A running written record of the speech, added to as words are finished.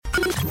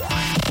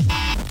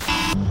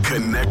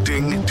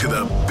Connecting to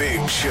the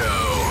big show.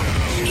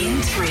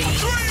 In 3, 2,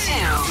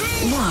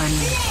 1.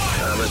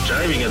 I was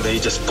driving and they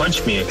just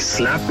punched me,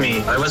 slapped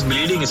me. I was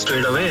bleeding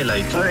straight away.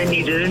 I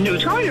needed a new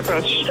toilet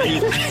brush.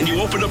 And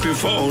you open up your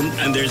phone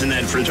and there's an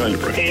ad for a toilet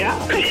brush. Yeah.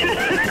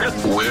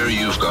 Where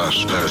you've got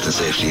health and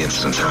safety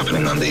incidents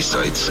happening on these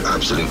sites,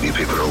 absolutely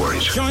people are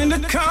worried. Join the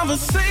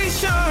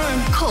conversation.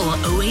 Call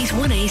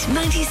 0818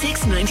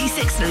 96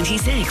 96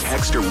 96.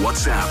 Text or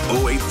WhatsApp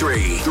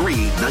 083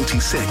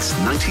 396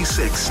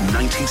 96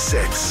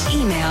 96.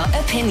 Email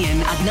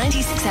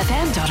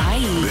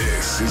opinion@96fm.ie.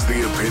 This is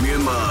the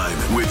Opinion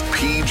Line with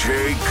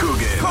PJ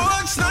Coogan.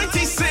 Cork's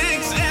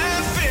 96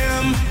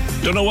 FM.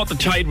 Don't know what the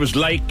tide was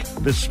like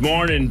this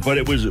morning, but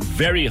it was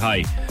very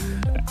high.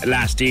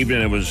 Last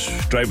evening I was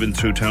driving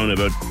through town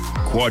about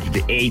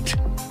 7:45,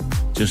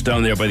 just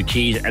down there by the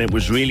quays, and it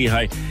was really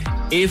high.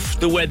 If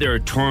the weather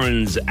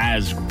turns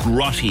as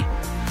grotty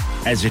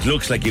as it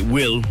looks like it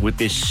will with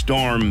this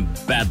storm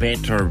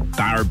Babette or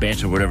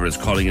Barbette or whatever it's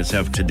calling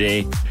itself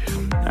today,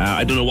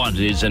 I don't know what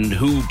it is and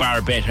who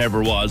Barbette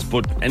ever was,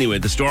 but anyway,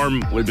 the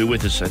storm will be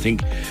with us, I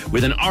think,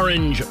 with an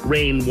orange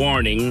rain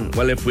warning.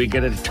 Well, if we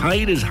get a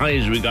tide as high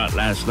as we got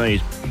last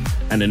night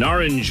and an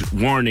orange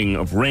warning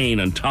of rain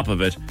on top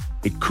of it,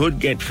 it could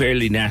get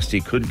fairly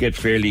nasty, could get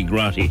fairly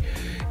grotty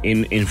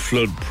in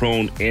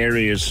flood-prone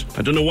areas.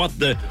 I don't know what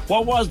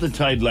was the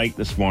tide like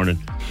this morning.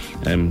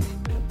 Don't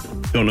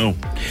know.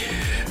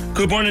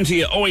 Good morning to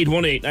you.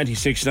 0818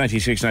 96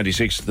 96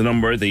 96, the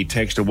number, the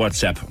text or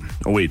WhatsApp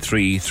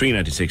 083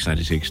 396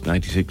 96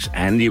 96,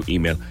 and your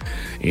email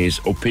is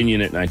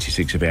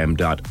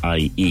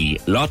opinion@96fm.ie.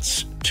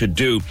 Lots to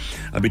do.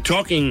 I'll be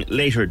talking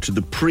later to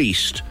the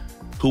priest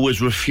who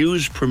was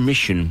refused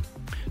permission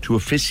to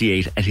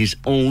officiate at his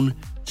own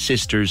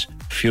sister's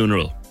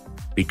funeral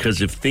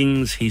because of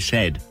things he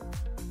said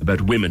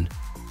about women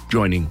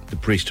joining the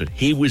priesthood.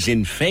 He was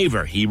in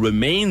favour, he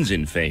remains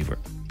in favour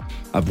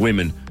of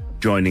women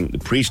joining the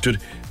priesthood,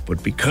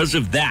 but because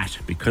of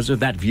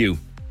that view,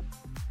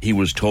 he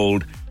was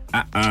told,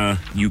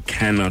 you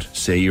cannot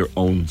say your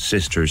own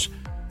sister's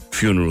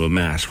funeral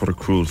mass. What a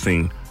cruel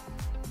thing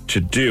to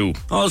do.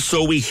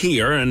 Also, we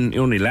hear, and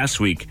only last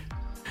week,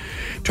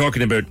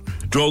 talking about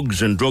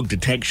drugs and drug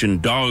detection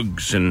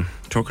dogs, and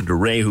talking to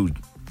Ray, who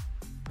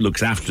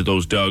looks after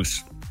those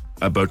dogs,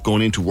 about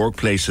going into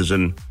workplaces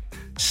and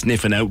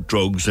sniffing out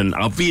drugs. And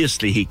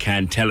obviously he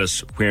can't tell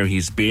us where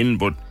he's been,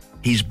 but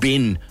he's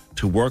been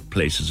to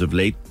workplaces of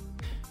late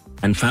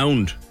and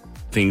found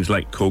things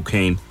like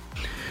cocaine.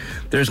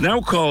 There's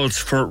now calls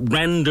for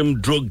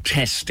random drug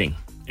testing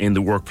in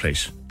the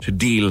workplace to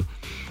deal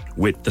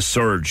with the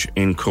surge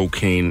in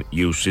cocaine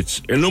use.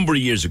 It's a number of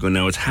years ago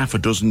now. It's half a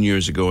dozen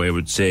years ago, I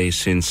would say,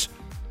 since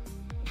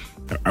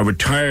a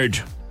retired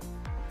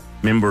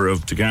member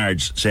of the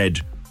Guards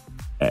said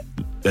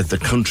that the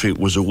country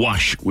was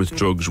awash with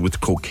drugs, with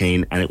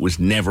cocaine, and it was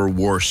never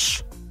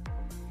worse.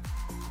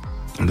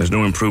 And there's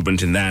no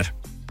improvement in that.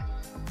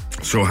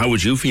 So how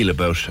would you feel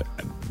about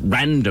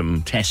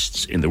random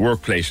tests in the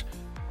workplace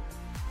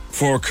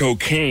for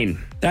cocaine?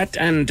 That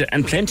and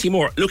plenty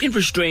more. Looking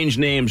for strange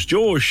names,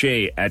 Joe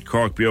O'Shea at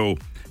Cork Bio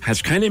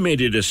has kind of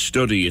made it a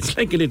study. It's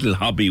like a little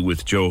hobby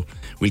with Joe.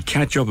 We'll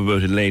catch up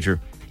about it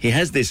later. He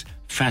has this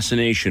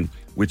fascination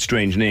with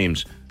strange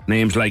names.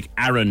 Names like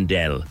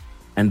Arundel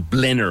and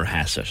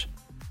Blennerhassett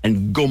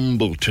and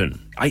Gumbleton.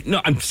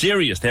 I'm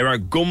serious. There are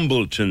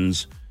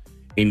Gumbletons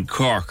in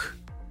Cork.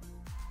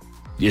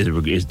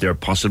 Is there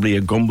possibly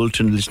a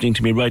Gumbleton listening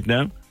to me right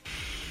now?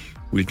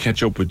 We'll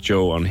catch up with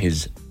Joe on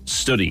his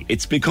study.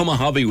 It's become a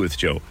hobby with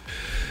Joe,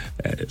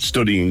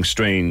 studying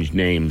strange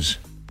names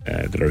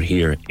that are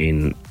here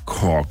in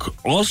Cork.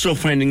 Also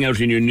finding out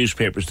in your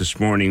newspapers this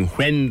morning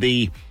when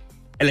the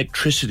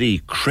electricity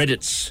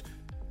credits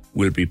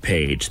will be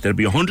paid. There'll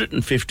be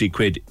 150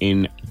 quid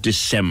in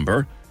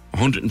December,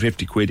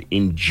 150 quid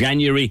in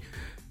January,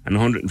 and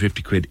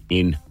 150 quid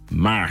in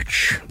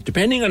March.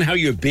 Depending on how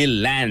your bill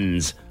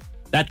lands,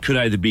 that could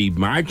either be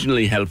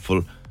marginally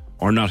helpful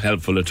or not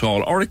helpful at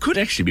all, or it could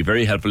actually be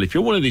very helpful if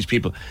you're one of these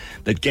people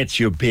that gets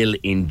your bill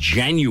in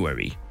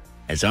January,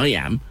 as I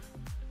am.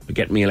 I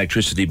get my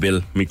electricity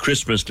bill, my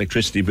Christmas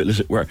electricity bill, as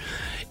it were,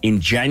 in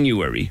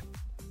January.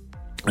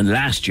 And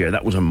last year,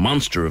 that was a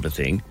monster of a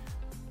thing.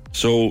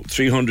 So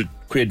 300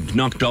 quid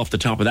knocked off the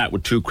top of that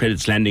with 2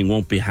 credits landing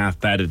won't be half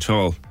bad at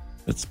all.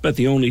 That's about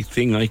the only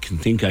thing I can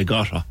think I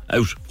got out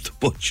of the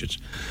budget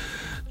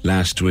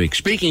last week.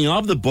 Speaking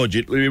of the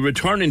budget, we'll be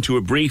returning to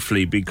it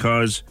briefly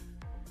because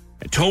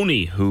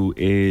Tony, who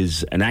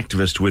is an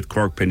activist with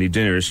Cork Penny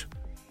Dinners,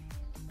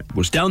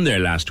 was down there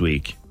last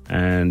week,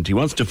 and he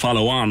wants to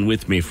follow on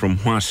with me from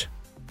what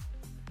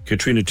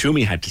Katrina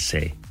Toomey had to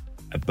say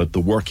about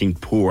the working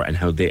poor and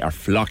how they are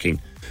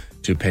flocking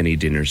to penny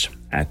dinners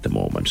at the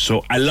moment.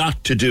 So a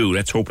lot to do.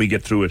 Let's hope we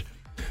get through it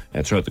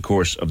throughout the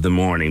course of the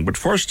morning. But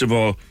first of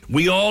all,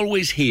 we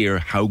always hear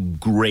how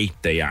great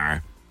they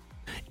are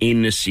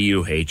in the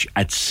CUH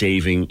at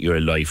saving your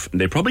life. And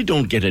they probably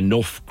don't get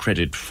enough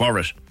credit for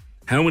it.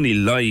 How many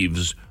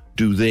lives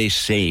do they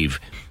save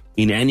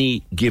in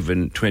any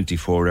given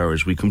 24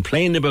 hours. We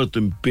complain about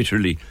them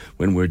bitterly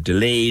when we're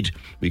delayed.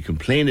 We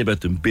complain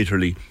about them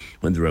bitterly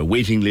when there are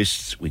waiting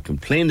lists. We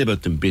complain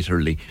about them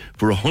bitterly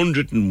for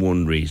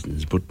 101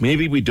 reasons. But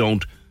maybe we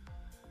don't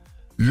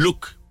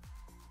look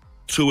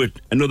through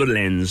it another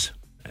lens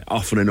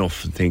often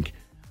enough and think,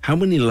 how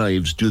many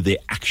lives do they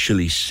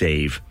actually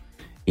save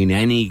in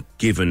any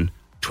given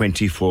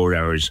 24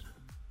 hours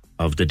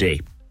of the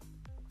day?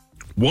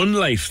 One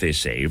life they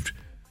saved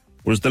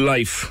was the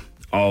life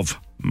of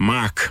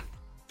Mark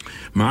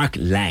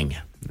Lang.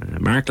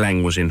 Mark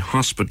Lang was in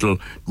hospital,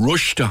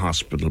 rushed to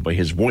hospital by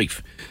his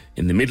wife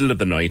in the middle of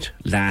the night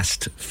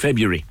last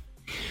February.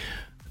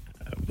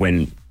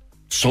 When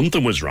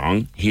something was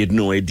wrong, he had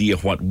no idea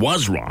what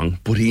was wrong,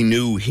 but he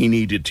knew he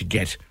needed to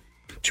get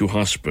to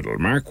hospital.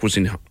 Mark was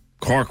in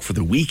Cork for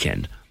the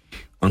weekend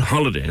on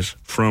holidays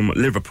from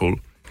Liverpool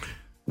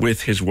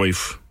with his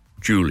wife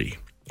Julie,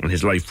 and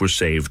his life was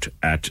saved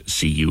at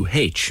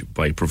CUH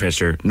by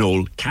Professor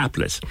Noel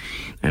Caplis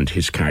and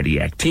his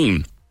cardiac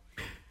team.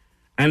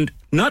 And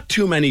not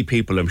too many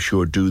people, I'm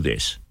sure, do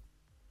this.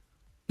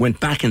 Went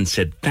back and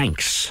said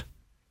thanks.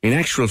 In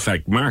actual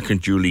fact, Mark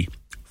and Julie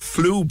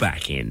flew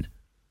back in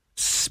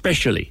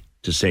specially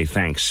to say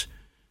thanks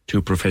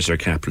to Professor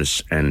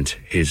Caplis and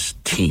his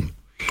team.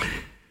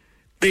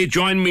 They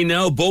join me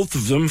now, both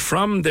of them,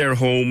 from their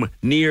home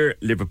near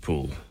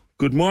Liverpool.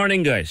 Good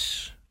morning,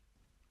 guys.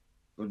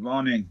 Good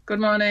morning. Good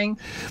morning.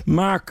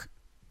 Mark,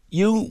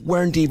 you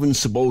weren't even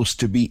supposed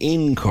to be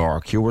in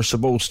Cork. You were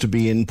supposed to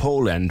be in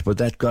Poland, but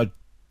that got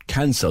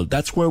cancelled.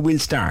 That's where we'll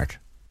start.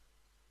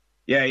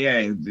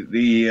 Yeah.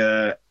 We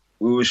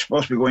were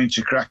supposed to be going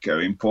to Krakow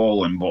in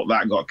Poland, but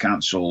that got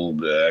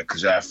cancelled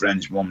because our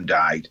friend's mum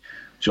died.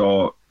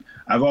 So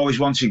I've always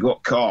wanted to go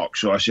to Cork,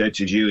 so I said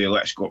to Julia,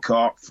 let's go to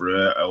Cork for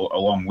a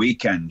long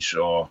weekend.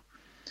 So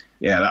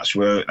yeah, that's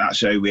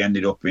how we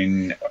ended up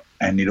in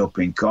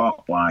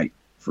Cork, like,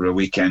 for a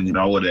weekend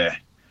holiday.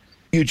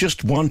 You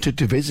just wanted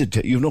to visit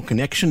it. You've no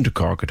connection to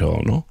Cork at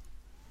all, no?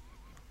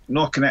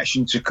 No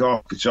connection to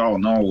Cork at all,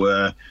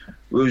 no.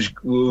 We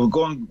were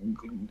going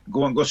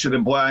to go to the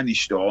Blarney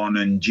Stone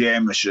and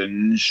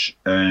Jameson's,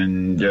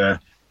 and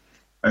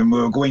we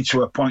were going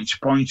to a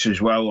point-to-point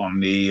as well on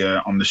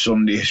the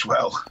Sunday as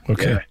well.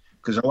 Okay.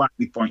 Because I like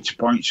the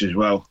point-to-points as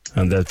well.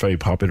 And that's very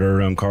popular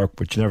around Cork,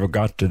 but you never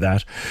got to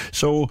that.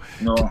 So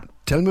no.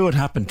 Tell me what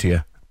happened to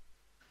you.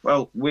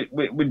 Well,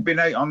 we'd been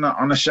out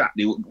on a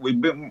Saturday.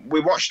 We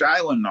watched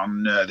Ireland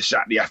on the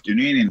Saturday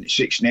afternoon in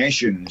Six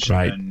Nations,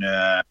 right?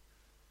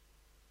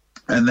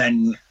 And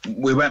then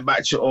we went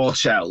back to the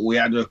hotel. We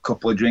had a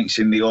couple of drinks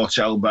in the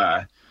hotel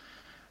bar,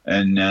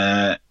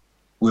 and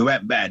we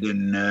went bed.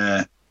 And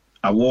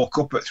I woke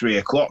up at 3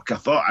 o'clock. I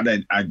thought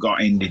I'd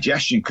got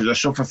indigestion because I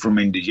suffer from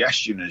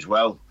indigestion as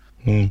well.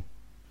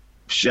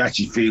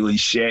 Started feeling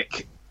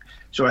sick,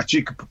 so I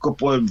took a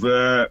couple of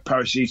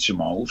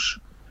paracetamols.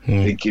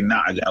 Thinking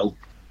that'd help.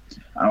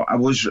 I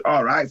was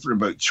all right for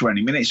about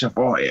 20 minutes. I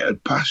thought it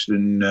had passed,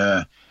 and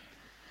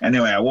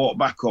anyway, I woke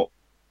back up.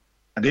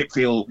 I didn't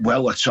feel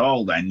well at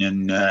all then,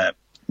 and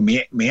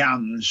my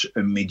hands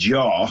and my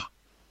jaw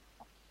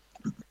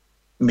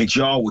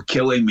were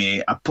killing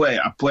me. I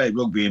played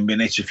rugby and been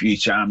hit a few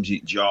times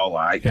in jaw,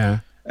 like,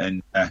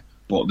 and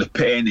but the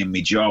pain in my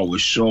jaw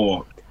was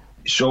so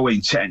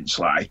intense,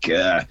 like,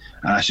 and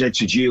I said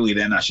to Julie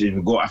then, I said,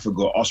 I have to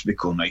go to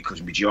hospital now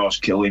because my jaw's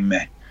killing me.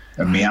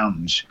 And my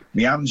hands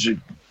are,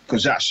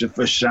 because that's the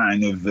first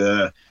sign of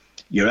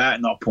your heart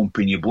not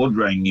pumping your blood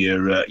around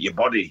your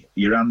body.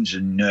 Your hands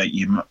and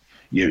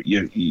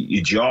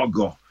your jaw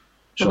go.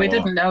 So we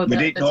didn't know that.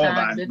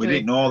 We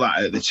didn't know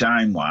that at the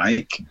time.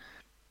 Like,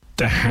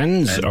 the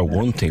hands are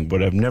one thing,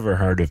 but I've never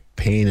heard of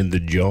pain in the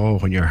jaw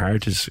when your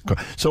heart is.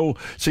 So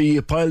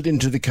you piled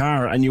into the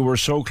car and you were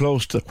so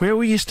close to. Where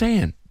were you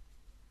staying?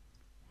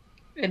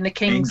 In the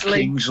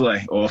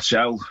Kingsley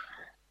Hotel,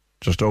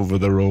 just over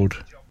the road.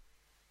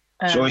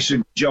 So it's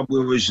a job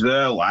we was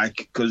there,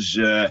 like, because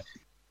the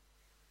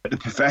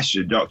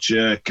professor,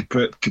 Dr.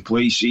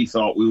 Caplici,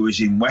 thought we was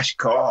in West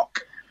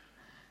Cork.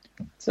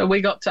 So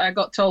I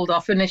got told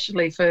off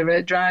initially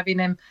for driving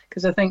him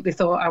because I think they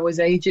thought I was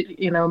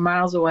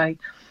miles away.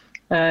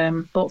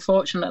 But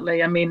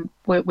fortunately, I mean,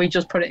 we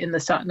just put it in the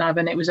sat nav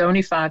and it was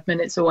only 5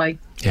 minutes away.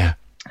 Yeah.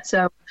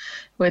 So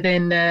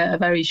within a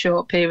very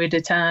short period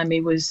of time, he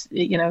was,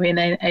 in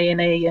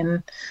A&E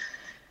and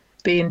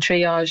being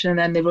triaged, and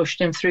then they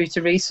rushed him through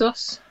to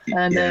resus,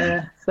 and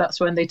that's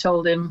when they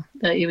told him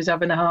that he was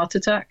having a heart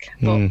attack.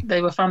 But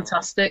they were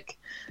fantastic.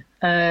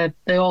 They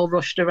all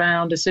rushed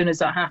around as soon as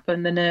that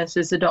happened, the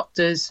nurses, the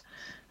doctors,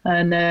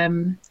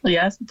 and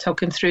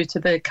took him through to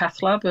the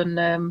cath lab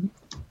and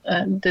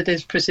did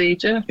his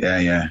procedure.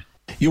 Yeah.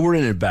 You were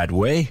in a bad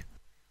way.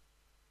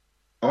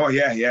 Oh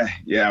yeah.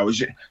 I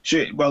was.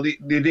 Well, they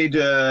did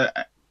an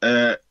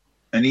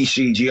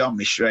ECG on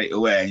me straight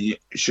away.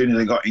 As soon as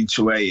I got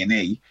into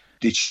A&E,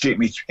 they took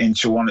me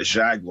into one at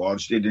side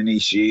wards, did an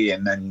ECG,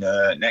 and then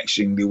next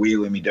thing they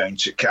wheeling me down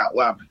to cath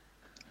lab,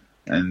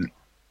 and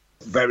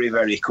very,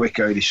 very quick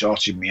how they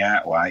sorted me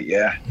out, like,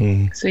 yeah.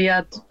 So you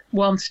had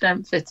one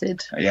stent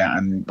fitted. Yeah,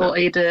 and but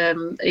he'd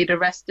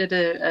arrested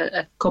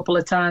a couple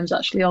of times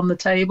actually on the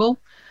table,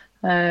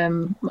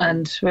 and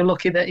we're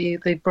lucky that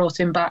they brought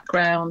him back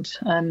round,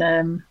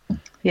 and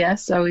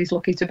so he's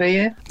lucky to be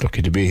here.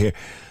 Lucky to be here.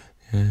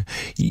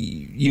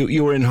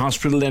 You were in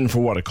hospital then for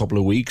what, a couple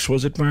of weeks,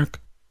 was it,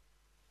 Mark?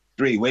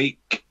 3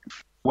 weeks.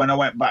 When I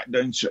went back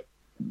down to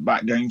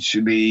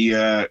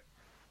the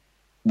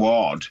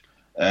ward,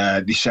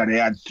 they said I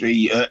had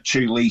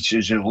 2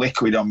 litres of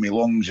liquid on my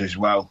lungs as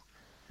well,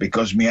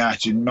 because my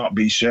heart had not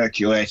been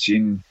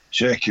circulating.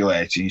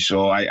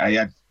 So I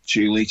had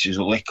 2 litres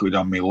of liquid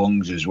on my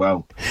lungs as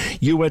well.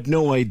 You had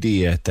no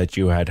idea that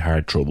you had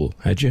heart trouble,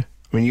 had you?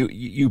 I mean,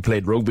 you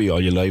played rugby all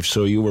your life,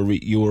 so you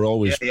were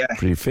always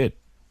pretty fit.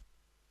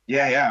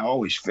 Yeah,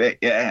 always fit.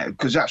 Yeah,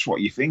 because that's what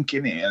you think,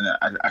 innit?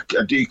 And I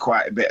do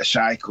quite a bit of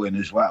cycling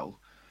as well,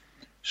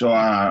 so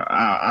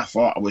I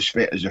thought I was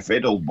fit as a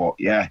fiddle. But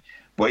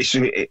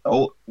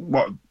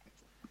what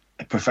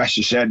the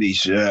professor said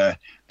is the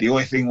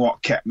only thing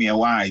what kept me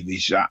alive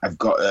is that I've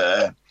got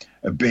a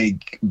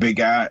big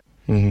heart,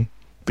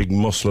 big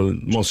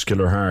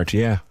muscular heart.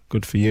 Yeah,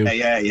 good for you.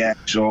 Yeah.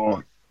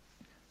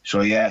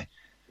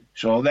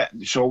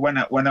 So when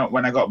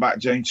I got back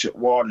down to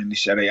ward and they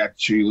said I had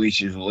 2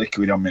 litres of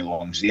liquid on my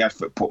lungs, they had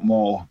to put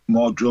more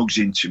drugs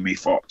into me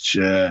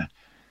to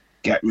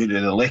get rid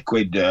of the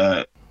liquid.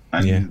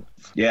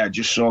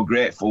 Just so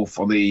grateful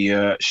for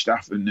the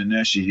staff and the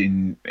nurses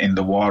in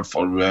the ward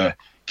for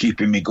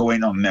keeping me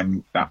going on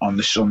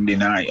the Sunday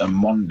night and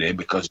Monday,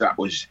 because that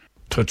was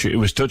it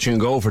was touch and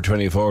go for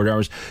 24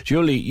 hours.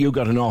 Julie, you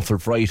got an awful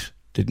fright,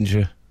 didn't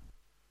you?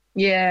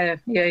 Yeah.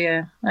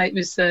 It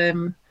was.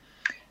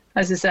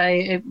 As I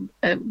say,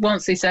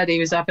 once he said he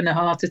was having a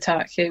heart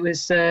attack, it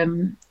was a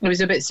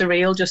bit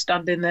surreal just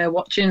standing there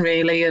watching,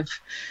 really, of,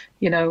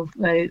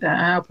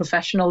 how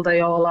professional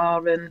they all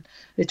are, and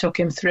they took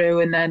him through,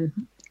 and then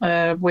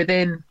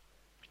within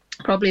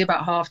probably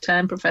about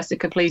 10:30, Professor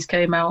Caplice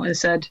came out and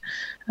said,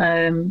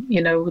 that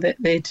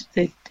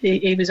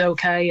he was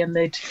okay, and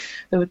they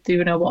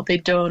what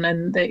they'd done,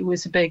 and that it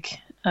was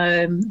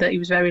that he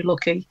was very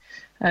lucky.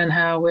 And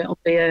how it'll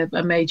be a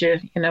major,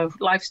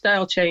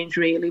 lifestyle change,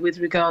 really, with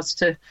regards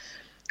to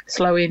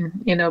slowing,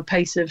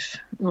 pace of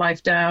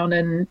life down,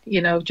 and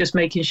just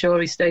making sure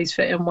he stays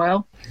fit and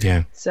well.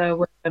 Yeah.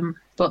 So,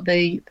 but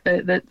the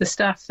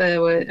staff there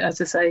were,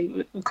 as I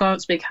say, we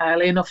can't speak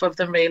highly enough of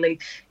them, really.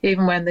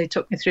 Even when they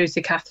took me through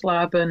to cath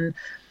lab, and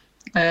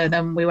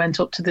then we went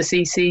up to the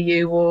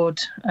CCU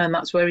ward, and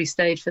that's where he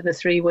stayed for the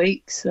 3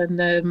 weeks, and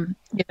the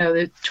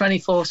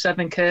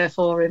 24/7 care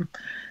for him.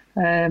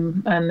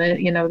 And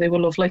they were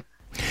lovely.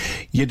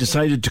 You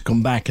decided to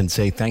come back and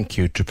say thank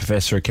you to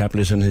Professor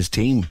Caplice and his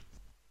team.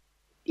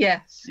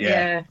 Yes,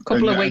 a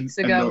couple of weeks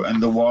ago.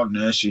 And the ward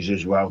nurses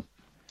as well,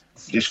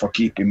 just for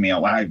keeping me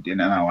alive,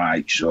 didn't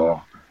I?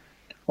 So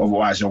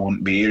otherwise I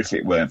wouldn't be here if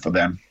it weren't for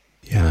them.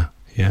 Yeah.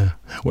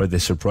 Were they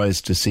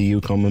surprised to see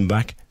you coming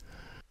back?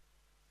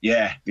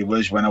 Yeah, it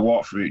was when I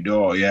walked through the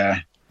door,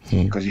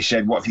 because he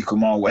said, what if you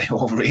come all the way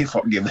over here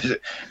for give us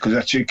it? Because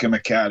I took him a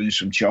card and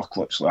some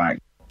chocolates, like.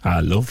 Ah,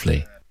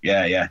 lovely.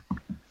 Yeah.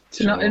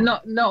 So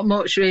not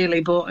much really,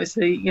 but it's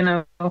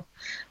and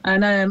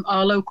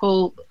our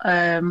local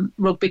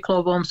rugby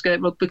club,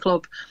 Ormskirk Rugby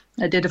Club,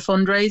 did a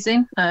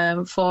fundraising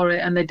for it,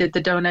 and they did the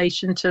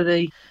donation to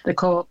the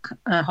Cork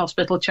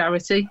Hospital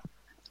charity.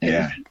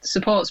 Yeah,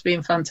 support's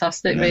been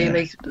fantastic,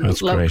 really,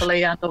 That's locally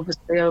great. And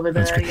obviously over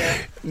there.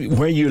 Yeah.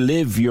 Where you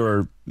live,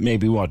 you're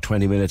maybe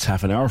 20 minutes,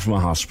 half an hour from a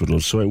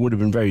hospital, so it would have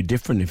been very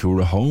different if you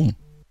were at home.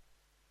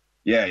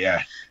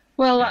 Yeah.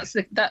 Well,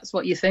 that's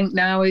what you think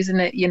now, isn't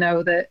it?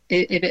 That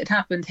if it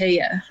happened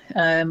here,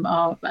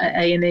 our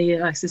A&E,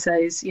 like I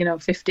say, is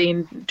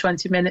 15,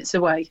 20 minutes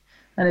away,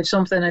 and if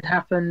something had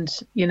happened,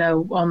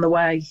 on the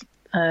way,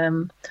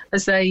 I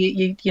say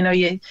you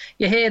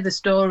hear the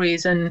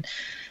stories and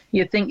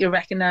you think you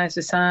recognise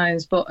the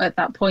signs, but at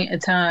that point in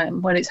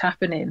time when it's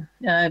happening,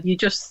 you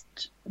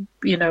just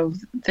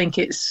think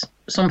it's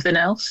something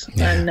else.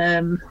 Yeah.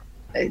 And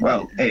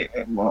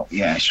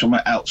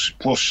something else.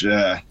 Plus.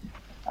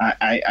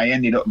 I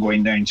ended up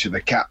going down to the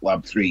cath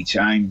lab 3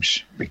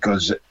 times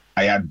because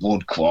I had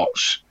blood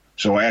clots.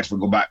 So I had to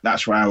go back.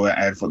 That's why I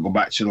had to go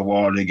back to the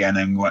ward again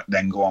and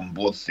then go on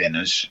blood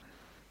thinners.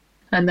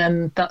 And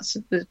then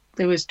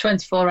there was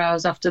 24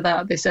 hours after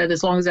that. They said,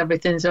 as long as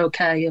everything's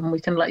okay and we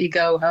can let you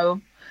go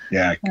home.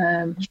 Yeah.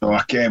 So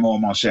I came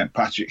home on St.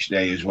 Patrick's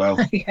Day as well.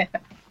 Yeah.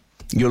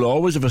 You'll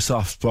always have a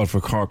soft spot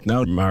for Cork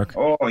now, Mark.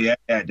 Oh, yeah,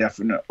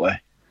 definitely.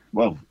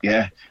 Well,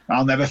 yeah.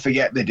 I'll never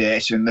forget the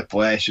dates and the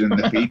place and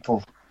the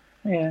people.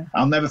 Yeah.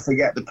 I'll never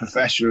forget the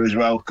professor as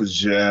well,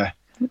 because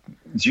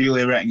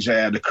Julie reckons I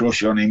had a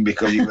crush on him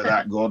because he was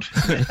that good.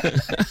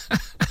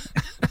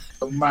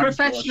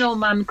 Professional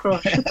man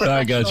crush.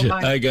 I got you.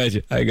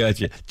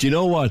 Do you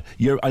know what?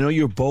 I know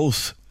you're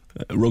both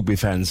rugby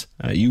fans.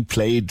 You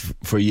played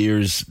for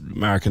years,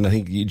 Mark, and I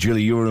think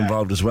Julie, you were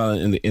involved as well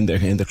in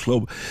the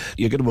club.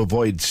 You're going to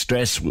avoid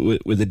stress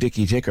with the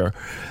dicky ticker.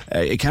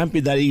 It can't be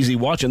that easy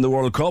watching the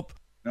World Cup.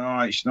 No,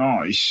 it's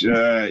not.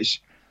 It's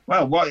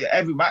Well,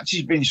 every match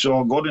has been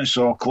so good and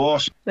so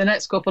close. The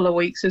next couple of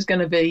weeks is going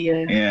to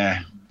be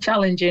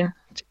challenging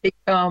to keep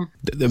calm.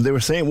 They were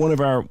saying one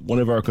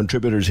of our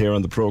contributors here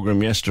on the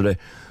programme yesterday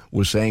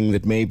was saying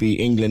that maybe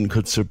England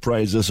could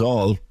surprise us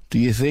all. Do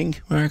you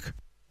think, Mark?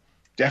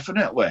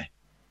 Definitely.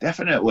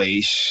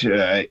 It's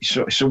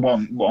a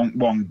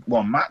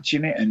one match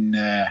in it, and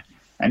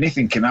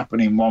anything can happen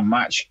in one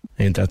match.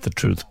 Ain't that the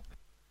truth?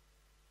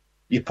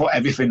 You put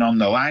everything on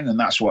the line, and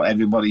that's what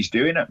everybody's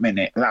doing at the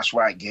minute. That's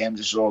why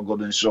games are so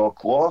good and so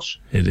close.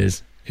 It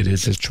is.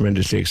 It's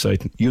tremendously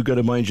exciting. You got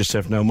to mind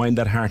yourself now. Mind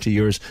that heart of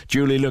yours.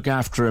 Julie, look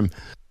after him.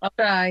 I'll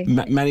try.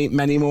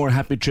 Many more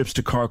happy trips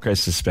to Cork, I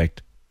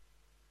suspect.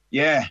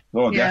 Yeah,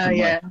 definitely.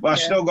 Yeah, I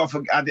still got.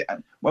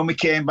 When we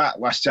came back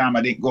last time,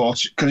 I didn't go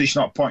because it's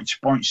not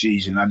point-to-point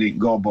season. I didn't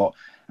go, but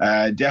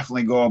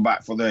definitely go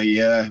back for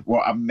the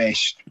what I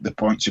missed, the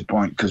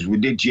point-to-point, because we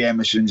did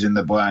Jameson's in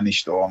the Blarney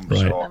Storm. Right.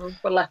 So.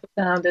 For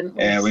Leopardstown, didn't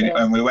we?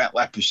 Yeah, and we went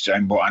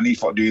Leopardstown, but I need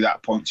to do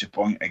that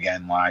point-to-point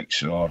again,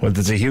 so. Well,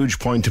 there's a huge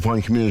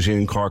point-to-point community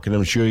in Cork, and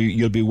I'm sure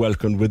you'll be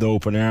welcomed with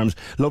open arms.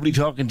 Lovely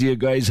talking to you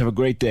guys. Have a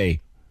great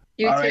day.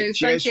 You All too. right,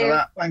 cheers for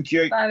that. Thank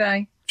you.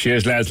 Bye-bye.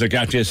 Cheers, lads. Look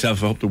after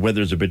yourself. I hope the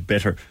weather's a bit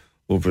better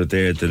over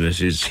there than it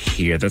is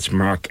here. That's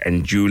Mark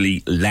and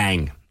Julie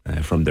Lang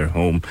from their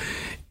home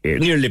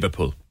near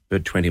Liverpool,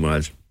 about 20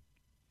 miles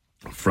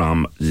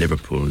from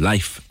Liverpool.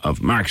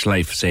 Mark's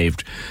life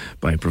saved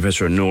by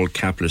Professor Noel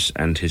Caplis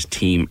and his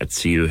team at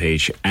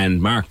CUH.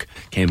 And Mark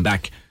came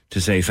back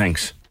to say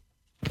thanks.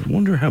 I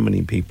wonder how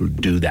many people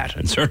do that.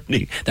 And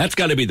certainly that's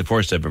got to be the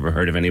first I've ever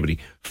heard of anybody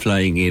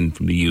flying in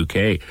from the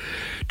UK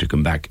to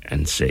come back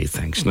and say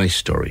thanks. Nice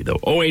story, though.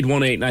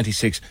 0818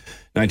 96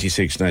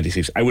 96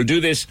 96. I will do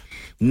this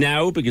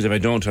now because if I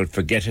don't, I'll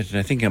forget it. And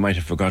I think I might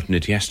have forgotten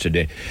it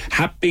yesterday.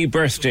 Happy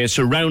birthday,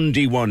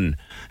 Surroundy one.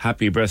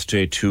 Happy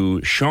birthday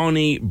to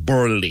Shawnee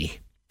Burley.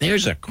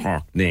 There's a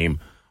Cork name,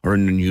 or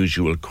an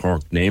unusual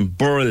Cork name.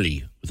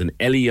 Burley with an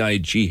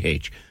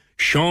Leigh.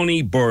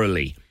 Shawnee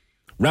Burley.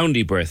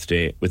 Roundy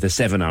birthday with a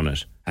 7 on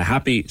it. A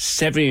happy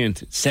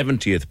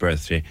 70th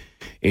birthday.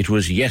 It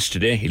was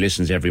yesterday. He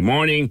listens every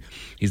morning.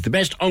 He's the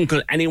best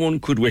uncle anyone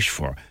could wish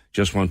for.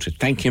 Just want to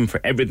thank him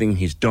for everything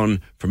he's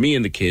done for me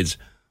and the kids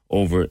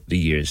over the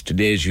years.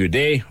 Today's your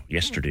day.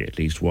 Yesterday at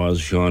least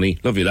was, Shawnee.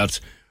 Love you lots.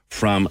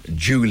 From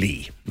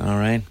Julie. All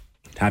right.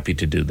 Happy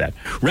to do that.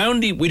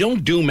 Roundy, we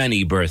don't do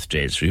many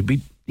birthdays. We'll be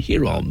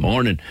here all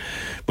morning.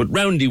 But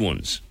roundy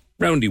ones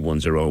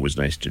are always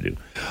nice to do.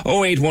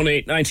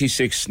 0818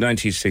 96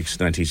 96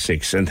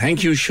 96. And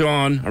thank you,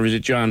 Sean, or is it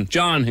John?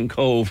 John in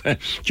Cove.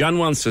 John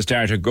wants to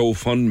start a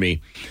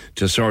GoFundMe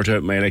to sort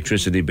out my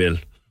electricity bill.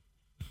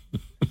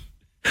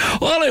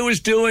 All I was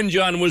doing,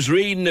 John, was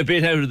reading a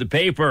bit out of the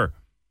paper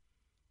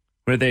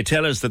where they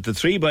tell us that the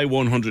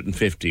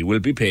 3x150 will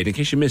be paid, in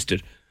case you missed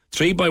it,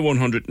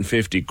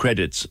 3x150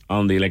 credits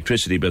on the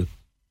electricity bill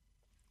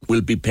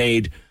will be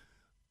paid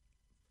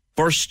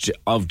 1st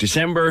of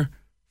December,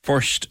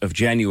 1st of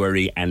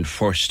January and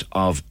 1st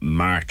of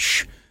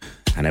March.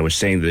 And I was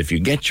saying that if you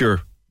get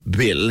your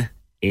bill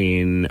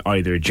in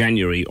either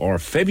January or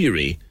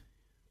February,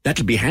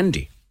 that'll be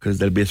handy because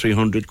there'll be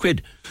 300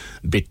 quid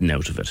bitten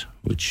out of it,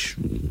 which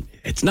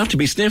it's not to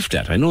be sniffed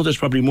at. I know there's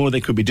probably more they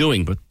could be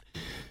doing, but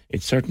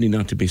it's certainly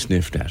not to be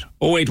sniffed at.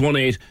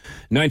 0818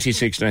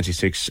 96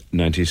 96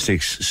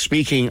 96.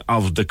 Speaking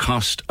of the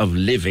cost of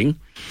living,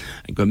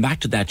 I'm going back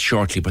to that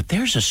shortly, but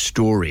there's a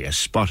story I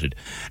spotted,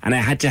 and I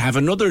had to have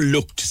another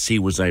look to see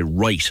was I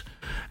right,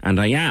 and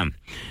I am.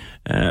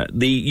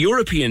 The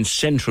European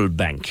Central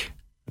Bank,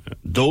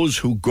 those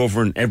who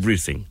govern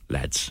everything,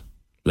 lads,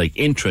 like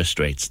interest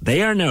rates,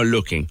 they are now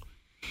looking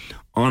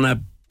on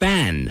a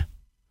ban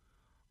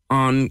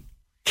on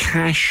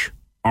cash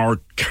or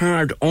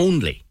card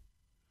only.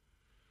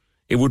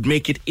 It would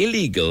make it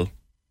illegal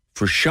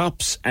for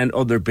shops and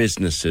other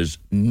businesses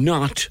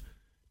not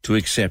to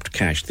accept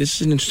cash. This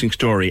is an interesting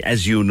story.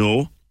 As you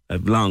know,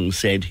 I've long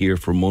said here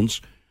for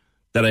months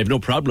that I have no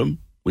problem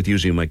with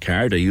using my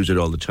card. I use it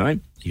all the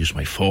time. I use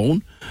my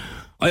phone.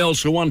 I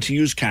also want to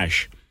use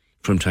cash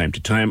from time to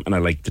time, and I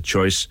like the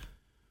choice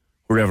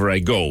wherever I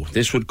go.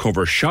 This would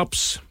cover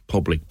shops,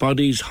 public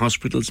bodies,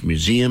 hospitals,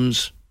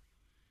 museums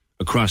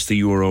across the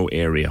Euro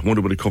area. I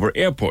wonder would it cover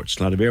airports?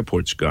 A lot of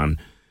airports gone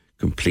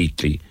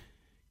completely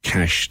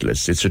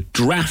cashless. It's a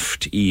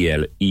draft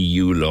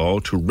EU law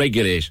to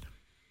regulate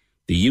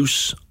the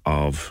use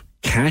of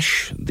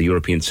cash. The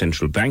European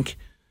Central Bank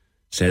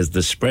says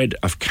the spread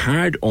of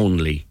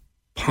card-only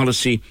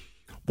policy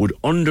would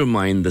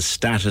undermine the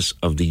status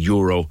of the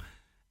euro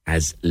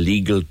as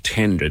legal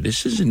tender.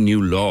 This is a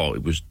new law.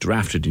 It was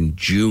drafted in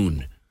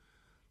June.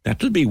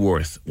 That'll be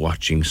worth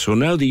watching. So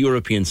now the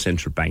European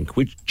Central Bank,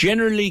 which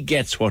generally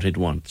gets what it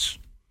wants,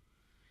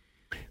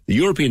 the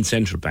European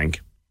Central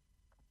Bank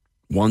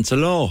wants a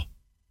law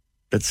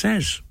that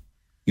says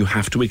you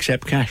have to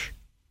accept cash.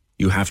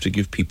 You have to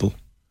give people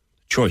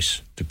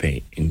choice to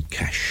pay in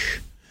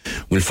cash.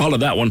 We'll follow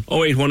that one.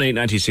 0818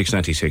 96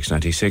 96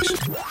 96.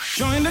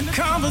 Join the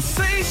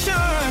conversation.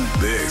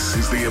 This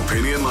is the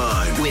Opinion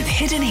Line. With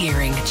Hidden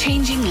Hearing,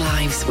 changing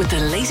lives with the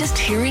latest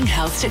hearing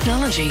health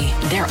technology.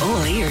 They're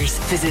all ears.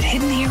 Visit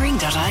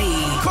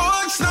hiddenhearing.ie.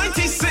 Corks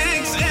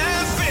 96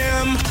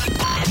 FM.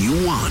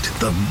 You want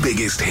the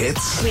biggest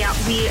hits? We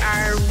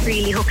are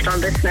really hooked on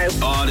this now.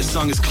 Oh, this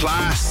song is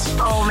class.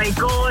 Oh my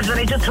God, when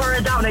I just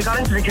heard that, when I got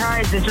into the car,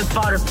 it just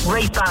brought it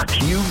right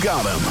back. You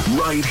got them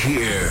right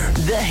here.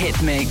 The Hit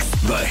Mix.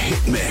 The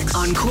Hit Mix.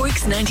 On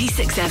Corks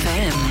 96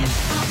 FM.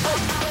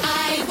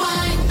 I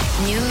want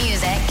new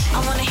music.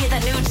 I want to hear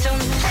that new tune.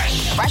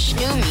 Fresh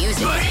new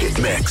music. The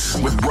Hit Mix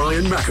with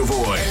Brian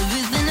McAvoy.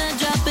 Everything I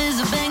drop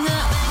is a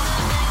banger.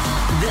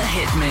 The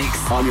Hit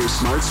Mix. On your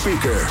smart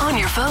speaker. On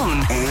your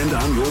phone. And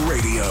on your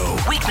radio.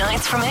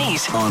 Weeknights from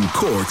 8. On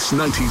Corks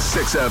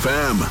 96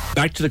 FM.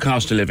 Back to the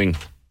cost of living.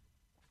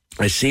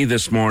 I see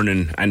this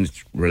morning, and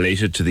it's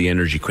related to the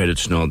energy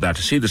credits and all that, I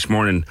see this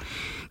morning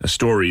a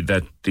story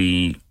that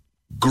the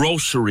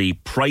grocery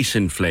price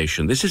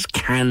inflation, this is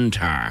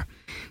Kantar.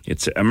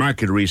 It's a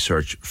market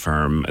research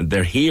firm.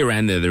 They're here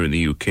and they're in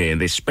the UK, and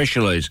they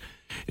specialise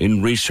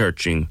in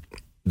researching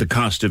the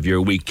cost of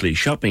your weekly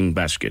shopping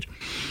basket.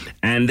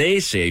 And they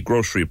say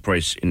grocery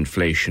price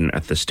inflation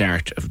at the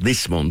start of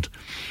this month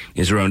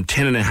is around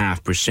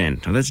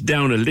 10.5%. Now, that's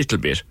down a little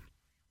bit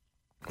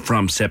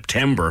from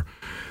September,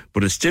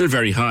 but it's still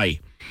very high.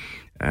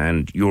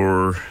 And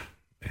your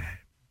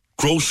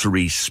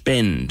grocery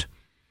spend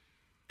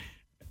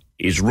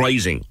is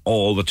rising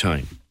all the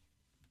time.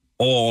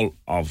 All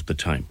of the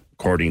time,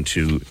 according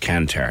to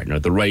Kantar. Now,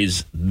 the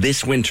rise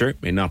this winter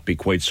may not be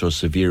quite so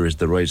severe as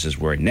the rises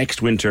were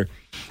next winter,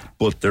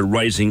 but they're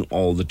rising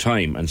all the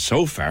time. And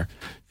so far,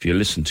 if you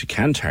listen to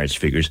Kantar's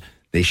figures,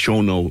 they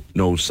show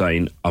no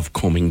sign of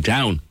coming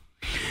down.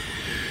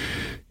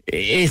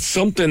 It's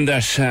something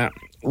that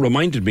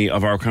reminded me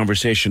of our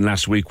conversation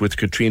last week with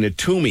Katrina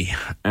Toomey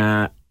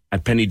at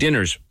Penny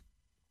Dinners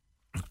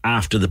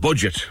after the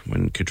budget,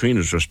 when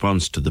Katrina's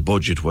response to the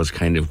budget was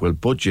kind of, well,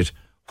 budget?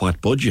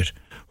 What budget?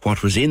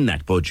 What was in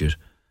that budget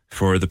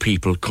for the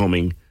people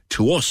coming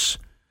to us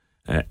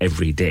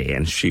every day?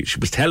 And she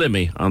was telling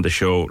me on the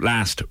show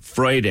last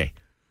Friday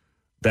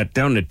that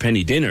down at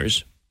Penny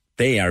Dinners,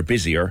 they are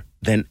busier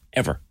than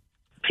ever.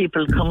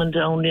 People coming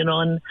down,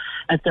 and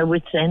at their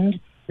wits' end.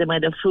 They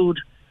might have food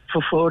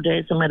for 4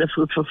 days, they might have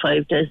food for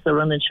 5 days, they're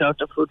running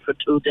short of food for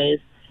 2 days.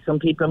 Some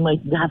people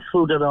might have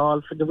food at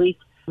all for the week.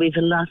 We've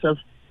a lot of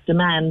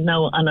demand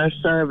now on our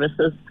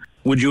services.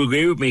 Would you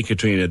agree with me,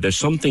 Katrina, there's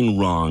something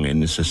wrong in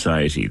the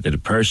society that a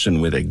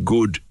person with a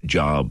good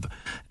job,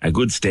 a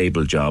good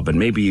stable job, and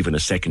maybe even a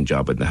second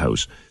job in the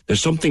house, there's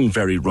something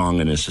very wrong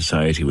in a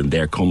society when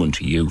they're coming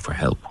to you for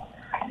help?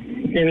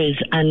 There is,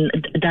 and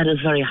that is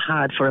very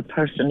hard for a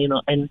person,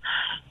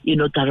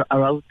 that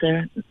are out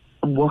there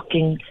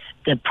working.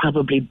 They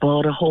probably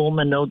bought a home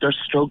and now they're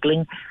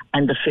struggling,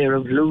 and the fear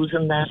of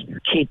losing that,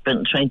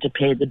 trying to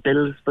pay the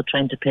bills, but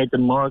trying to pay the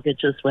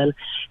mortgage as well.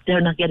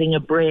 They're not getting a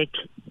break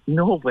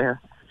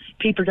nowhere.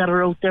 People that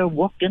are out there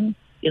working,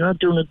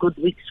 doing a good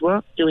week's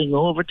work, doing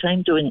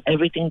overtime, doing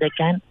everything they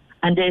can,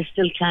 and they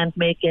still can't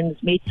make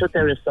ends meet, so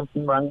there is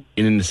something wrong.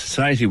 In a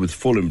society with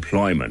full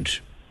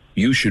employment,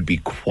 you should be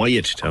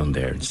quiet down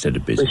there instead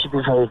of busy. We should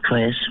be very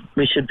quiet.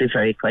 We should be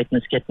very quiet, and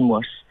it's getting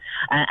worse.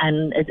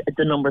 And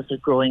the numbers are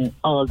growing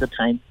all the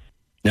time.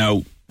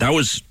 Now, that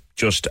was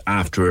just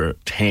after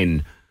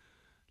 10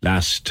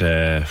 last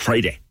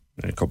Friday,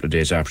 a couple of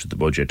days after the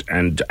budget.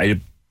 And I had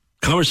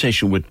a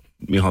conversation with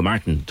Micheál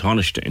Martin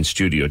Taoiseach in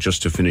studio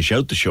just to finish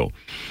out the show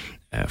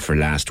for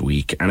last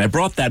week. And I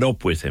brought that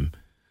up with him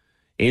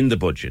in the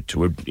budget,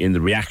 in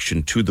the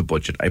reaction to the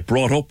budget. I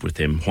brought up with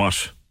him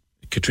what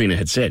Katrina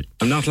had said.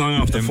 I'm not long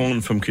off the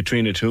phone from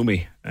Katrina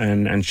Toomey,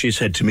 and she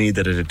said to me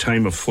that at a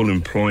time of full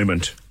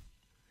employment,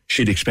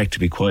 she'd expect to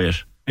be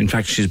quiet. In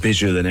fact, she's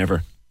busier than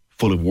ever,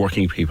 full of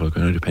working people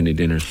going out to Penny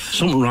Dinners.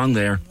 Something wrong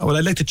there. Well,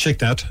 I'd like to check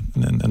that,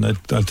 and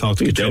I'll talk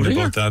to Katrina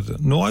about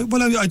that. No,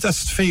 I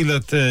just feel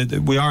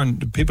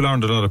that people are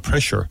under a lot of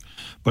pressure.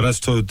 But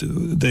as to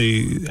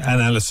the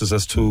analysis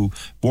as to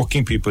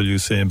working people, you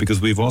say,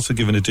 because we've also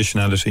given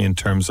additionality in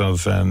terms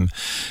of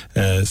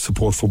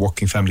support for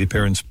working family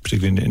parents,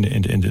 particularly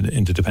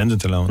in the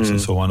dependent allowance and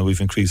so on. And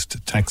we've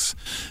increased tax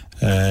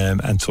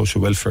and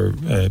social welfare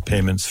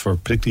payments for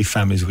particularly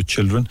families with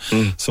children.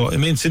 So I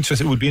mean, it's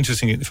interesting. It would be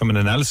interesting from an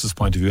analysis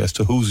point of view as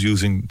to who's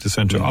using the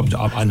centre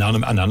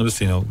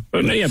anonymously.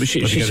 Yeah, but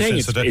she's saying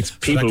it's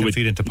people that can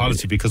feed into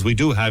policy, because we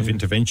do have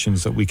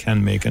interventions that we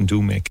can make and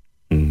do make.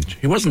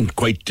 He wasn't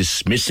quite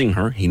dismissing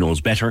her. He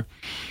knows better,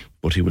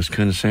 but he was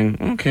kind of saying,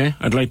 "Okay,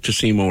 I'd like to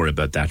see more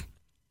about that."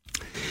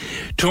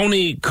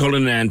 Tony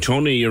Cullinan,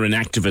 Tony, you're an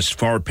activist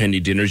for Penny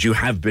Dinners. You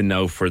have been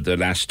now for the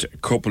last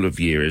couple of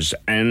years,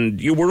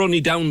 and you were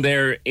only down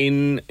there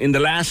in the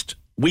last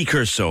week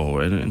or so.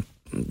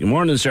 Good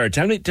morning, sir.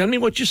 Tell me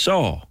what you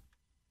saw.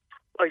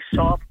 I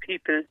saw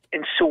people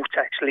in suits,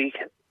 actually,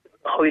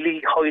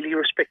 highly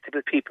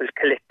respectable people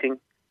collecting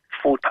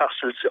food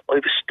parcels. I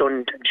was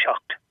stunned and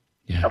shocked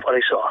at what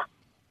I saw.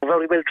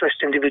 very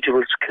well-dressed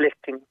individuals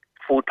collecting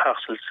food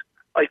parcels.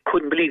 I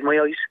couldn't believe my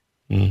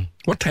eyes.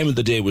 What time of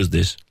the day was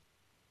this?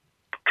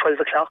 12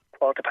 o'clock,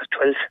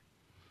 12:15.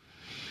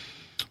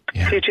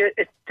 Yeah. PJ,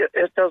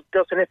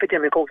 there's an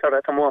epidemic out there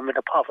at the moment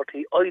of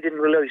poverty. I didn't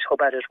realise how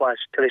bad it was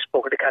till I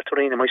spoke to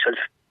Katerina myself.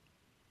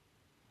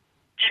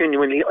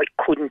 Genuinely, I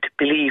couldn't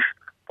believe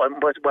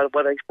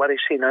what I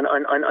seen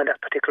on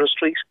that particular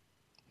street.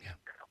 Yeah.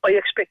 I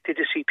expected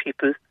to see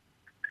people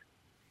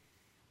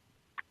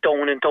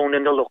down in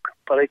the luck,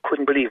 but I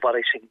couldn't believe what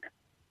I seen.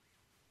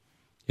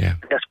 Yeah.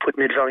 That's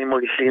putting it very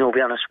mildly, to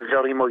be honest.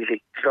 Very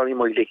mildly.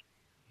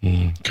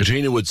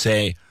 Katrina would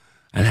say,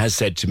 and has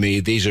said to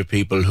me, these are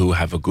people who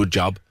have a good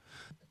job,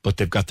 but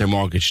they've got their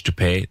mortgage to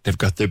pay, they've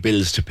got their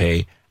bills to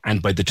pay,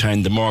 and by the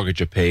time the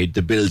mortgage are paid,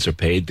 the bills are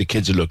paid, the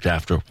kids are looked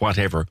after,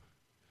 whatever,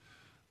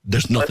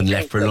 there's nothing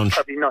left for lunch.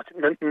 Probably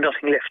nothing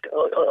left.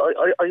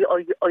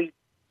 I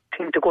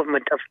think the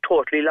government have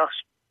totally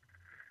lost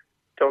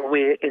their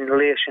way in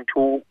relation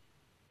to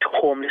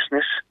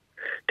homelessness,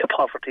 to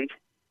poverty,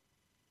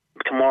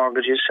 to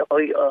mortgages.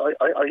 I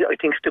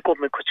think the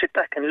government could sit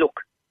back and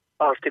look,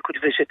 or if they could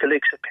visit the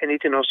likes of penny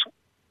dinners,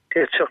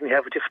 they'd certainly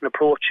have a different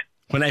approach.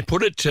 When I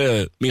put it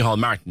to Micheál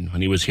Martin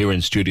when he was here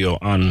in studio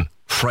on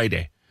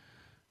Friday,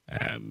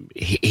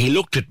 he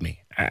looked at me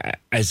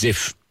as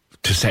if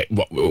to say,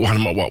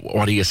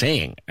 what are you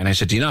saying? And I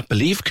said, do you not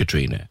believe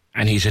Katrina?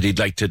 And he said he'd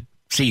like to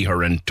see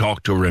her and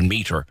talk to her and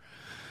meet her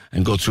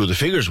and go through the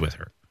figures with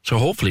her. So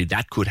hopefully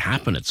that could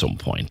happen at some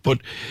point.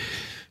 But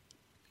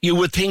you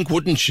would think,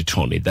 wouldn't you,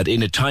 Tony, that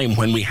in a time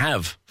when we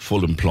have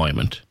full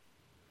employment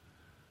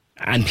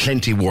and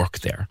plenty work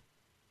there,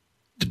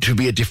 to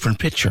be a different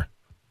picture?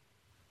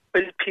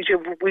 Well, PJ,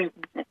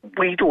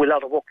 we do a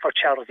lot of work for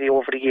charity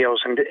over the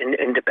years in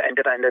the band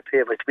I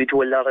play with. We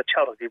do a lot of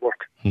charity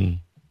work.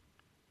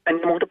 And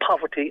the amount of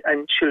poverty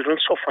and children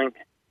suffering,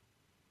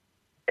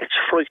 it's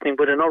frightening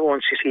within our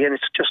own city, and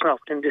it's just not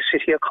in the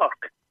city of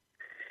Cork.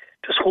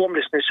 There's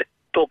homelessness,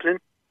 Dublin,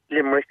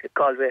 Limerick,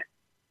 Galway.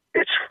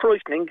 It's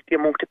frightening the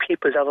amount of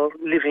people that are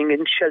living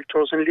in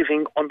shelters and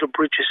living under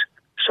bridges,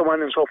 so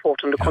on and so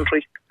forth in the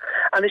country.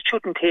 And it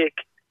shouldn't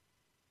take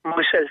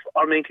myself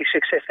or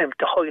 96 FM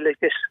to highlight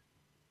this.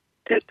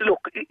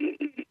 Look,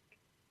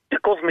 the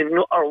government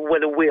are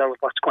well aware of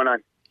what's going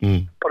on.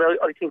 But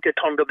I think they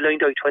turned a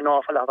blind eye to an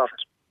awful lot of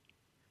it.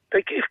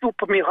 Like, if you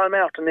put Micheál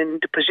Martin in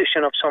the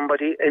position of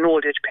somebody, an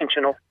old age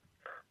pensioner,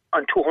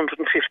 on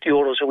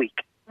 €250 a week,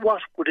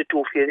 what would it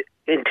do for you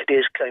in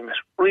today's climate?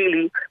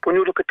 Really, when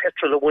you look at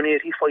petrol at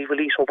 185 a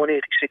litre,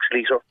 186 a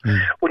litre,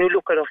 when you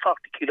look at a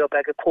 40 kilo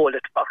bag of coal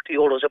at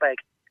 €40 a bag,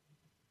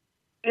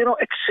 you know,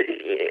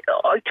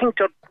 I think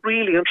they're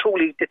really and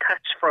truly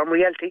detached from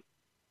reality.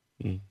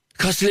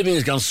 Cost of living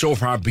has gone so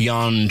far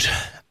beyond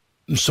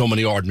so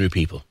many ordinary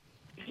people.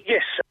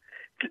 Yes,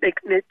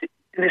 like the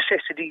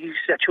necessities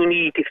that you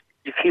need to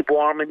keep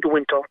warm in the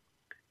winter,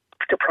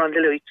 to put on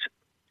the lights,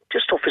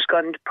 just stuff has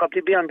gone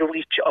probably beyond the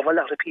reach of a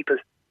lot of people.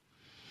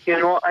 You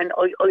know, and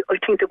I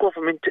think the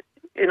government,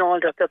 in all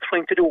that they're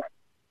trying to do,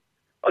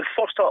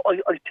 first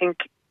I think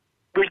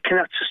we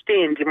cannot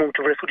sustain the amount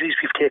of refugees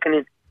we've taken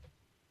in.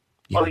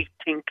 Yeah. I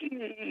think,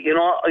 you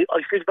know,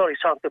 I feel very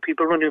sorry for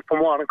people running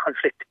from war and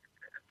conflict.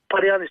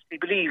 But I honestly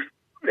believe,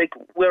 like,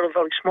 we're a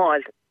very small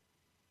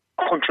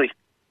country.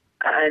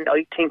 And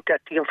I think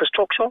that the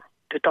infrastructure,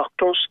 the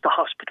doctors, the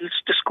hospitals,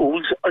 the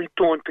schools, I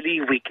don't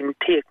believe we can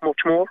take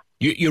much more.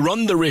 You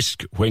run the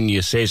risk when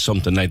you say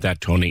something like that,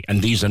 Tony,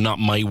 and these are not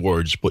my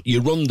words, but you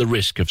run the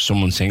risk of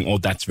someone saying, oh,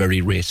 that's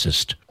very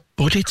racist.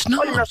 But it's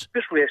not. I'm not a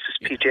bit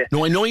racist, PJ.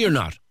 No, I know you're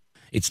not.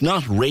 It's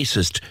not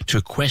racist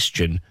to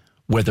question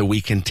whether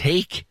we can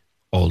take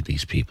all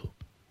these people.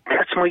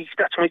 That's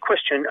my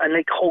question. And,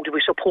 like, how do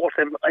we support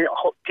them?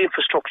 The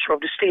infrastructure of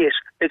the state,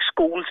 like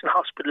schools and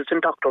hospitals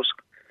and doctors.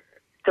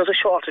 There's a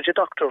shortage of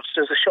doctors.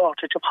 There's a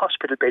shortage of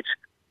hospital beds.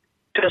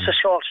 There's a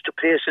shortage of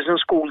places in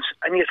schools.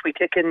 And yet we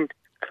take in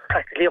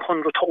practically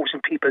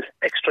 100,000 people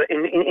extra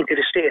into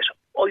the state.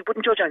 I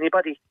wouldn't judge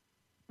anybody.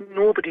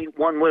 Nobody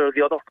one way or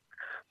the other.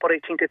 But I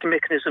think that the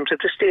mechanisms of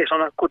the state are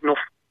not good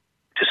enough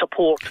to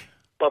support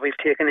what we've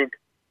taken in.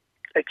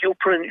 Like, you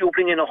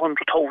bring in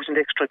 100,000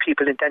 extra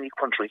people into any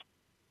country.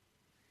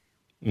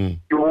 They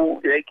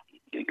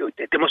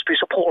must be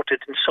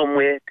supported in some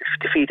way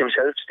to feed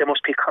themselves. They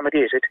must be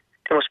accommodated.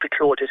 They must be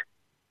clothed.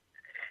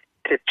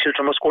 The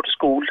children must go to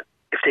school.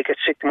 If they get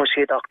sick, they must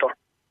see a doctor.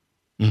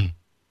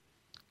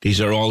 These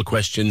are all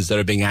questions that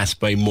are being asked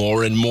by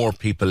more and more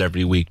people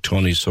every week,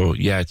 Tony. So,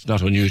 yeah, it's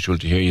not unusual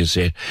to hear you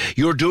say it.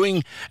 You're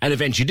doing an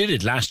event. You did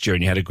it last year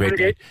and you had a great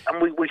day.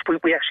 And we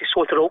actually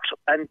sold it out.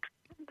 And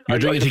you're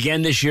doing it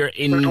again this year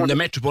in the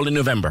Metropole in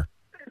November.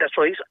 That's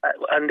right.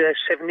 On the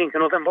 17th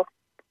of November.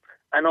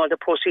 And all the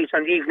proceeds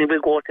on the evening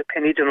will go to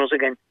penny dinners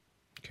again.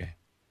 Okay.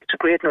 It's a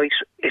great night.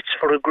 It's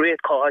for a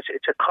great cause.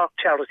 It's a Cork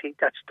charity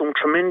that's done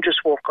tremendous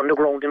work on the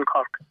ground in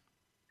Cork.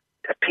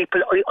 That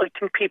people, I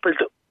think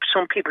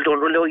some people don't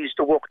realise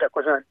the work that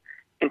goes on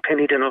in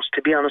penny dinners,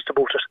 to be honest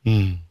about it.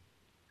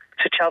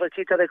 It's a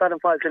charity that I got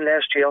involved in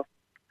last year,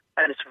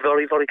 and it's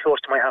very, very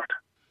close to my heart.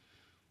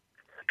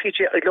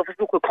 PJ, I'd love if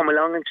you could come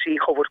along and see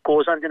how it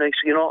goes on tonight.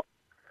 You know,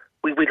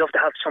 we'd love to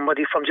have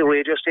somebody from the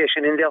radio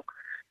station in there,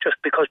 just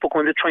because we're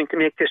going to try to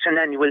make this an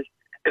annual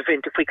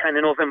event if we can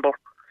in November,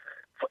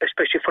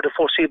 especially for the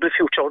foreseeable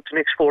future, the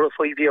next 4 or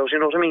 5 years, you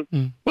know what I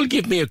mean? Well,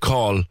 give me a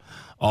call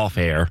off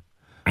air,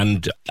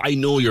 and I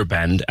know your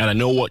band, and I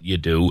know what you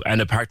do,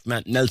 and apart from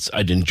anything else,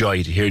 I'd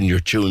enjoy hearing your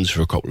tunes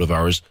for a couple of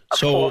hours.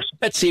 So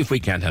let's see if we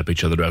can't help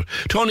each other out.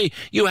 Tony,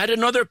 you had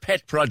another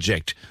pet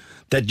project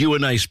that you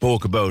and I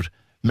spoke about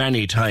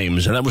many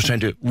times, and that was trying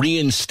to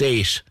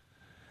reinstate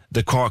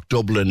the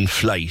Cork-Dublin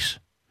flight.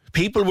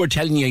 People were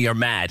telling you you're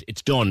mad,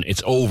 it's done,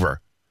 it's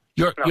over.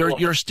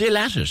 You're still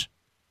at it.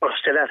 We're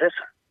still at it.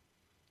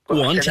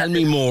 Go on, tell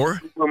me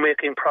more. We're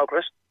making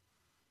progress.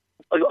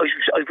 I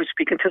was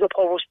speaking to the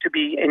powers to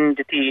be in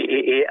the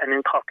DAA and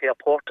in Cork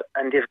Airport,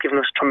 and they've given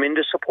us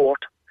tremendous support.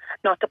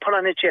 Not to put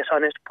on a jet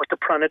on it, but to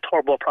put on a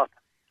turboprop.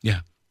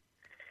 Yeah.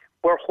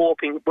 We're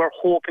hoping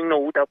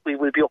now that we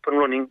will be up and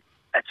running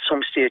at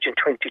some stage in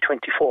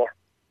 2024.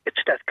 It's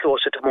that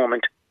close at the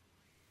moment.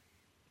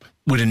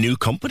 With a new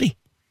company?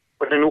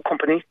 With a new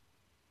company.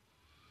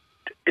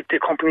 The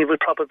company will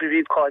probably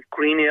be called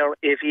Green Air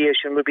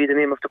Aviation, will be the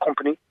name of the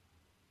company.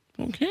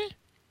 Okay.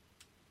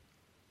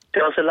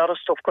 There's a lot of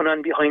stuff going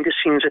on behind the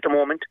scenes at the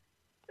moment.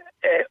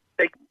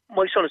 Like,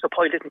 my son is a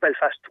pilot in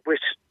Belfast with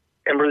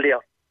Emerald Air.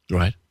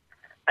 Right.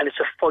 And it's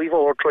a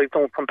 5-hour drive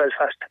down from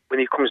Belfast when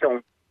he comes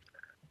down.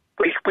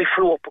 We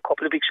flew up a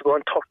couple of weeks ago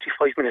in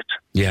 35 minutes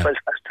to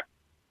Belfast.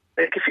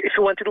 Like, if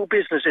you want to do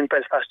business in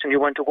Belfast and you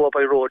want to go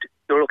by road,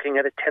 you're looking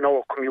at a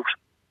 10-hour commute.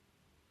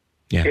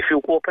 Yeah. If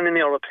you go up in an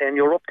aeroplane,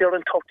 you're up there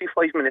in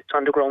 35 minutes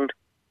on the ground.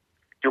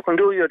 You can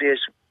do your day's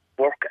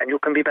work and you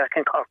can be back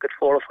in Cork at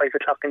 4 or 5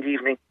 o'clock in the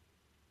evening.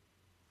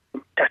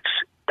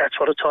 That's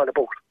what it's all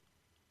about.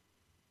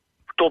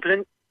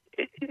 Dublin,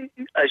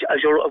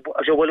 as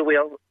you're well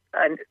aware,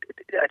 and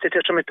at the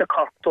detriment of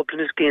Cork, Dublin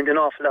has gained an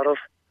awful lot of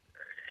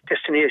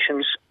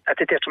destinations at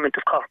the detriment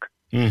of Cork.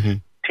 Mm-hmm.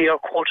 TR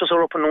quarters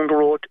are up and down the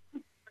road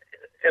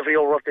every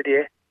hour of the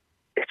day.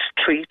 It's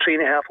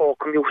 3.5 hour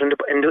commute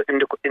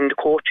in the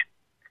coach.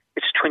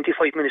 It's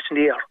 25 minutes in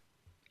the air.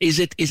 Is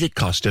it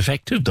cost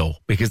effective though?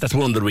 Because that's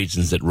one of the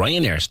reasons that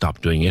Ryanair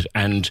stopped doing it.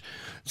 And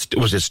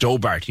was it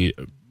Stobart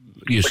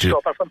used to?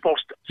 Stobart and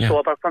Bust. Yeah.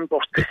 Stobart and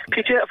Bust.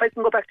 PJ, if I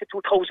can go back to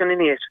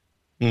 2008,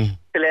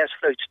 the last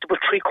flights, there were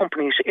 3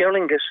 companies: Aer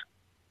Lingus,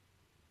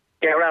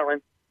 Air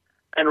Aran,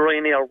 and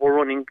Ryanair were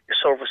running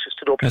services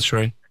to Dublin. That's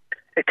right.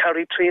 It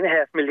carried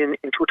 3.5 million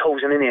in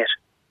 2008,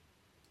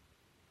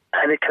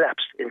 and it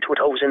collapsed in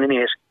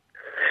 2008.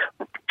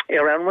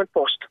 Air Aran went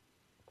bust.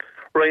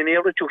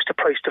 Ryanair reduced the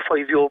price to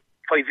 €5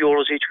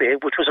 each way,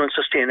 which was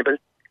unsustainable.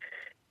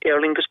 Aer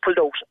Lingus pulled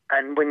out,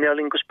 and when Aer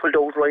Lingus pulled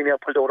out, Ryanair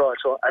pulled out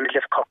also, and it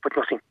left Cork with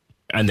nothing.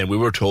 And then we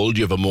were told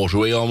you have a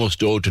motorway almost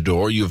door to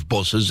door, you have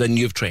buses and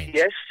you have trains.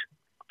 Yes,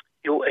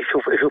 if you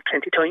have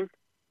plenty of time.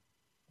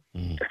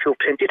 If you have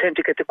plenty of time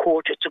to get the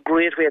coach, it's a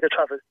great way to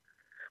travel.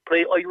 But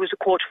I use the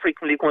coach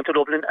frequently going to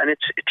Dublin, and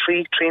it's a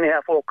 3.5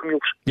 hour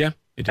commute. Yeah,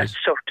 it is. At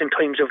certain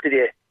times of the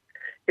day.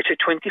 It's a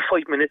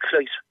 25-minute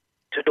flight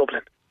to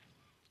Dublin.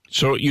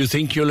 So you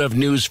think you'll have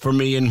news for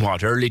me in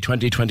what, early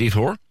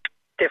 2024?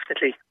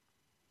 Definitely.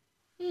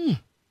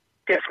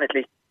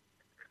 Definitely.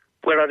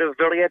 We're at a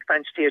very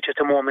advanced stage at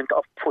the moment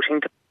of putting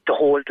the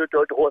whole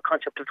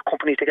concept of the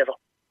company together.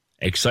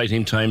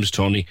 Exciting times,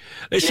 Tony.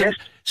 Listen,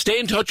 stay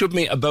in touch with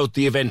me about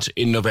the event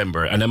in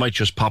November, and I might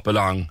just pop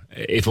along,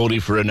 if only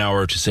for an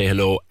hour, to say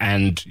hello,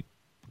 and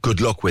good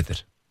luck with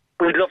it.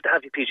 We'd love to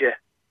have you, PJ.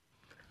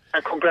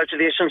 And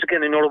congratulations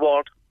again on your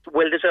award.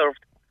 Well deserved.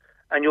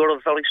 And you're a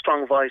very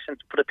strong voice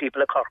for the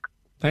people of Cork.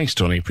 Thanks,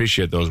 Tony.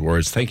 Appreciate those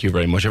words. Thank you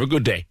very much. Have a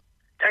good day.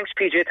 Thanks,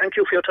 PJ. Thank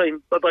you for your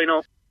time. Bye-bye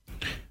now.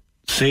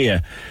 See ya.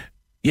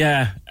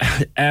 Yeah.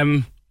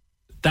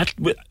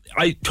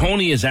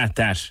 Tony is at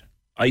that.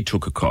 I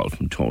took a call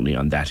from Tony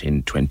on that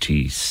in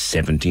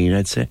 2017,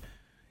 I'd say.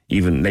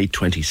 Even late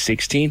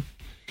 2016.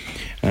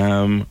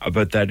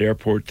 About that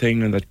airport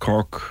thing and that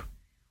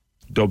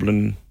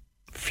Cork-Dublin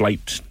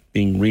flight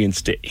being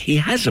reinstated. He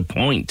has a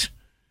point.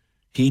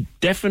 He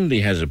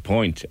definitely has a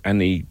point.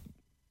 And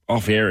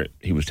off air,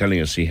 he was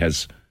telling us he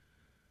has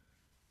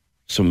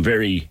some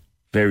very,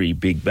 very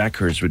big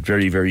backers with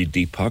very, very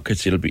deep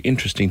pockets. It'll be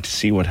interesting to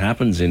see what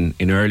happens in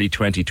early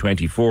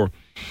 2024.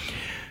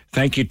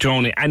 Thank you,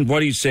 Tony. And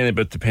what he's saying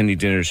about the penny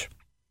dinners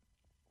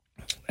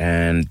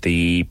and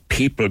the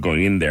people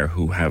going in there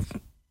who have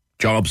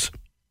jobs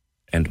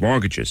and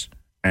mortgages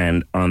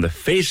and on the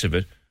face of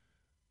it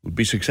would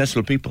be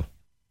successful people.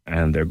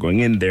 And they're going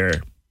in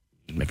there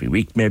every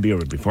week maybe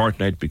or every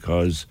fortnight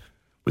because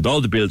with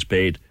all the bills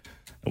paid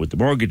and with the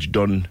mortgage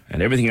done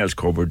and everything else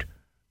covered,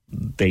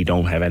 they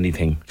don't have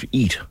anything to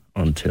eat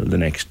until the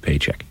next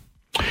paycheck.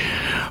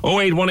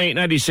 0818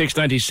 96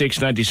 96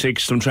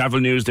 96. Some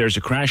travel news. There's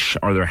a crash,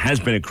 or there has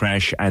been a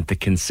crash at the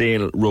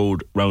Kinsale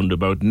Road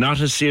roundabout.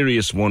 Not a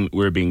serious one,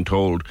 we're being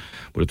told,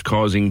 but it's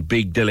causing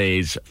big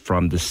delays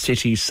from the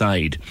city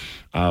side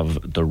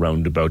of the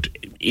roundabout.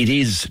 It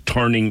is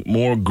turning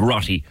more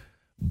grotty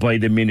by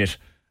the minute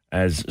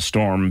as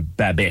Storm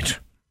Babette.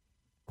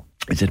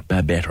 Is it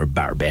Babette or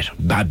Barbette?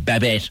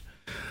 Babette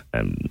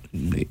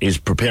is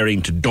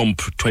preparing to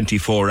dump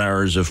 24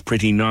 hours of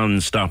pretty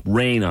non-stop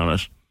rain on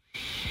it.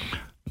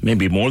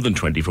 Maybe more than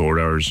 24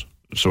 hours.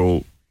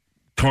 So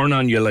turn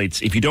on your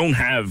lights. If you don't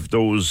have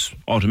those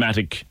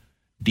automatic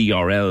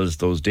DRLs,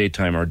 those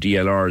daytime or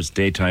DLRs,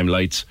 daytime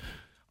lights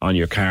on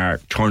your car,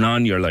 turn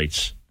on your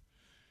lights.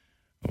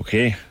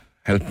 Okay?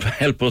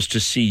 Help us to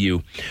see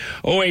you.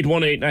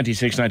 0818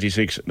 96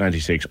 96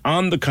 96.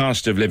 On the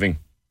cost of living,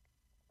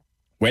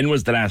 when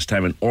was the last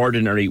time an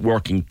ordinary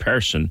working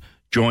person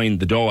joined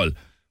the Dáil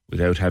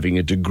without having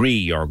a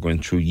degree or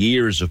going through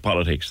years of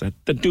politics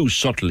that do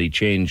subtly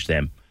change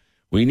them?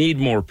 We need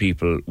more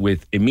people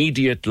with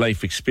immediate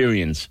life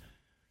experience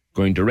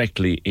going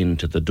directly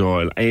into the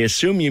Dáil. I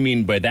assume you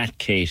mean by that,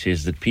 Kate,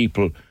 is that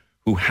people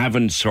who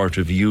haven't sort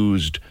of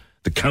used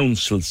the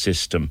council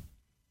system,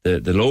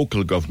 the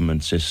local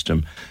government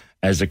system,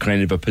 as a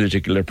kind of a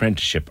political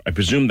apprenticeship. I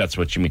presume that's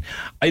what you mean.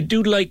 I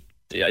do like,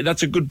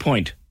 that's a good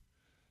point.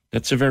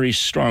 That's a very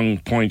strong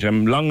point.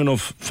 I'm long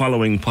enough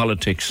following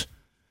politics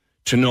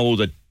to know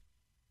that,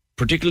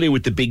 particularly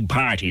with the big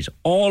parties,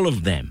 all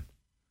of them,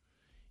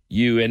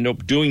 you end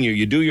up doing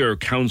you do your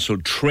council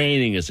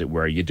training, as it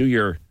were. You do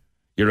your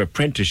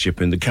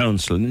apprenticeship in the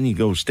council, and then you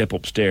go step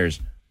upstairs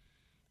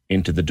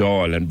into the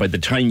Dáil. And by the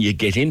time you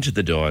get into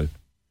the Dáil,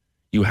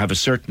 you have a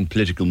certain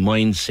political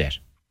mindset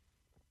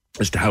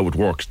as to how it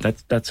works.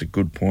 That's a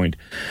good point.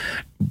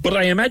 But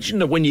I imagine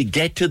that when you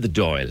get to the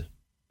Dáil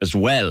as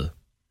well,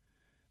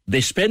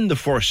 they spend the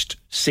first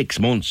 6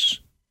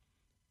 months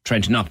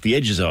trying to knock the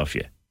edges off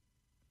you.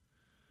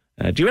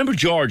 Do you remember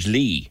George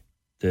Lee,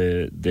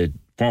 the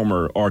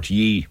former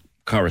RTE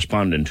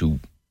correspondent who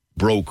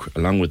broke,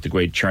 along with the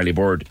great Charlie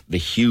Bird, the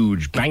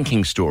huge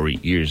banking story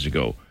years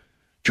ago?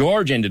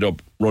 George ended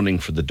up running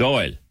for the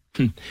Dáil.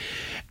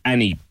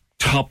 And he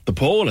topped the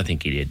poll, I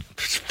think he did.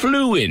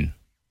 Flew in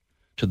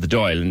to the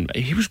Dáil, and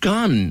he was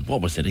gone,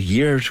 what was it, a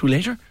year or two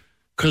later?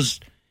 Because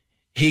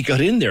he got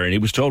in there and he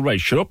was told, right,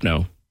 shut up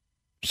now.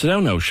 Sit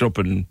down now, shut up,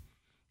 and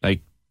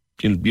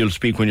you'll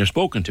speak when you're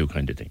spoken to,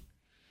 kind of thing.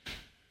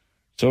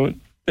 So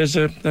there's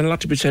a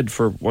lot to be said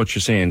for what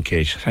you're saying,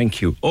 Kate.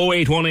 Thank you.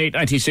 0818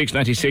 96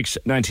 96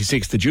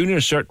 96. The junior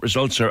cert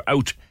results are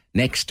out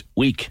next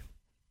week.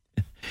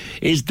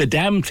 Is the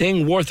damn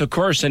thing worth a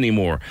curse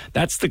anymore?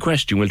 That's the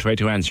question we'll try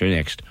to answer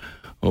next.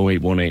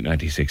 0818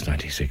 96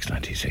 96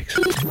 96.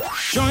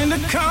 Join the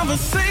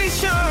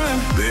conversation.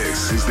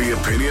 This is the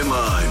Opinion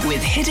Line.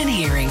 With Hidden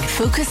Hearing,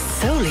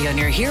 focused solely on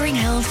your hearing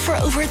health for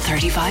over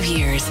 35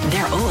 years.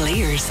 They're all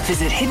ears.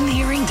 Visit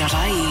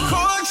hiddenhearing.ie.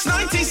 Corks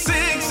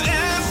 96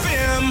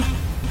 FM.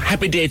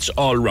 Happy dates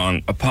all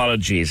wrong.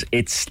 Apologies.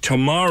 It's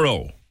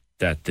tomorrow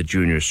that the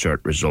junior cert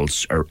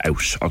results are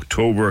out.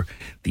 October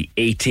the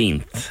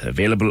 18th.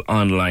 Available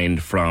online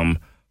from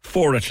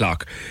 4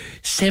 o'clock.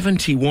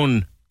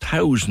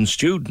 71,000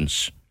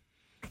 students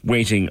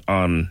waiting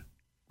on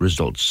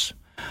results.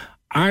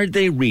 Are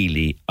they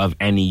really of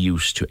any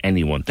use to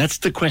anyone? That's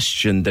the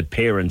question that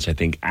parents, I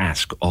think,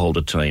 ask all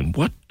the time.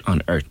 What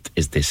on earth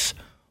is this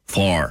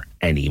for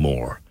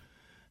anymore?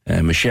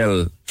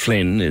 Michelle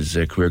Flynn is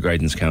a career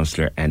guidance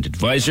counsellor and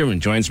advisor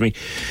and joins me.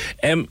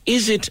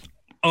 Is it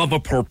of a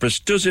purpose?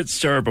 Does it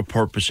serve a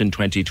purpose in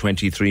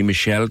 2023?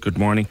 Michelle, good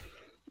morning.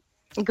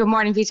 Good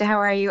morning, Peter. How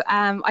are you?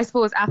 I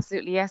suppose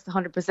absolutely yes,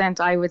 100%,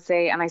 I would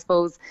say. And I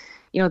suppose,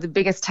 the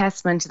biggest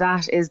testament to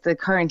that is the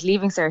current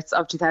leaving certs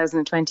of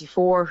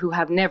 2024 who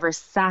have never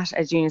sat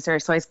a junior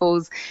cert. So I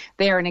suppose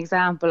they're an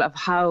example of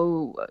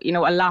how,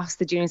 a loss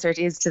the junior cert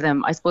is to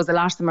them. I suppose a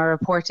lot of them are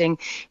reporting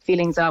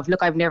feelings of,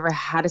 look, I've never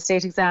had a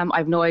state exam.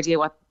 I've no idea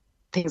what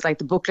things like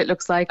the booklet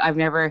looks like. I've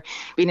never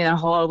been in a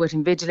hall with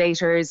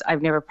invigilators.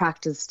 I've never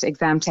practiced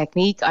exam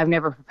technique. I've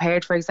never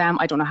prepared for exam.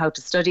 I don't know how to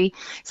study.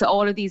 So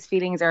all of these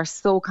feelings are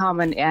so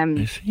common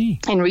in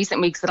recent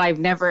weeks that I've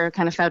never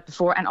kind of felt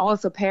before. And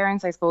also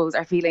parents, I suppose,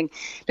 are feeling,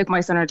 look,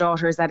 my son or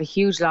daughter is at a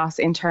huge loss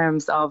in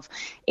terms of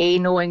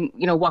knowing,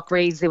 what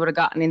grades they would have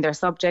gotten in their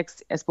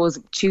subjects. I suppose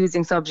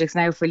choosing subjects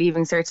now for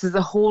leaving certs. There's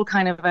a whole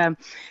kind of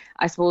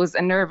I suppose,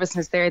 a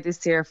nervousness there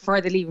this year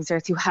for the leaving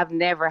certs who have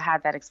never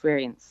had that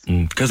experience.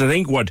 Because I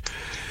think what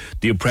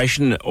the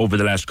impression over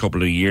the last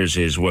couple of years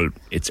is, well,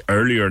 it's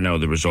earlier now,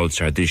 the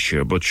results are this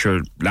year, but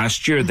sure,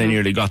 last year they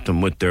nearly got them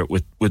with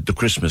the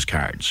Christmas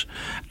cards.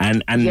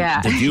 And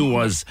the view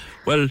was,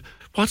 well,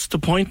 what's the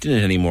point in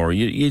it anymore?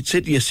 You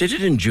sit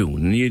it in June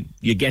and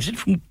you get it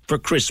for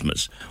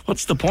Christmas.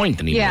 What's the point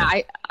anymore?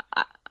 Yeah,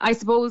 I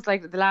suppose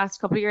the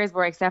last couple of years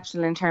were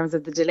exceptional in terms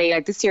of the delay.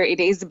 This year it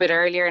is a bit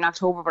earlier in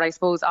October, but I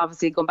suppose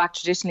obviously going back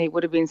traditionally it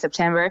would have been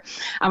September.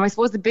 I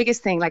suppose the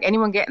biggest thing,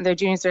 anyone getting their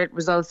junior cert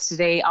results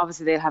today,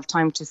 obviously they'll have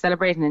time to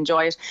celebrate and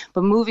enjoy it.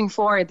 But moving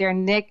forward, their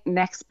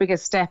next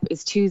biggest step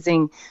is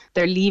choosing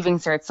their leaving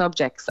cert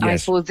subjects. And I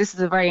suppose this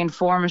is a very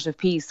informative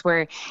piece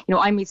where,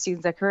 I meet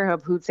students at Career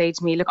Hub who'd say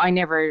to me, look, I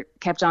never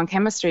kept on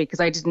chemistry because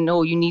I didn't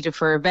know you needed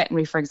for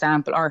veterinary, for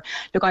example, or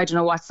look, I don't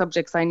know what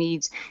subjects I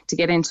need to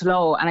get into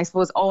law. And I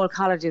suppose all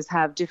colleges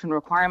have different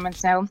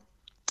requirements now.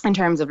 in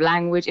terms of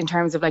language, in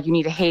terms of like you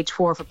need a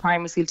H4 for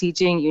primary school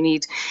teaching, you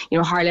need,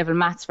 higher level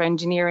maths for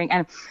engineering.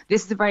 And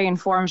this is a very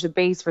informative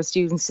base for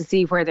students to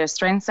see where their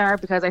strengths are,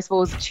 because I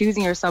suppose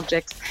choosing your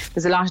subjects,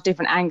 there's a lot of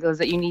different angles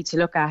that you need to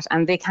look at,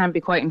 and they can be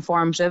quite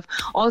informative.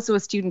 Also, a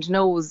student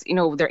knows,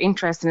 their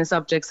interest in a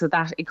subject, so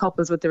that it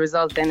couples with the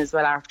result then as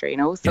well after,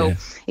 so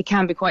it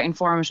can be quite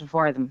informative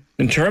for them.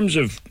 In terms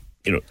of,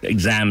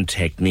 exam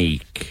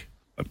technique,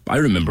 I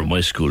remember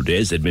my school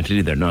days,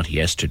 admittedly they're not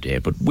yesterday,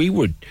 but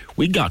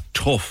we got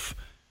tough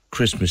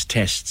Christmas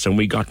tests and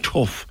we got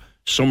tough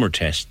summer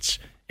tests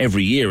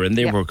every year, and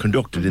they were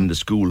conducted in the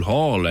school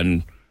hall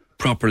and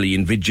properly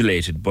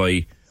invigilated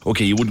by,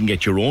 you wouldn't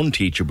get your own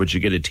teacher, but you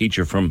get a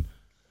teacher from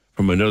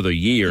another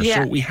year.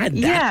 So we had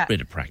that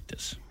bit of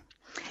practice.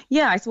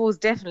 Yeah, I suppose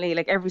definitely,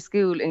 like every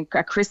school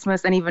at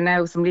Christmas, and even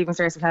now some leaving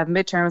certs will have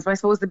midterms, but I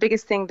suppose the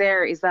biggest thing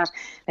there is that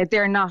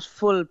they're not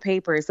full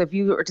papers. So if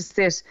you were to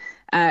sit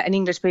an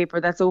English paper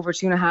that's over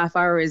 2.5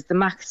 hours, the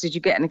max that you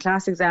get in a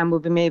class exam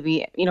would be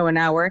maybe, an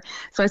hour.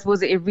 So I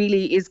suppose it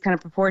really is kind of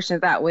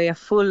proportionate that way. A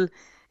full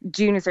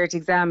junior cert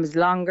exam is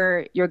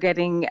longer. You're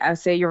getting,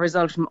 say, your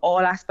result from all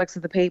aspects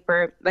of the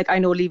paper. Like I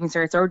know leaving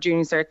certs or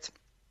junior certs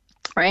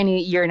or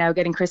any year now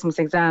getting Christmas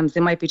exams,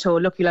 they might be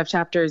told, look, you'll have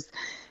chapters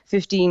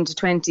 15 to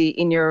 20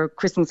 in your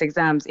Christmas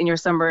exams. In your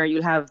summer,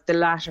 you'll have the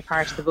latter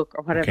part of the book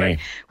or whatever. Okay.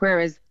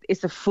 Whereas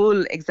it's a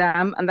full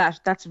exam, and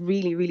that's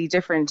really, really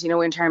different,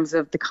 in terms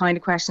of the kind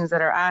of questions that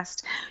are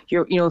asked.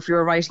 If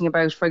you're writing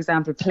about, for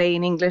example, play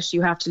in English,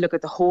 you have to look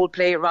at the whole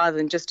play rather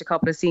than just a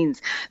couple of scenes.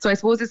 So I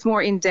suppose it's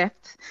more in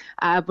depth.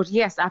 But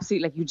yes,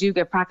 absolutely. Like you do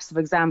get practice of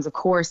exams, of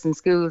course, in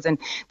schools, and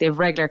they have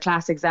regular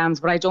class exams.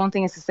 But I don't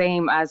think it's the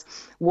same as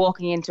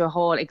walking into a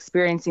hall,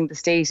 experiencing the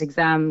state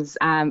exams.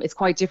 It's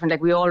quite different.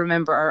 Like we all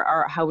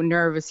remember how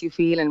nervous you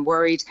feel and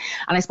worried.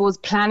 And I suppose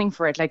planning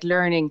for it, like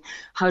learning,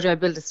 how do I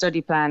build a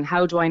study plan?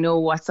 How do I know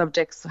what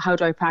subjects? How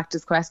do I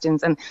practice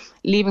questions? And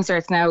leaving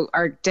certs now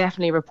are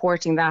definitely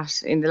reporting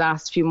that in the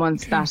last few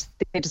months that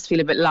they just feel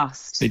a bit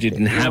lost. They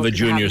didn't have a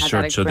junior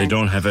cert, so they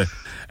don't have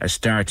a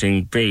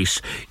starting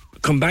base.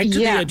 Come back to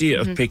the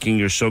idea of picking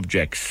your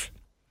subjects.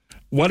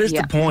 What is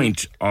the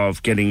point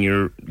of getting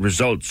your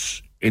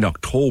results in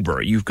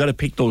October? You've got to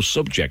pick those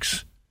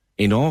subjects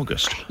in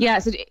August. Yeah,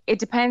 so it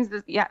depends.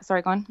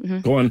 Sorry, go on. Mm-hmm.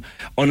 Go on.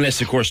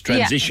 Unless, of course,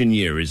 transition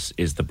year is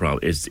the problem,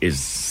 is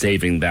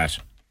saving that.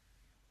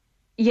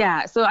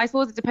 Yeah, so I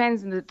suppose it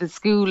depends on the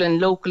school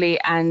and locally,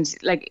 and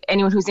like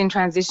anyone who's in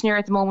transition year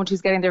at the moment who's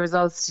getting their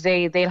results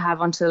today, they'll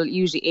have until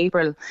usually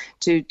April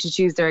to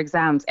choose their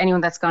exams.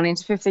 Anyone that's gone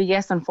into fifth year,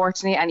 yes,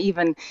 unfortunately, and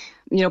even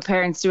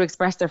parents do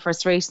express their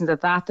frustrations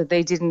at that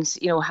they didn't,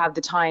 have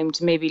the time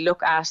to maybe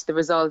look at the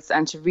results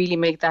and to really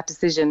make that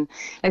decision.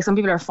 Like some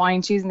people are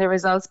fine choosing their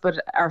results,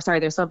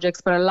 their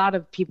subjects, but a lot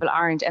of people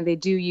aren't, and they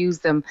do use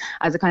them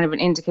as a kind of an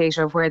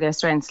indicator of where their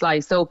strengths lie.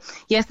 So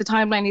yes, the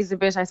timeline is a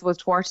bit, I suppose,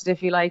 thwarted,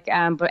 if you like,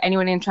 but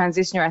anyone in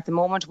transition year at the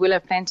moment will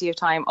have plenty of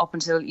time up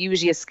until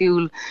usually a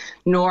school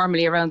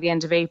normally around the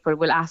end of April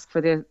will ask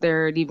for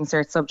their leaving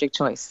cert subject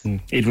choice.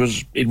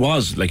 It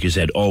was, like you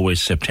said,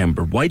 always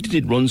September. Why did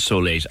it run so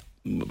late?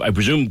 I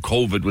presume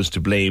COVID was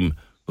to blame,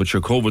 but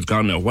your COVID's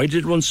gone now. Why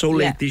did it run so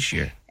late this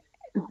year?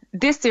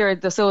 This year,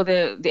 the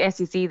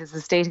SEC,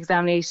 the State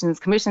Examinations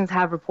Commissions,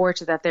 have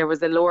reported that there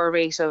was a lower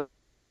rate of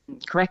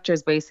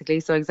correctors,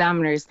 basically, so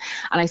examiners,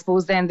 and I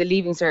suppose then the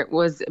leaving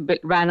cert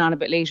ran on a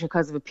bit later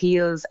because of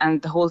appeals,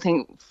 and the whole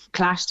thing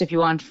clashed, if you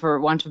want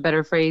of a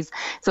better phrase.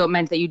 So it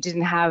meant that you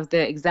didn't have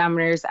the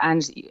examiners,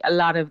 and a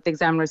lot of the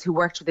examiners who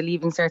worked with the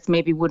leaving certs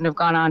maybe wouldn't have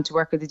gone on to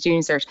work with the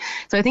junior cert.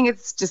 So I think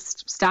it's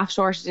just staff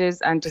shortages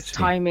and just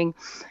timing,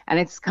 and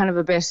it's kind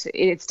of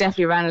it's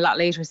definitely ran a lot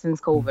later since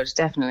COVID,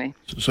 definitely.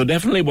 So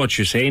definitely what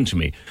you're saying to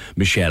me,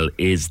 Michelle,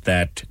 is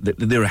that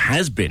there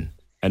has been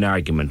an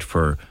argument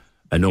for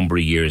a number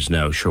of years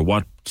now. Sure,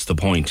 what's the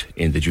point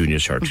in the junior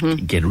cert?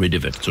 Mm-hmm. Get rid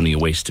of it. It's only a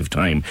waste of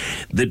time.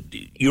 That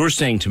you're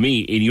saying to me,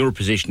 in your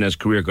position as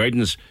career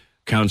guidance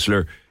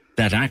counsellor,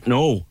 that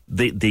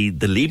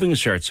the leaving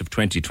certs of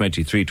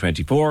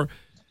 2023-24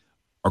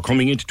 are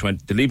coming into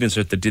the leaving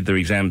cert that did their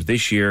exams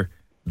this year.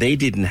 They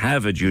didn't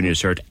have a junior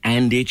cert,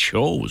 and it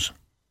shows.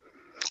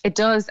 It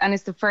does, and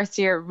it's the first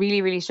year it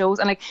really, really shows.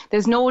 And like,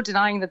 there's no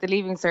denying that the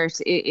leaving cert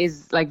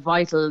is like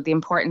vital. The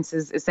importance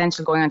is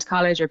essential going on to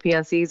college or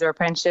PLCs or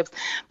apprenticeships.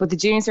 But the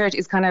junior cert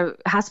is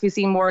has to be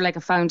seen more like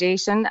a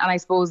foundation. And I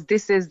suppose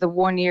this is the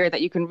 1 year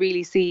that you can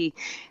really see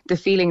the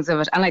feelings of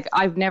it. And like,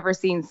 I've never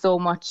seen so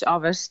much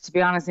of it, to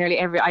be honest.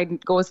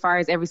 I'd go as far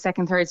as every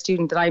second, third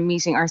student that I'm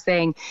meeting are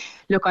saying,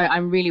 look,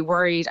 I'm really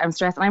worried, I'm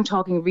stressed. And I'm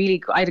talking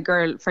really, I had a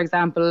girl, for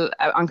example,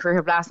 on Career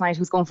Hub last night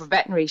who's going for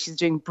veterinary. She's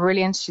doing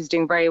brilliant. She's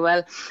doing very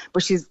well.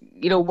 But she's,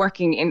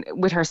 working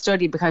with her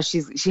study because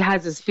she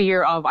has this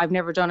fear of, I've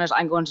never done it,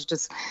 I'm going to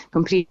just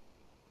complete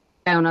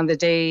down on the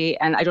day,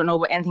 and I don't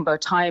know anything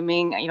about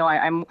timing. I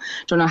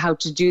don't know how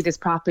to do this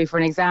properly for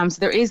an exam.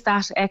 So there is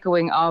that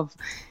echoing of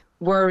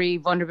worry,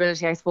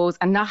 vulnerability, I suppose,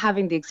 and not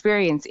having the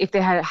experience. If they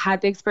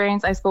had the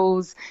experience, I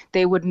suppose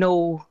they would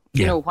know,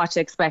 what to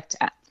expect.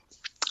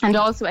 And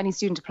also any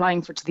student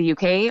applying to the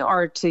UK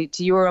or to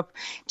Europe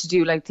to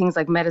do like things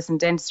like medicine,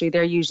 dentistry,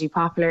 they're usually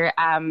popular.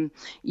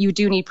 You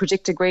do need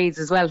predicted grades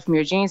as well from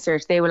your junior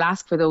cert. They will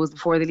ask for those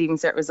before the Leaving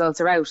Cert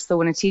results are out. So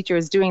when a teacher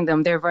is doing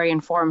them, they're very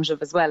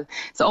informative as well.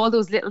 So all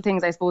those little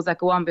things, I suppose, that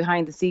go on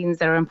behind the scenes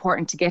that are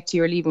important to get to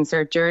your Leaving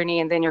Cert journey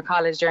and then your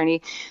college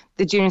journey,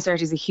 the junior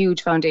cert is a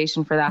huge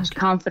foundation for that.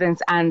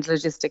 Confidence and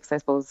logistics, I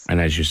suppose.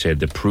 And as you said,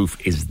 the proof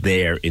is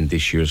there in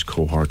this year's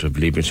cohort of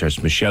Leaving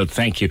Certs. Michelle,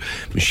 thank you.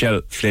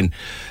 Michelle Flynn,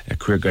 a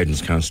career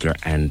guidance counsellor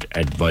and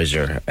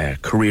advisor,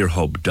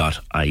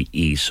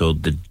 careerhub.ie. So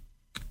the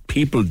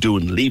people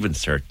doing Leaving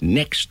Cert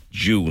next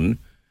June,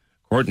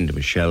 according to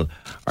Michelle,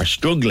 are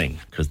struggling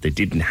because they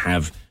didn't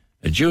have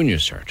a junior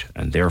cert.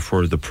 And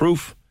therefore the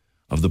proof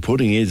of the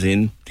pudding is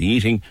in the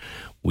eating.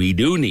 We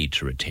do need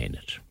to retain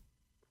it.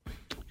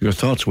 Your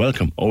thoughts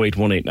welcome.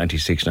 0818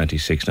 96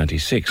 96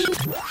 96.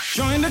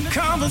 Join the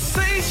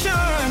conversation.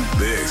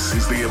 This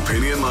is the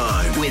Opinion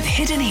Line. With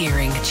Hidden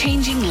Hearing,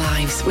 changing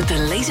lives with the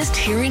latest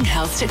hearing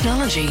health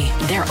technology.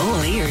 They're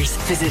all ears.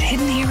 Visit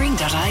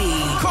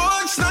hiddenhearing.ie.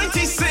 Corks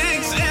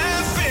 96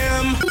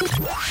 FM.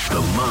 The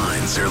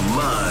lines are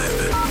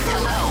live.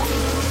 Hello.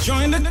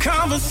 Join the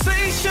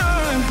conversation.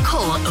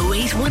 Call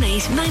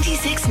 0818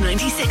 96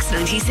 96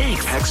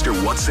 96. Text or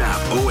WhatsApp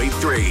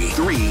 083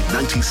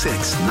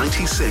 396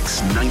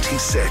 96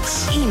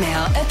 96.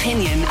 Email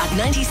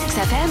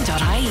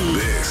opinion@96fm.ie.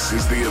 This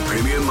is the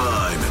Opinion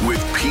Line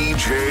with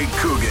PJ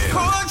Coogan.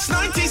 Corks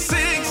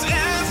 96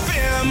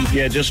 FM.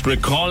 Yeah, just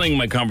recalling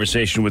my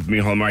conversation with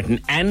Micheál Martin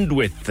and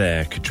with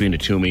Katrina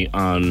Toomey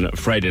on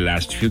Friday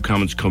last. A few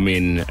comments come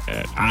in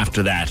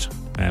after that,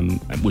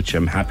 which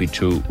I'm happy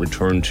to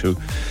return to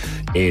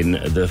in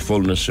the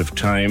fullness of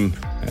time.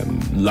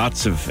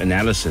 Lots of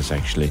analysis,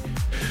 actually,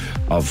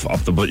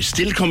 of the budget.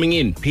 Still coming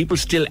in. People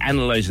still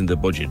analysing the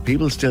budget.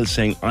 People still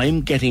saying,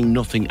 I'm getting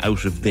nothing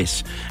out of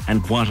this.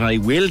 And what I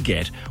will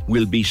get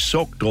will be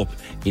sucked up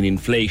in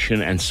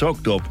inflation and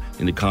sucked up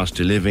in the cost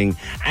of living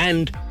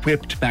and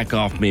whipped back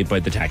off me by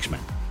the taxman.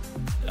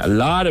 A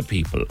lot of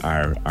people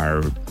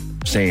are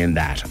saying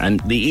that. And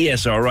the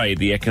ESRI,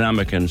 the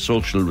Economic and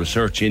Social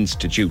Research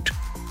Institute,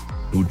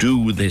 who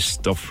do this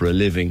stuff for a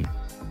living,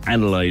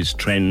 analyse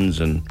trends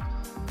and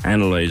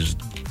analyse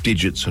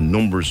digits and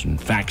numbers and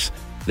facts,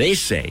 they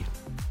say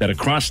that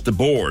across the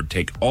board,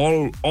 take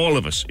all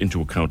of us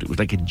into account, it was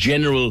like a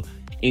general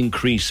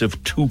increase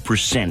of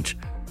 2%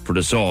 for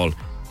us all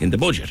in the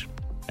budget.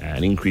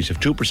 An increase of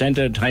 2% at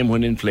a time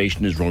when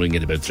inflation is running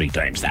at about 3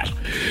 times that.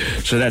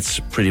 So that's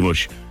pretty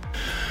much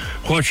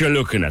what you're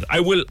looking at. I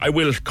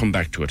will come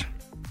back to it.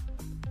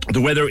 The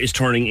weather is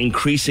turning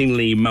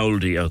increasingly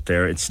mouldy out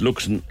there. It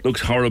looks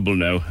horrible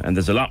now, and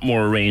there's a lot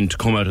more rain to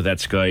come out of that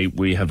sky.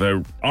 We have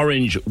a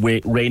orange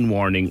rain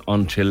warning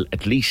until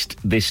at least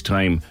this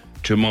time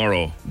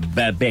tomorrow.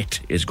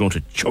 Babette is going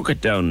to chuck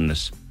it down on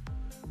us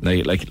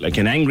like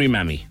an angry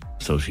mammy.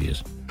 So she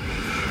is.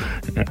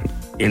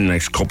 In the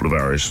next couple of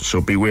hours. So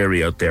be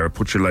wary out there.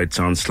 Put your lights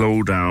on,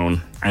 slow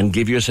down, and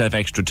give yourself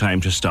extra time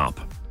to stop.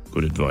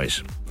 Good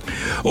advice.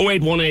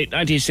 0818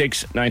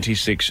 96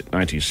 96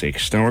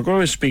 96. Now we're going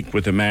to speak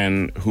with a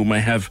man whom I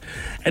have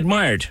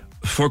admired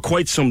for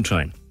quite some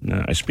time.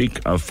 Now, I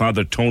speak of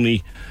Father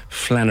Tony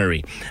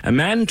Flannery, a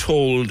man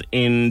told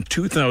in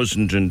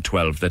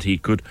 2012 that he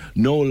could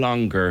no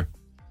longer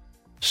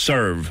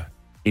serve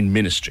in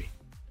ministry.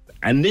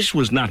 And this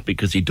was not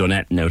because he'd done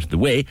anything out of the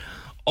way.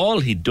 All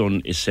he'd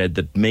done is said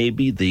that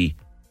maybe the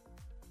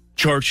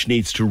church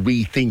needs to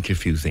rethink a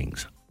few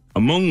things.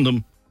 Among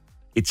them,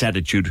 its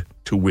attitude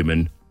to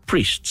women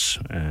priests.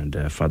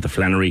 And Father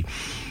Flannery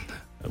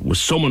was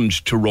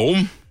summoned to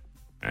Rome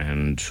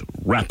and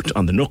rapped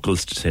on the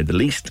knuckles, to say the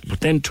least,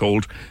 but then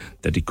told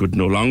that he could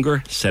no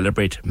longer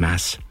celebrate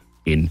Mass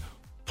in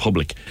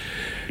public.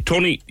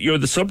 Tony, you're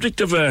the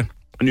subject of a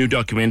new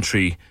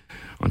documentary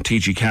on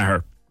T.G.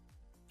 Cahir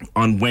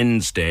on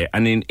Wednesday,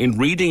 and in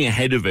reading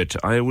ahead of it,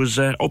 I was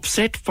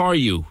upset for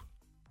you,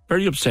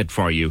 very upset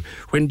for you.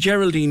 When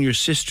Geraldine, your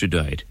sister,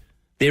 died,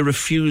 they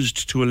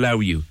refused to allow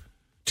you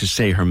to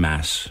say her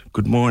Mass.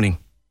 Good morning.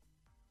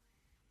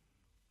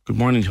 Good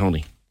morning,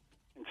 Tony.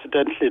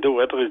 Incidentally, the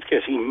weather is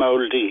getting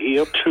mouldy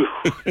here too.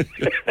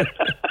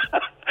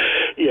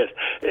 Yes.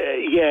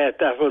 Yeah,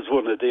 that was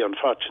one of the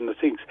unfortunate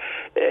things.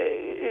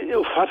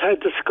 What I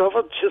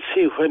discovered, you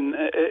see,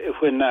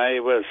 when I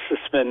was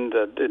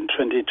suspended in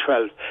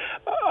 2012,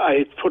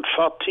 I put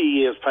 40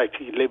 years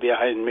practically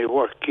behind me,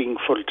 working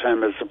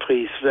full-time as a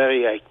priest,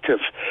 very active,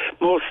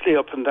 mostly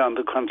up and down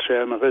the country.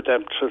 I'm a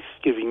redemptorist,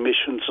 giving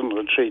missions and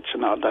retreats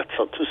and all that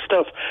sort of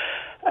stuff.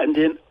 And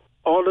then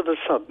all of a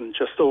sudden,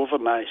 just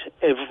overnight,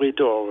 every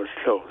door was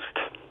closed.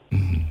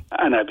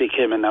 And I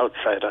became an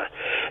outsider.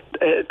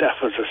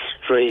 that was a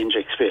strange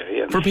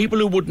experience. For people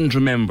who wouldn't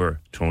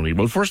remember, Tony,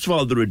 well, first of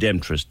all, the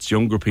Redemptorists.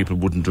 Younger people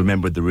wouldn't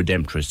remember the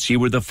Redemptorists. You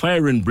were the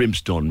fire and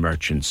brimstone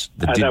merchants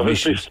that did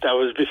missions. That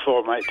was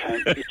before my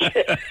time.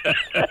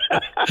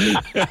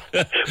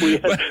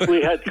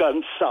 we had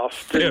gone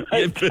soft.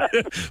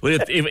 Well,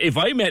 if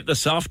I met the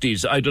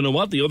softies, I don't know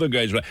what the other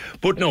guys were.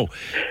 But no,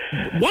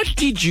 what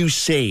did you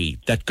say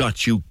that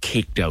got you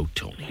kicked out,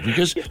 Tony?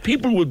 Because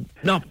people would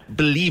not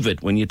believe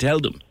it when you tell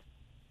them.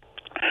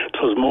 It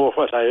was more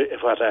what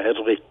I had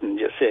written.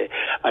 You see,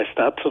 I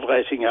started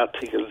writing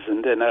articles,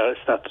 and then I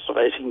started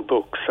writing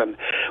books. And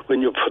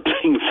when you put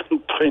things in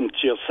print,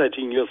 you're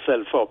setting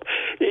yourself up.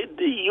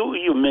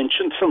 You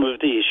mentioned some of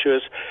the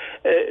issues.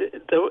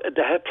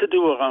 They had to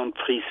do around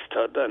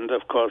priesthood, and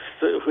of course,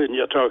 when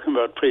you're talking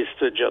about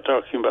priesthood, you're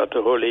talking about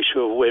the whole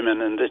issue of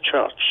women in the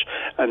church,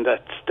 and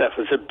that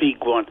was a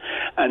big one.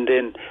 And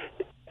then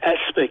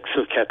aspects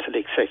of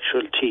Catholic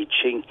sexual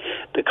teaching,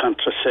 the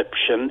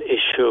contraception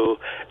issue,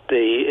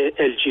 the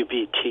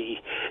LGBT,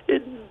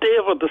 they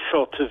were the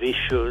sort of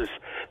issues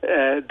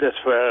that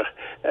were,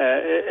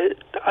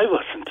 I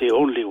wasn't the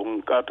only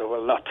one, God, there were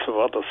lots of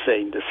others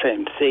saying the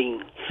same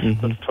thing,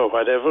 but for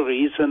whatever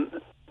reason,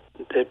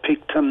 they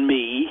picked on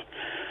me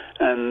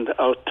and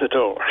out the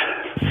door.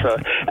 So,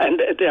 and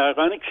the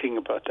ironic thing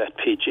about that,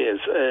 PJ, is,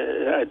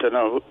 I don't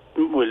know,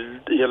 will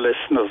your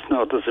listeners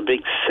know there's a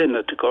big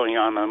synod going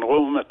on in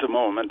Rome at the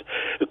moment,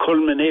 a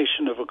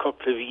culmination of a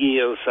couple of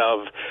years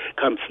of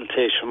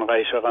consultation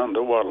right around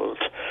the world.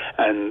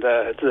 And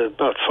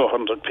about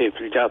 400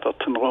 people gathered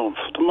in Rome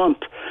for the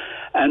month.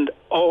 And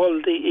all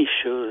the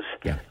issues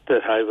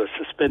that I was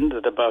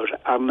suspended about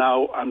are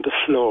now on the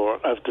floor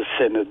of the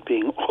synod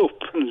being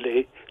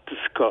openly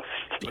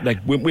discussed. Like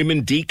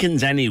women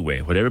deacons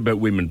anyway, whatever about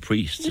women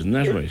priests, isn't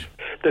that right?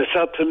 There's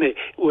certainly,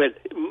 well,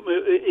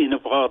 in a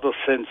broader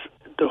sense,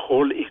 the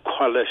whole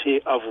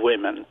equality of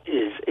women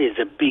is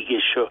a big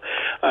issue.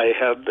 I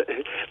heard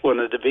one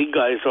of the big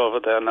guys over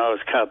there now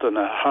is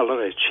Cardinal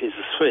Hollerich. He's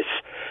a Swiss.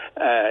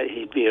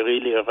 He'd be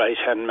really a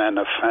right-hand man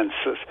of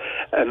Francis.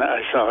 And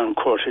I saw him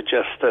quoted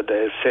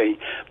yesterday saying,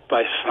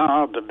 by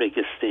far the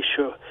biggest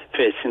issue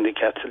facing the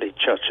Catholic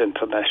Church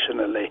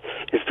internationally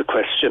is the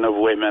question of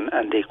women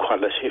and the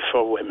equality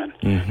for women.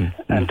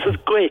 And it was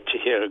great to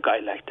hear a guy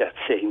like that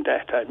saying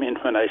that. I mean,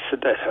 when I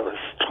said that, I was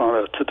thrown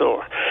out the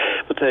door.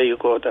 But there you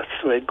go, that's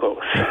the way it goes.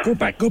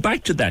 Go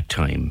back to that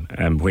time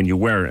when you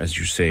were, as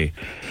you say,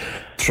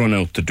 thrown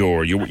out the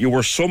door. You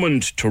were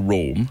summoned to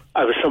Rome.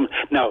 I was summoned.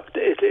 Now,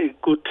 it's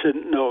good to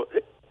know,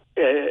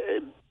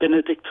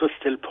 Benedict was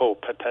still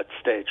Pope at that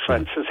stage.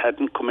 Francis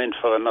hadn't come in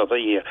for another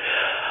year.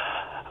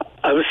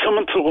 I was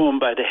summoned to Rome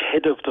by the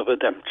head of the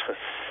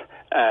Redemptorists,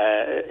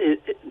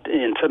 the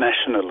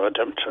International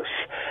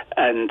Redemptorists,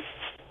 and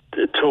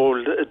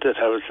told that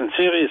I was in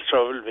serious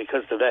trouble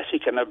because the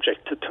Vatican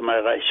objected to my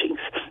writings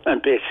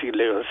and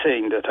basically was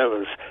saying that I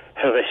was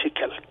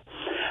heretical.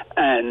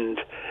 And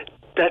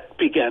that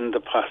began the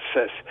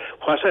process.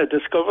 What I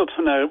discovered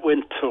when I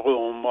went to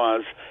Rome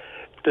was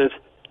that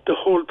the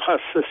whole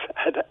process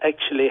had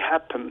actually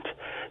happened.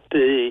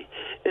 The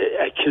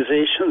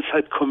accusations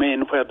had come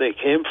in. Where they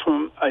came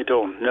from, I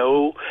don't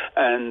know,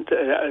 and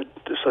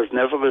this was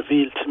never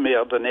revealed to me,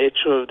 or the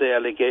nature of the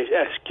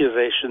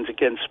accusations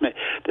against me.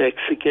 The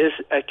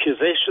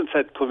accusations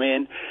had come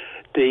in.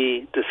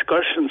 The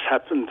discussions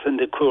happened in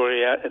the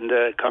Curia, in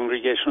the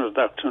Congregation of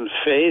Doctrine and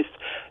Faith.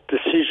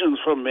 Decisions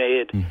were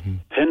made.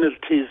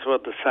 Penalties were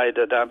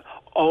decided on.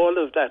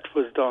 All of that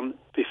was done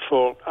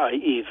before I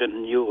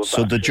even knew about it.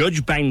 So the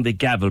judge banged the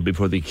gavel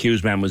before the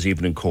accused man was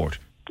even in court?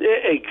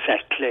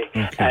 Exactly.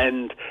 Okay.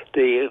 And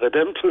the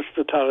Redemptorist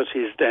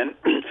authorities then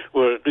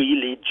were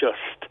really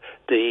just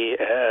the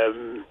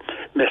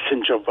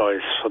messenger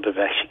boys for the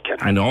Vatican.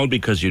 And all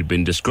because you'd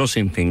been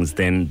discussing things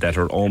then that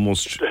are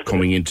almost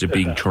coming into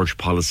being church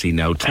policy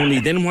now. Tony,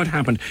 then what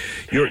happened?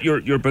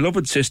 Your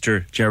beloved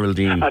sister,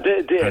 Geraldine,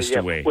 passed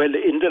away. Well,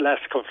 in the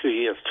last couple of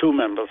years, two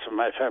members of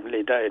my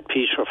family died.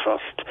 Peter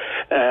first,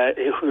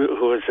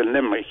 who was in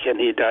Limerick, and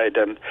he died.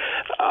 And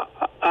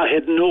I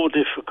had no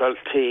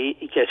difficulty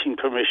getting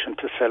permission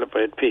to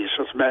celebrate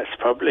Peter's Mass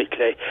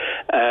publicly.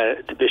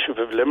 The Bishop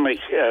of Limerick,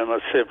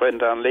 Sir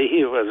Brendan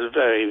Leahy, was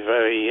very,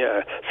 very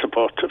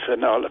supportive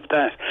in all of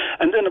that.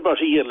 And then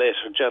about a year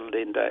later,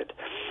 Geraldine died.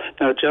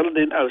 Now,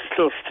 Geraldine, I was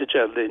close to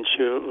Geraldine.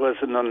 She was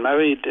an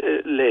unmarried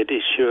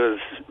lady. She was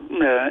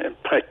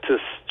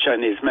practiced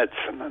Chinese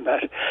medicine and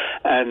that.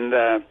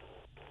 And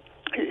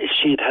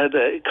she'd had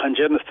a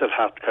congenital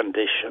heart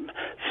condition,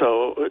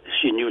 so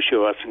she knew she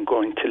wasn't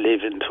going to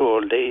live into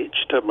old age.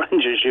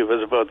 Mind you, she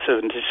was about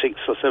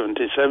 76 or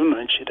 77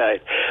 when she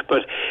died.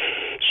 But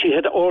she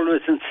had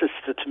always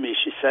insisted to me,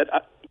 she said,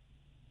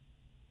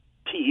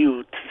 to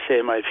you to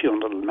say my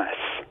funeral mass.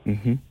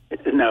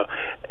 Now,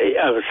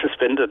 I was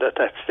suspended at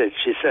that stage.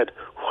 She said,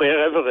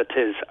 wherever it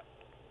is,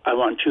 I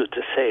want you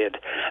to say it.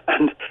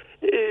 And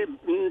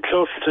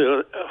close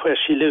to where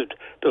she lived,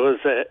 there was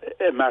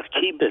a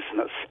marquee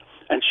business.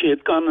 And she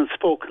had gone and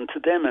spoken to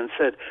them and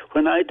said,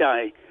 when I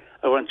die,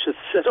 I want you to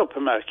set up a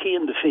marquee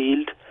in the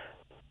field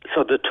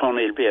so that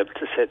Tony will be able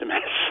to say the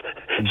Mass.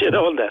 She had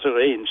all that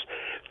arranged.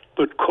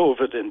 But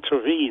COVID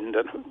intervened,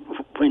 and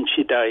when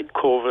she died,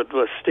 COVID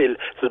was still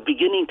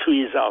beginning to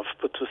ease off,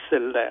 but was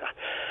still there.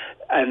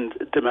 And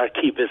the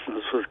marquee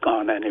business was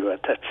gone anyway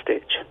at that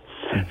stage.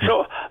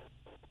 So,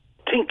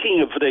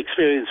 thinking of the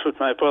experience with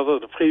my brother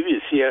the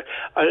previous year,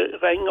 I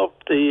rang up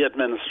the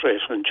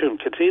administrator in Tuam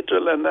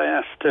Cathedral and I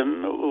asked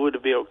him, would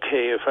it be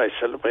okay if I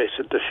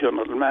celebrated the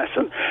funeral mass?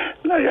 And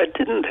I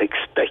didn't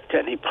expect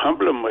any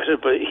problem with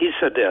it, but he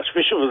said the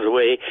Archbishop was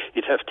away,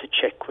 he'd have to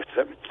check with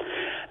them.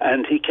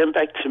 And he came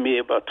back to me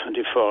about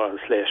 24 hours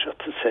later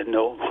to say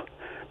no.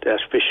 The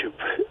Archbishop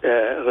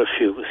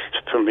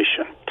refused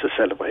permission to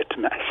celebrate the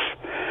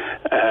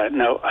Mass.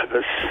 Now, I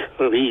was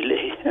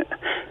really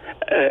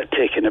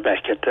taken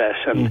aback at that,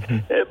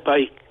 and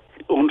by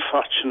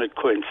unfortunate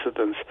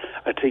coincidence,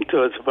 I think it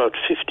was about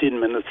 15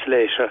 minutes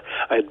later,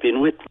 I'd been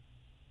with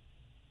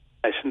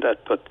and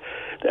that, but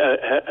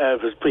I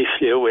was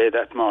briefly away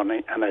that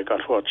morning, and I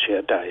got word she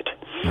had died.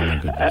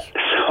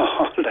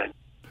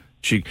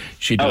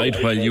 She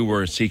died while you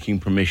were seeking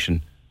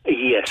permission.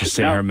 Yes, to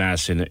say her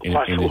Mass in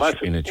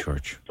a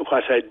church.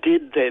 What I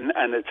did then,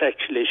 and it's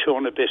actually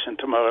shown a bit in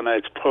tomorrow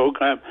night's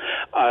programme,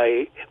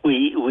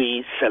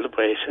 we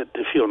celebrated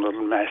the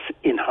funeral Mass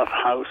in her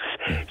house.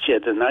 She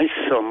had a nice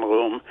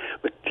sunroom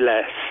with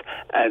glass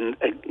and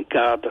a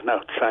garden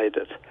outside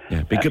it.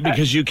 Yeah,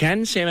 because you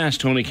can say Mass,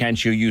 Tony,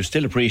 can't you? You're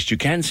still a priest. You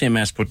can say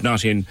Mass, but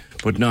not in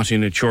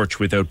a church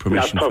without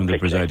permission from the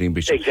presiding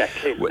bishop.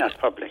 Exactly, not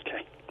publicly.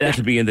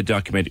 That'll be in the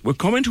document. We're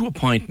coming to a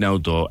point now,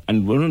 though,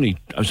 and I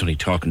was only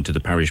talking to the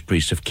parish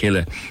priest of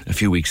Killa a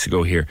few weeks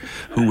ago here,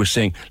 who was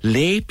saying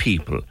lay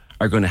people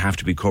are going to have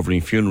to be covering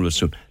funerals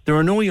soon. There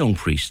are no young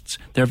priests.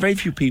 There are very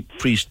few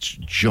priests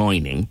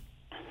joining.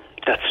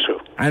 That's true.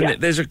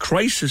 And there's a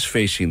crisis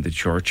facing the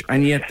church,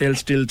 and yet they'll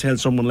still tell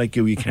someone like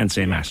you can't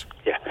say Mass.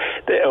 Yeah.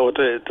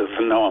 There's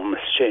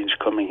enormous change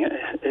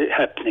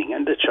happening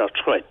in the church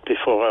right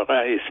before our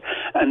eyes.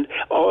 And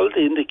all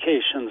the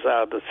indications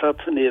are that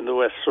certainly in the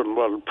Western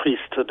world,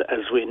 priesthood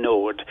as we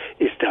know it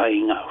is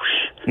dying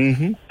out.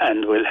 Mm-hmm.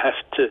 And we'll have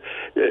to,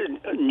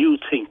 new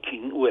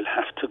thinking will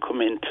have to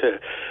come into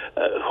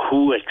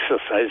who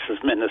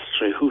exercises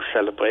ministry, who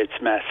celebrates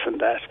Mass and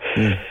that.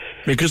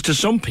 Because to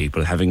some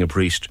people, having a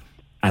priest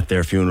at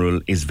their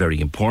funeral is very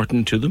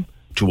important to them.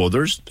 To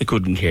others, they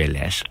couldn't care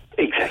less.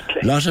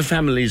 Exactly. A lot of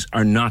families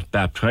are not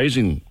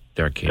baptising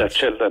their kids. Their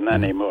children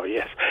anymore,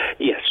 yes.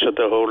 Yes, so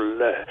the whole,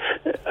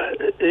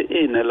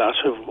 in a lot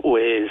of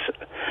ways,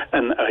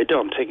 and I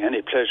don't take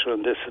any pleasure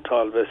in this at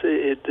all, but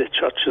the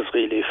church is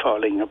really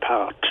falling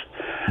apart.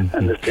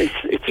 And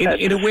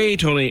it's in a way,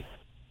 Tony,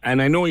 and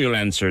I know you'll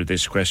answer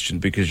this question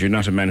because you're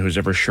not a man who's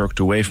ever shirked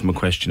away from a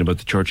question about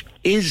the church.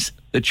 Is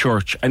the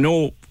church, I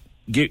know,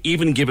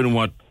 even given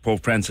what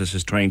Pope Francis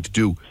is trying to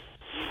do,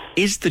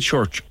 is the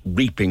church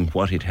reaping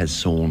what it has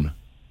sown?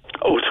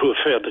 Oh, to a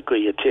fair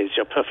degree it is.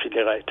 You're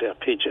perfectly right there,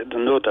 PJ. There's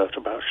no doubt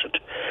about it.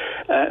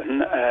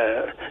 And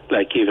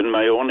like even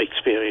my own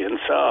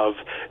experience of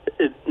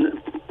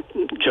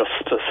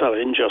justice or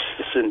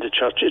injustice in the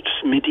church, it's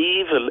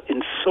medieval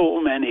in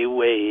so many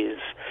ways.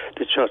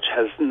 The church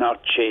has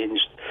not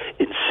changed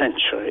in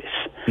centuries.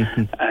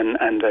 Mm-hmm.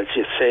 And as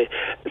you say,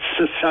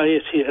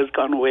 society has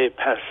gone way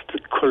past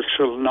it,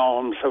 cultural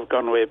norms have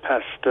gone way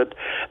past it,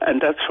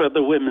 and that's where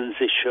the women's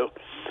issue,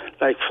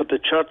 like for the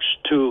church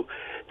to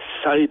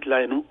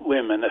sideline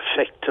women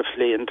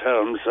effectively in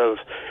terms of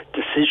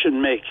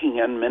decision making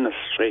and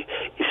ministry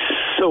is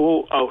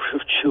so out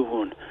of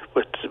tune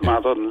with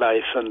modern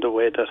life and the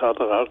way that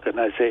other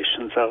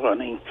organisations are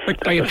running.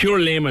 By a pure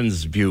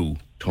layman's view,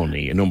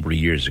 Tony, a number of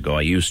years ago,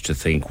 I used to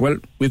think, well,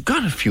 we've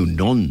got a few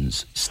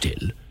nuns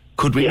still.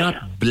 Could we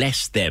not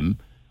bless them,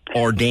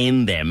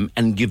 ordain them,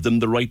 and give them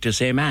the right to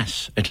say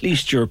Mass? At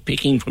least you're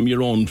picking from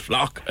your own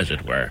flock, as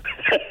it were.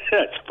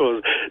 I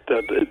suppose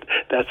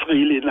that's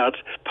really not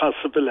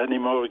possible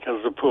anymore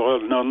because the poor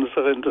old nuns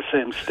are in the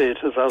same state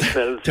as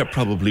ourselves. They're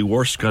probably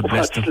worse, God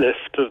bless them. What's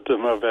left of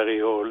them are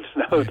very old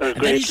now. They're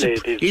great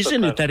ladies.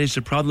 Isn't it? That is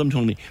the problem,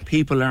 Tony.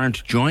 People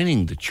aren't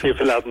joining the church.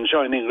 People aren't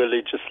joining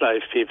religious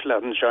life. People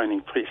aren't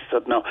joining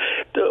priesthood. No,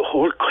 the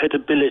whole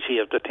credibility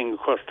of the thing, of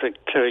course, the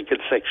clerical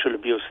sexual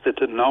abuse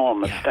did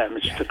enormous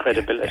damage to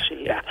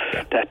credibility.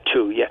 That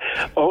too,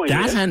 Oh,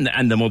 that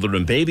and the mother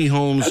and baby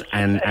homes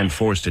and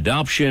forced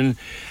adoption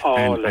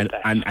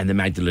and the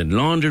Magdalene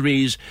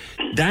laundries,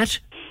 that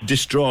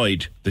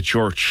destroyed the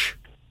church.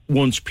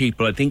 Once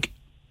people, I think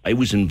I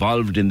was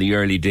involved in the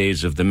early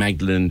days of the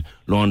Magdalene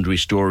laundry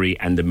story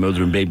and the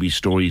mother and baby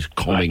stories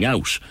coming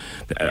out.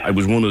 I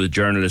was one of the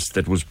journalists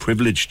that was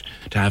privileged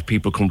to have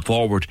people come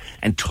forward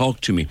and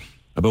talk to me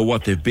about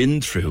what they've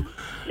been through.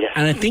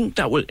 And I think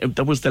that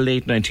was the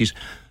late 90s,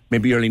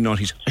 maybe early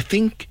 90s. I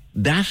think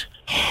that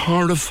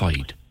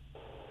horrified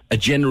a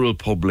general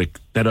public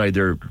that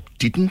either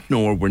didn't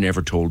know or were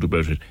never told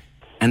about it.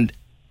 And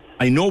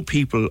I know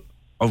people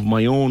of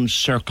my own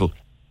circle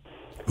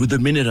who, the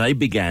minute I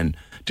began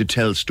to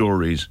tell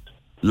stories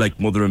like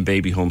mother and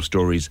baby home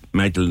stories,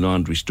 Magdalene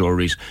Laundry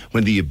stories,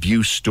 when the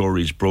abuse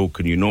stories broke,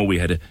 and we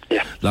had a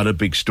lot of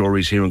big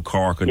stories here in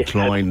Cork and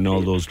Cloyne and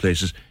all those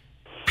places.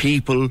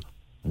 People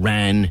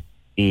ran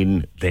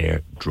in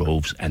their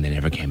droves and they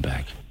never came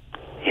back.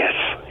 Yes.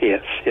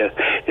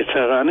 It's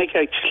ironic,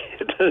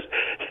 actually, that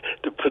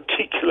the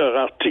particular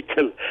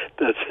article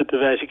that the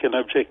Vatican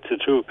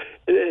objected to,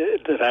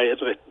 that I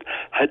had written,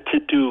 had to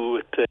do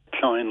with the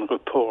Cloyne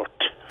report.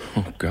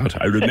 Oh, God.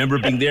 I remember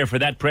being there for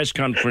that press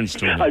conference,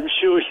 Tony. I'm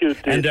sure you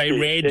did. And I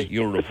read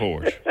your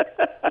report.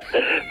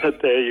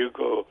 But there you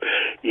go.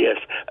 Yes.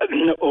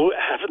 Oh,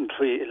 haven't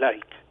we,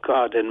 like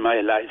God, in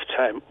my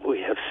lifetime, we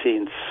have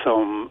seen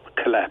some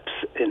collapse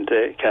in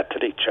the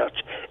Catholic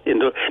Church.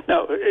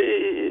 Now,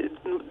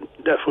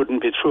 that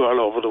wouldn't be true all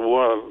over the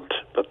world,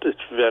 but it's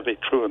very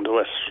true in the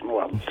Western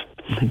world.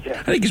 Yeah.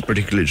 I think it's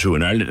particularly true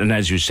in Ireland, and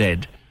as you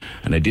said,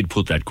 and I did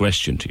put that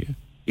question to you,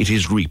 it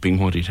is reaping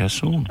what it has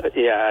sown.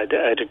 Yeah,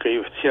 I'd agree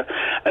with you.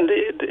 And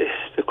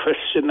the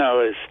question now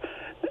is,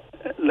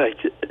 like,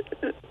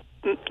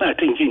 I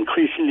think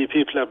increasingly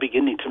people are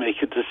beginning to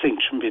make a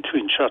distinction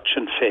between church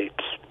and faith.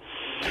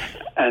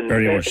 And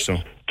very much so.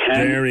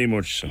 Very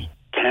much so.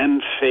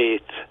 Can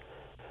faith,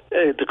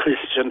 the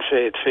Christian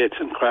faith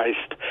in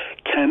Christ,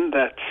 can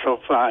that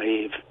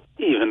survive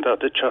even though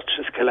the church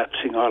is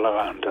collapsing all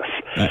around us?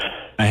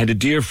 I had a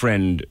dear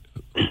friend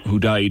who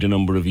died a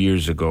number of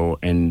years ago,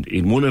 and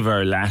in one of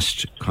our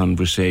last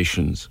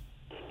conversations,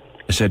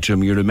 I said to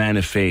him, "You're a man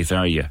of faith,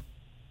 are you?"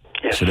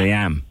 Yes. I said, "I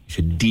am." He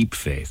said, "Deep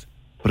faith."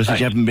 But I said,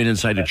 "You haven't been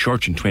inside a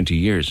church in 20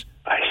 years."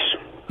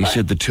 He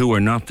said, "The two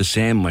are not the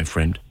same, my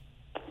friend."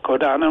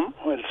 Good on him,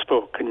 well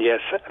spoken, yes.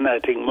 And I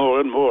think more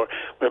and more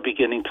we're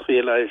beginning to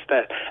realise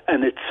that.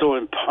 And it's so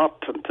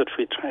important that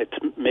we try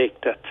to make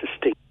that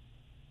distinction.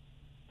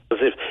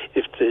 Because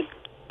if the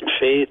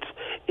faith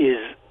is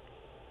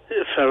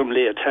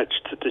firmly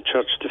attached to the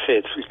church, the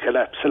faith will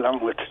collapse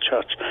along with the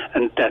church.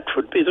 And that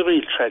would be the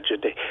real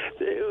tragedy.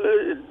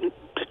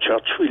 The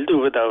church will do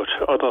without,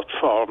 other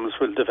forms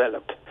will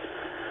develop.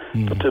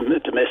 But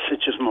the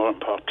message is more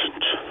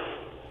important.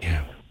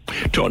 Yeah.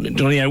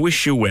 Tony, I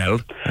wish you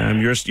well.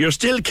 You're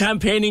still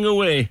campaigning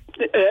away.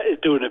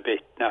 Doing a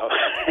bit now.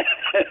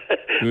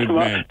 Good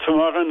man.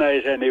 Tomorrow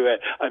night, anyway,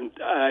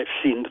 I've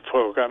seen the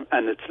programme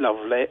and it's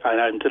lovely,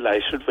 and I'm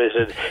delighted with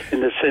it.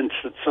 In the sense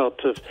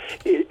that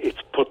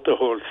it's put the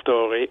whole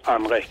story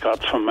on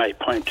record from my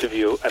point of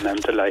view, and I'm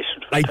delighted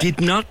with it. I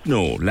did not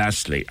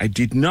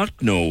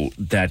know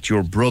that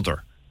your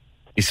brother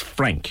is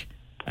Frank.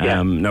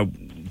 Now,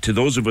 to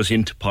those of us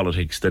into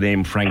politics, the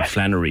name Frank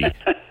Flannery,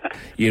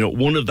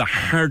 one of the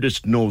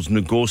hardest-nosed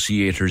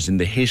negotiators in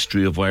the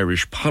history of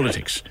Irish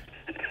politics.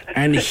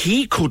 And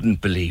he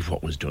couldn't believe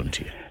what was done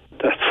to you.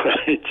 That's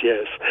right,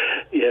 yes.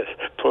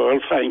 Poor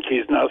old Frank,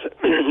 he's not...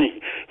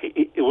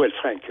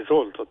 Frank is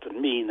older than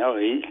me now.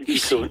 He'll be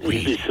soon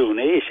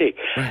 80.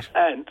 Right.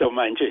 And though,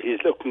 mind you, he's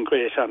looking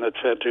great on it,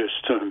 fair dues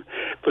to him.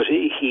 But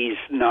he's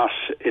not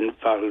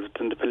involved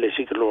in the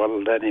political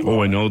world anymore.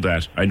 Oh, I know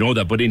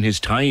that. But in his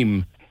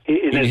time...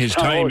 In his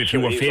time, if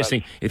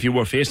you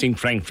were facing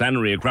Frank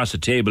Flannery across the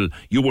table,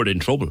 you were in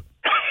trouble.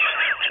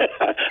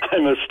 I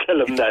must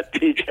tell him that,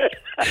 PJ.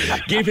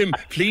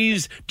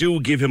 Please do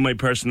give him my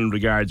personal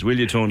regards, will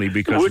you, Tony?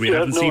 Because we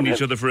haven't seen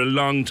each other for a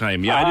long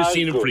time. Yeah, I'd have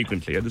seen him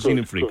frequently.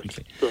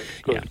 Good.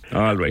 Yeah.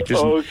 All right.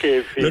 Listen,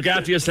 okay, look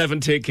after yourself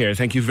and take care.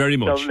 Thank you very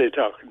much. Lovely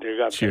talking to you.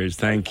 God Cheers.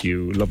 Thank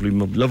you.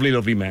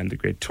 Lovely man, the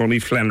great Tony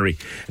Flannery.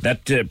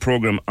 That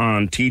programme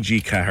on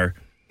TG Cahir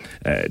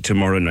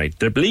tomorrow night.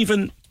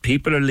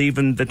 People are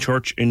leaving the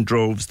church in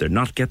droves. They're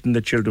not getting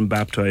the children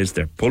baptised.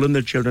 They're pulling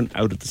their children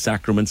out of the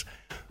sacraments.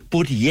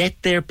 But yet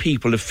they're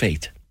people of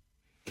faith.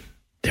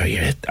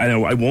 I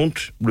know I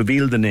won't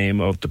reveal the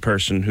name of the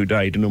person who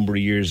died a number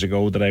of years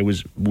ago that I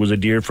was a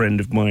dear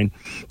friend of mine.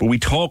 But we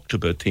talked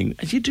about things,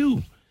 as you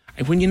do.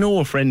 And when you know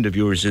a friend of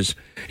yours is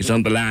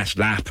on the last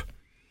lap,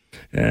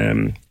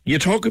 you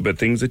talk about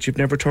things that you've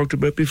never talked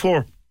about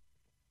before.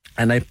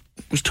 And I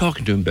was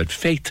talking to him about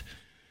faith.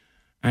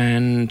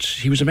 And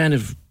he was a man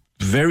of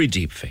very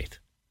deep faith.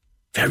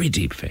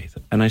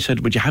 And I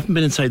said, but you haven't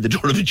been inside the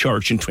door of a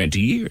church in 20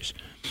 years.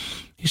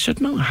 He said,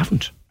 no, I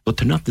haven't. But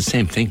they're not the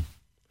same thing.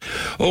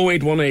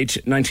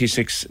 0818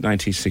 96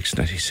 96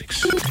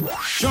 96.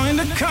 Join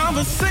the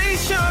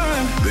conversation.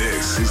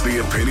 This is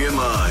the Opinion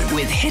Line.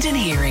 With Hidden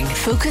Hearing,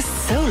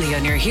 focused solely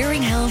on your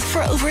hearing health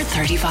for over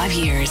 35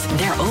 years.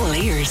 They're all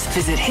ears.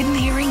 Visit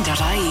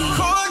hiddenhearing.ie.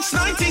 Cork's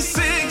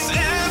 96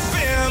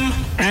 FM.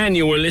 And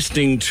you were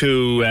listening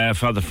to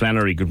Father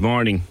Flannery. Good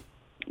morning.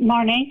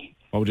 Morning.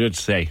 What would you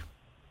say?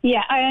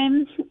 Yeah,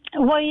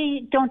 why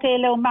don't they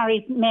allow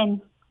married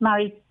men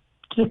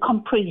to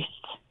become priests?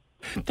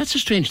 That's a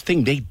strange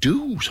thing. They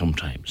do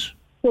sometimes.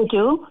 They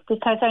do,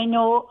 because I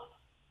know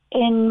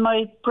in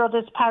my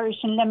brother's parish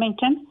in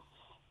Leamington,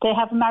 they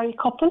have a married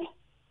couple.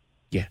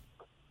 Yeah.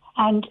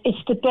 And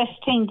it's the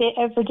best thing they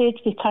ever did,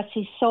 because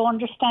he's so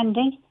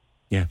understanding.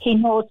 Yeah. He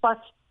knows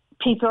what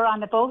people are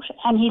on about,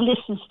 and he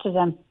listens to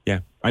them. Yeah.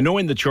 I know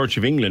in the Church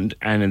of England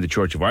and in the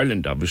Church of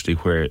Ireland, obviously,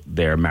 where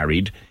they're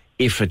married,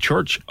 if a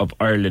Church of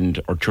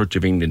Ireland or Church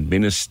of England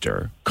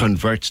minister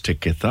converts to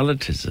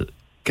Catholicism,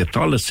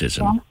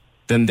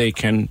 then they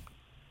can,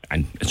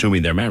 and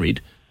assuming they're married,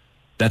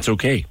 that's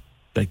okay.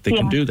 They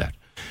can do that.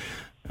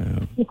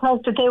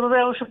 Because they were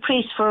out of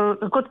priest for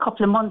a good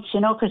couple of months,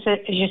 because as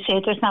you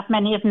say, there's not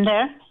many of them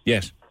there.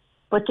 Yes.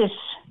 But this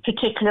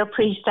particular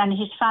priest and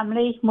his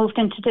family moved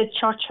into the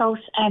church house,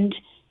 and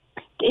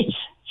it's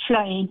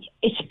flying.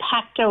 It's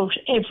packed out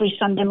every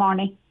Sunday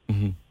morning.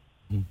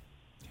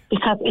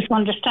 Because it's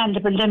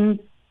understandable. Them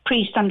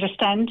priests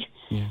understand.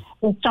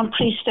 There's some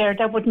priests there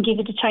that wouldn't give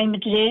you the time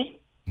of the day.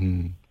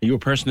 Are you a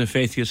person of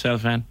faith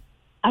yourself, Anne?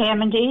 I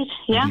am indeed,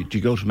 yeah. Do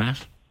you go to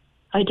Mass?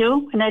 I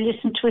do, and I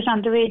listen to it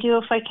on the radio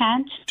if I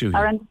can't. Do you?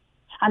 Or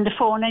on the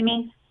phone,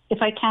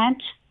 if I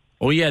can't.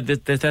 Oh, yeah,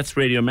 that's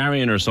Radio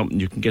Marion or something.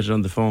 You can get it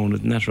on the phone,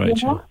 isn't that right?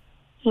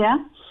 Yeah.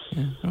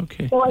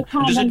 Okay. So I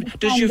can't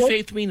does your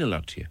faith mean a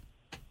lot to you?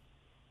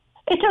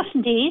 It does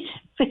indeed,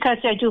 because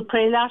I do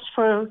pray a lot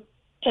for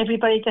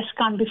everybody that's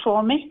gone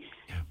before me,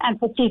 and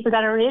for people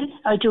that are ill,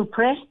 I do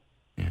pray.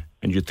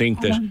 And you think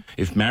that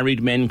if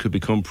married men could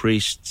become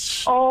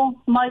priests... Oh,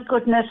 my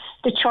goodness,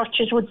 the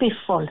churches would be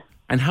full.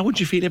 And how would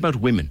you feel about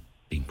women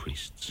being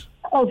priests?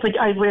 Oh, but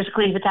I would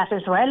agree with that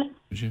as well.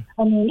 Would you?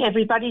 I mean,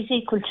 everybody's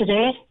equal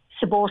today.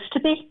 Supposed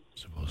to be.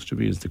 Supposed to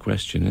be is the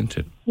question, isn't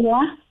it?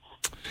 Yeah.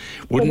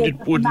 Wouldn't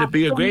it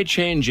be a great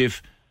change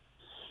if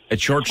a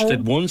church that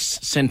once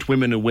sent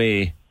women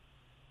away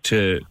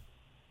to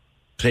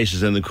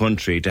places in the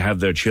country to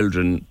have their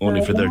children,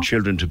 only for their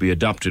children to be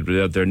adopted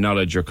without their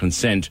knowledge or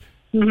consent,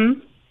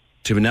 to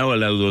now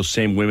allow those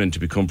same women to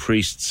become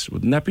priests?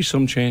 Wouldn't that be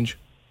some change?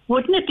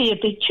 Wouldn't it be a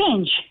big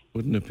change?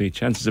 Wouldn't it be?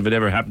 Chances of it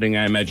ever happening,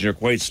 I imagine, are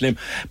quite slim.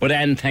 But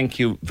Anne, thank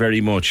you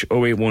very much.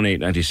 0818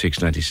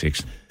 96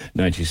 96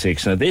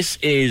 96. Now, this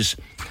is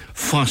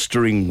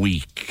Fostering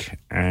Week,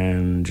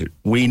 and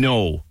we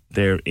know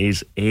there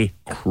is a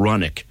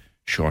chronic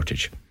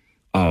shortage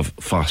of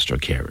foster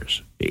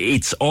carers.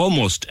 It's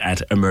almost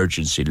at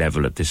emergency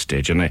level at this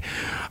stage, and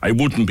I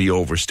wouldn't be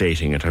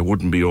overstating it. I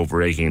wouldn't be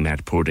over-egging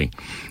that pudding.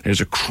 There's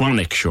a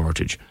chronic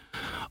shortage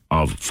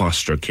of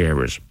foster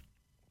carers.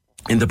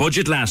 In the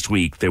budget last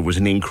week, there was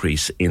an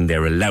increase in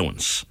their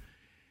allowance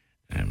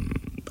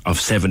of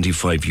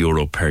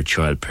 €75 per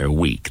child per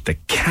week. The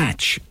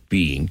catch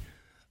being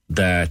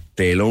that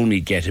they'll only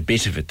get a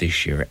bit of it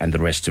this year and the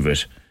rest of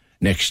it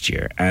next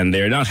year. And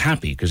they're not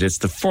happy because it's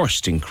the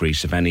first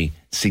increase of any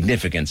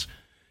significance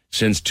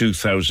since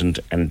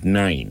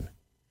 2009.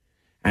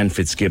 Anne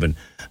Fitzgibbon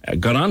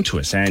got on to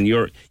us. And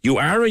you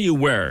are or you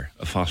were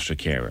a foster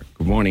carer.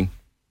 Good morning.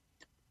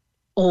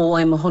 Oh,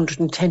 I'm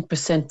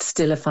 110%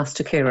 still a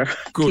foster carer.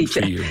 Good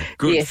for you.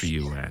 Good for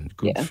you, Anne.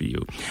 Good for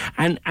you.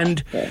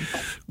 And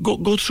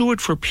go through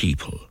it for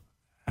people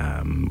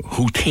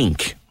who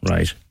think,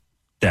 right,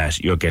 that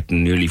you're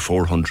getting nearly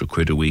 400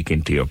 quid a week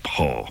into your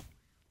paw.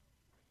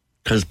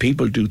 Because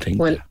people do think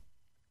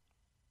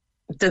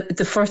that.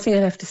 The first thing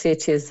I have to say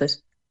to you is that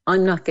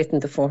I'm not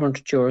getting the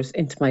 €400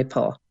 into my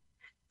paw.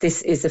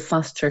 This is a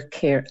foster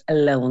care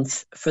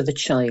allowance for the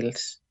child.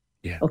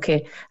 Yeah.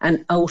 Okay.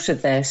 And out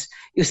of that,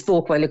 you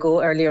spoke a while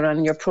ago earlier on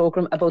in your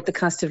programme about the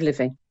cost of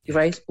living,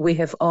 right? We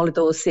have all of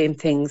those same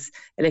things,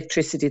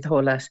 electricity, the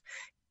whole lot.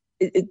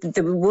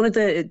 One of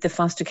the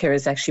foster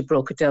carers actually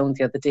broke it down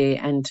the other day,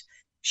 and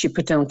she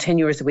put down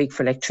 €10 a week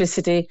for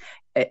electricity.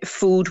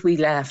 Food, we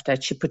laughed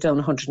at. She put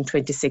down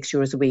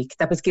 €126 a week.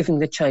 That was giving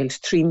the child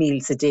 3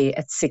 meals a day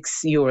at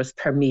 €6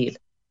 per meal.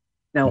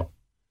 Now,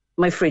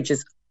 my fridge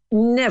is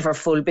never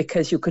full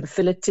because you can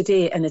fill it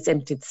today and it's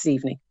empty this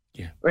evening.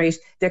 Yeah. Right?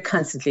 They're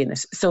constantly in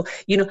it. So,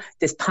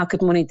 there's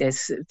pocket money,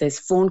 there's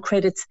phone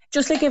credits,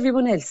 just like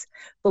everyone else.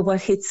 But what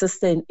hits us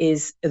then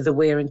is the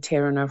wear and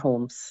tear in our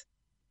homes.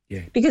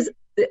 Yeah. Because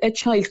a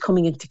child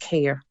coming into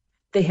care,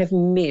 they have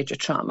major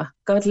trauma.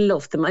 God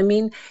love them. I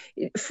mean,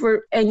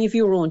 for any of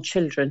your own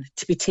children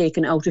to be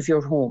taken out of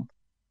your home,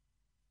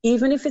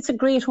 even if it's a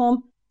great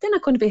home, they're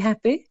not going to be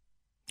happy.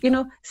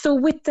 So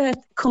with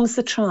that comes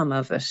the trauma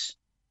of it.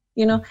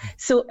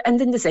 So, and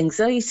then there's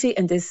anxiety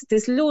and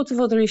there's loads of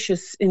other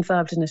issues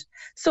involved in it.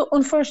 So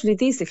unfortunately,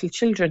 these little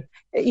children,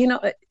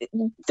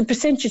 the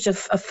percentage of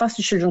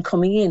foster children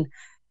coming in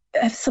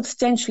have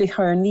substantially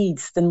higher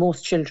needs than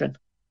most children.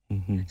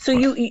 Mm-hmm. So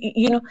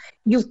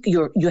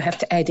you have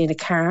to add in a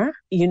car,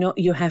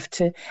 you have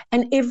to,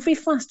 and every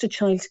foster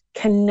child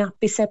cannot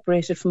be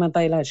separated from a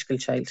biological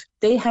child.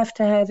 They have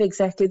to have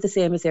exactly the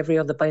same as every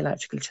other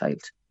biological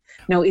child.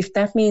 Now, if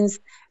that means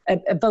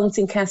a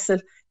bouncing castle,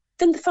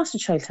 then the foster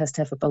child has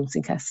to have a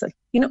bouncing castle.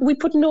 We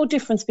put no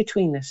difference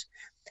between it.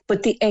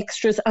 But the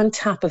extras on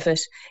top of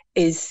it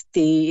is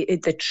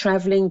the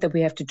travelling that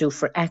we have to do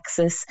for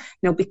access.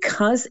 Now,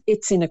 because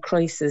it's in a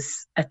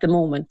crisis at the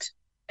moment,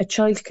 a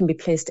child can be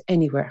placed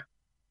anywhere.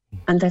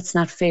 And that's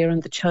not fair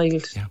on the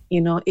child.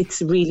 Yeah.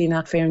 It's really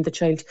not fair on the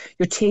child.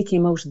 You're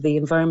taking them out of the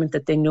environment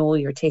that they know.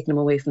 You're taking them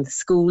away from the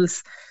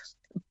schools.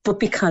 But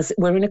because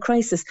we're in a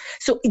crisis.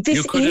 So this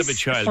you could have a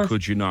child,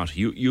 could you not?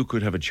 You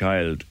could have a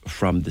child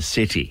from the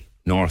city,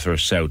 north or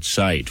south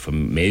side,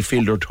 from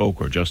Mayfield or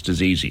Toker, just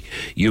as easy.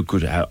 You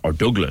could have, or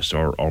Douglas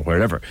or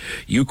wherever,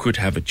 you could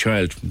have a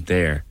child from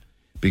there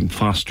being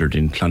fostered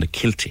in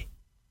Clonakilty.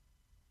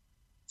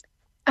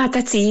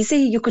 That's easy.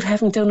 You could have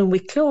them down in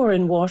Wicklow or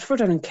in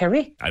Waterford or in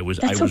Kerry. I was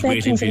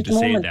waiting for you to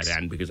say that,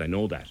 Anne, because I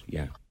know that.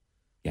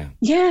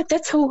 Yeah,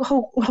 that's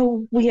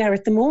how we are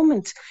at the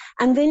moment.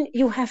 And then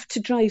you have to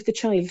drive the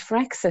child for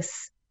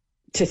access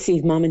to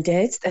see mum and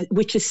dad,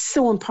 which is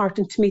so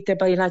important to meet their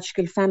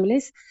biological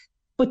families.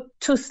 But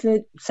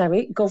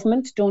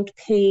government don't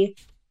pay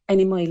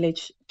any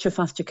mileage to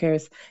foster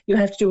carers. You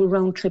have to do a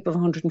round trip of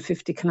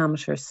 150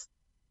 kilometres.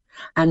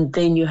 And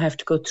then you have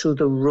to go through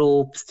the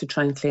ropes to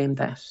try and claim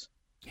that.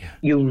 Yeah.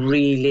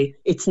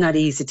 It's not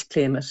easy to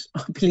claim it.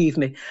 Believe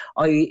me,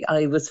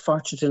 I was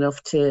fortunate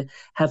enough to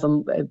have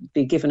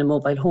be given a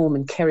mobile home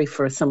in Kerry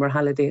for a summer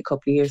holiday a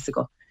couple of years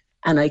ago.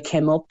 And I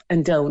came up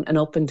and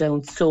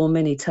down so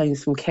many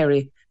times from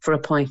Kerry for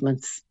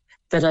appointments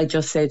that I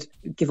just said,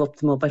 give up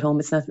the mobile home.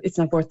 It's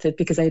not worth it,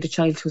 because I had a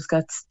child who's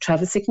got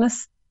travel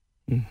sickness.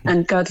 Mm-hmm.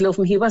 And God love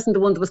him, he wasn't the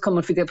one that was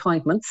coming for the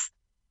appointments.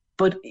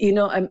 But,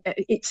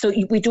 so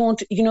we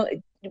don't,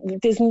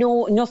 there's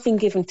nothing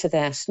given to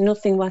that,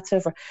 nothing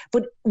whatsoever.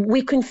 But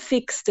we can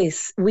fix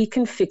this. We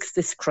can fix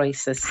this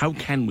crisis. How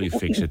can we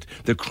fix it?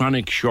 The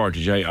chronic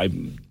shortage.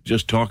 I'm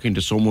just talking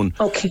to someone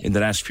in the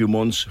last few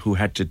months who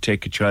had to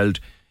take a child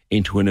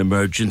into an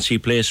emergency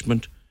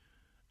placement,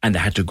 and they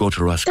had to go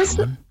to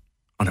Roscommon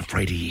on a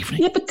Friday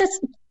evening.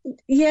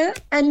 Yeah,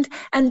 but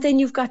and then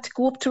you've got to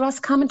go up to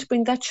Roscommon to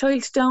bring that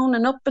child down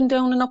and up and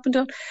down and up and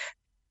down.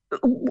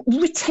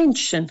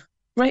 Retention,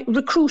 right?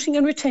 Recruiting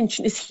and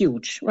retention is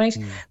huge, right?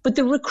 But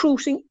the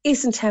recruiting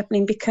isn't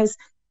happening because,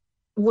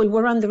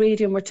 we're on the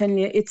radio and we're telling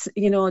you it's,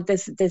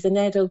 there's an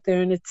ad out there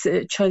and it's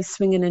a child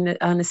swinging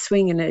on a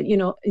swing,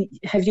 and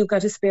have you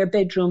got a spare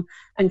bedroom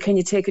and can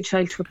you take a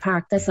child to a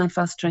park? That's not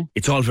fostering.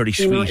 It's all very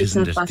sweet,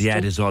 isn't it? The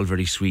ad is all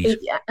very sweet.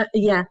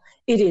 Yeah,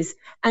 it is.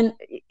 And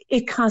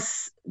it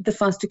costs the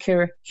foster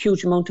carer a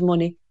huge amount of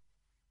money.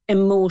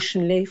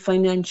 Emotionally,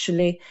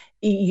 financially,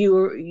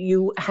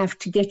 you have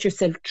to get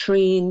yourself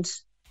trained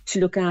to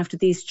look after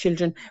these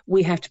children.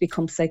 We have to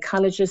become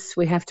psychologists.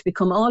 We have to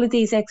become all of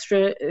these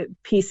extra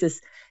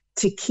pieces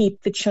to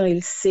keep the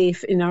child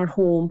safe in our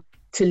home,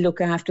 to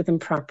look after them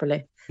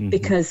properly. Mm-hmm.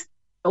 Because,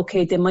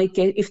 they might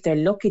get, if they're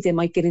lucky, they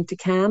might get into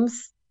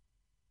CAMS,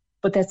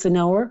 but that's an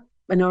hour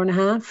and a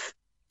half.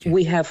 Yeah.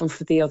 We have them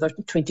for the other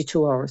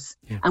 22 hours.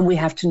 Yeah. And we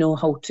have to know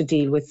how to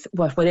deal with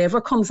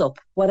whatever comes up.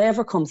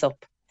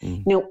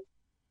 Mm. Now,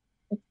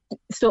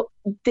 so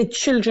the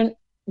children,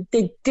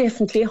 they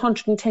definitely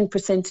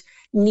 110%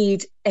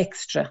 need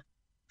extra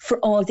for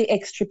all the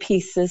extra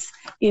pieces,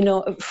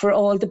 for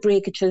all the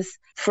breakages,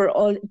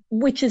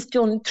 which is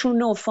done through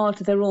no fault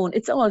of their own.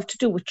 It's all to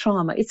do with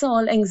trauma. It's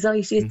all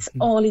anxiety. It's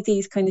all of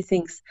these kind of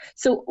things.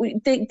 So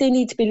they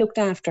need to be looked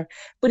after.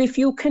 But if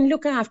you can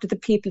look after the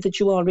people that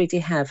you already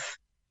have,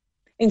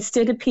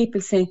 instead of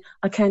people saying,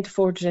 I can't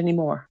afford it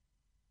anymore,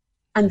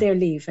 and they're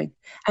leaving.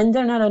 And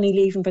they're not only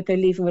leaving, but they're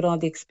leaving with all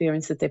the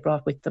experience that they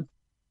brought with them.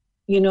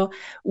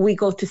 We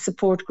go to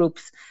support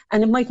groups,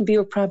 and it mightn't be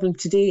your problem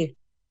today,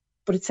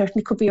 but it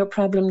certainly could be your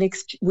problem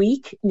next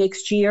week,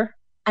 next year,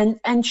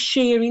 and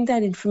sharing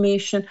that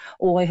information.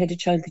 Oh, I had a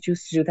child that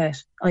used to do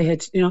that. I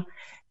had,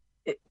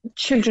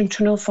 children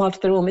to no fault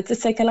of their own. It's a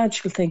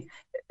psychological thing.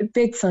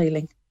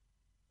 Bedsiling.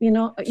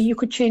 You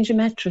could change a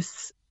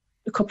mattress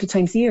a couple of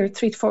times a year,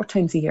 3 to 4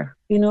 times a year.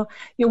 Your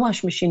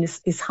washing machine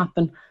is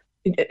hopping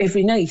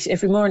every night,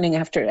 every morning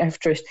after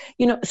it.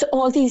 So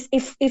all these,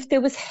 if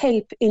there was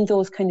help in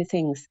those kind of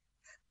things.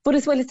 But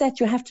as well as that,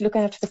 you have to look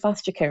after the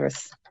foster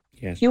carers.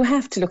 Yes. You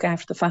have to look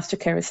after the foster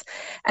carers.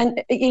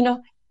 And,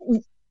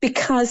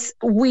 because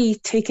we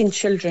take in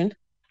children,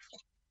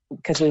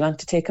 because we want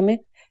to take them in,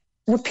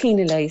 we're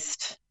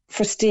penalised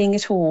for staying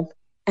at home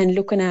and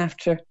looking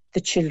after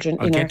the children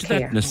in our care. I'll get to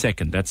that in a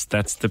second. That's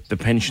the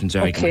pensions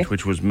argument,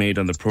 which was made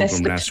on the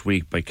programme last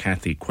week by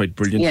Kathy, quite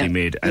brilliantly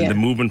made. And the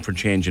movement for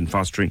change in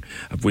fostering,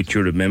 of which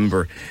you're a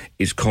member,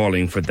 is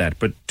calling for that.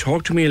 But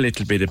talk to me a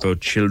little bit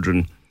about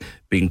children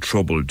being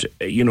troubled.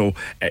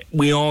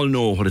 We all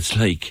know what it's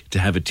like to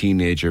have a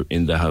teenager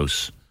in the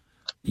house.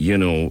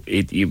 You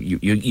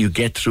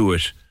get through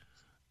it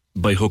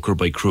by hook or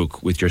by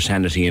crook with your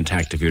sanity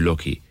intact if you're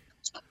lucky.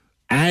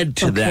 Add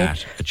to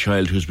that a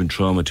child who's been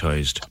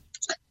traumatised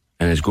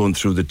and is going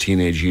through the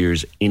teenage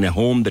years in a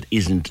home that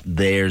isn't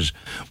theirs,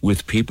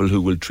 with people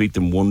who will treat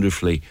them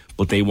wonderfully,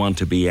 but they want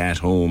to be at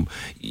home.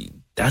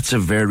 That's a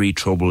very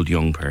troubled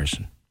young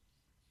person.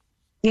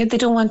 Yeah, they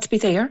don't want to be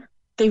there.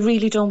 They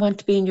really don't want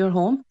to be in your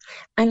home.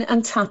 And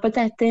on top of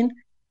that then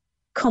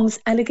comes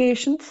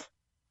allegations.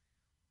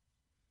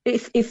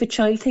 If a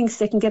child thinks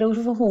they can get out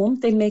of a home,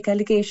 they'll make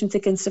allegations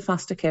against a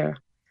foster carer.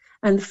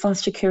 And the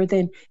foster care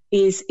then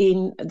is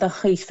in the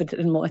height of it at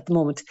the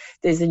moment.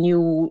 There's a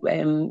new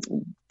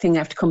thing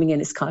after coming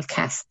in. It's called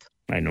CASP.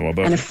 I know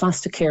about it. And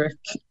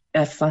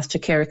a foster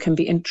carer can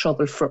be in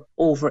trouble for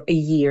over a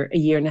year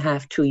and a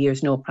half, 2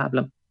 years, no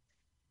problem.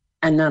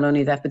 And not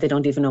only that, but they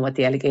don't even know what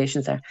the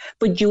allegations are.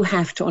 But you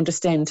have to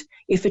understand,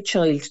 if a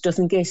child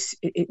doesn't get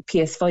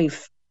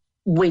PS5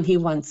 when he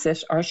wants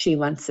it or she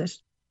wants it,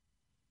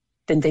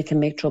 then they can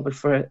make trouble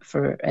for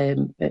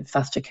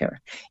foster care.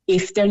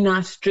 If they're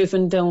not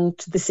driven down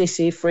to the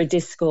city for a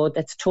disco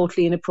that's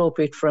totally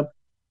inappropriate for them,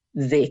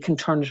 they can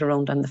turn it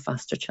around on the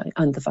foster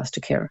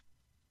carer.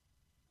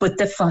 But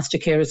the foster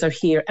carers are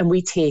here, and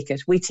we take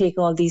it. We take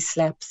all these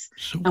slaps,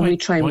 and we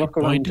try and work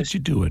around it. Why did you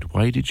do it?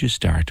 Why did you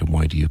start, and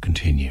why do you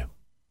continue?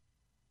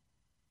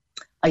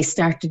 I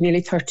started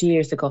nearly 30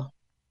 years ago.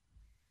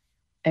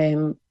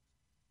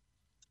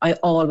 I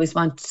always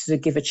wanted to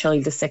give a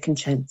child a second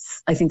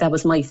chance. I think that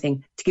was my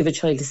thing, to give a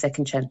child a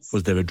second chance.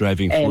 Was there a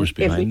driving force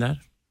behind that?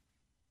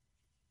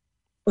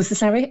 Was there,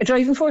 sorry, a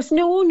driving force?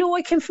 No,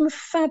 I came from a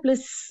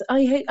fabulous,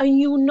 I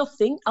knew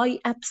nothing. I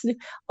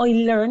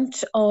learned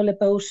all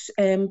about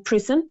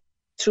prison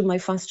through my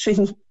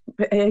fostering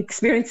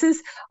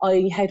experiences.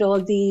 I had all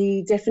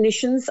the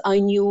definitions. I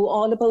knew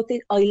all about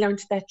it. I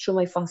learned that through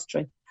my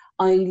fostering.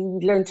 I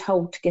learned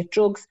how to get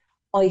drugs.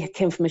 I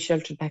came from a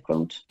sheltered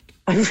background.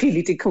 I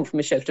really did come from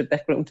a sheltered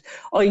background.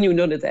 I knew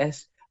none of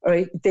that. All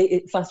right,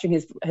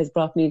 fostering has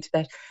brought me into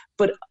that.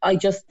 But I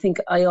just think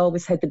I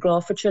always had the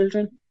graw for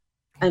children.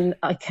 And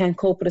I can't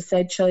cope with a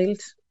sad child.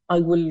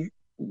 I will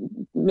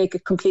make a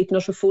complete and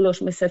utter fool out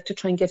of myself to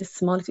try and get a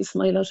smile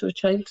out of a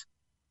child,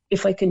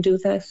 if I can do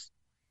that.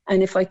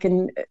 And if I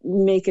can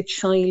make a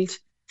child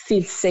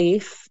feel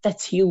safe,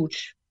 that's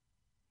huge.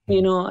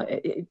 You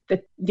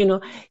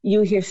know,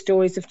 you hear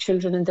stories of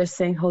children and they're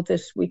saying how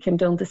that we came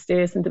down the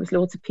stairs and there was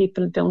loads of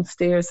people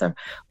downstairs, or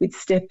we'd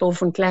step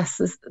over and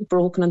glasses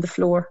broken on the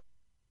floor.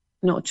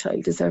 No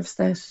child deserves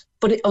that.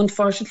 But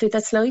unfortunately,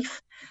 that's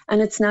life.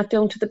 And it's not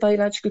down to the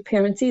biological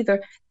parents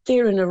either.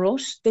 They're in a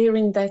rut. They're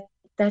in that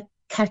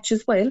catch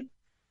as well.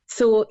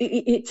 So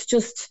it's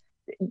just,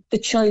 the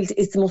child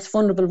is the most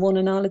vulnerable one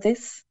in all of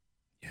this.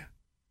 Yeah.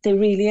 They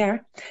really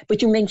are.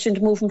 But you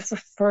mentioned moving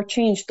for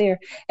change there.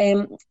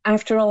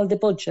 After all the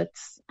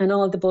budgets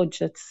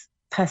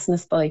passing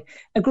us by,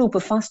 a group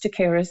of foster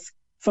carers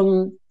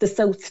from the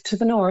south to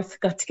the north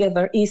got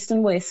together, east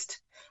and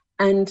west,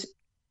 and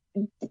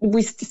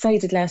we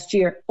decided last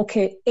year,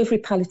 okay, every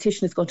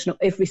politician is going to know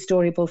every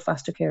story about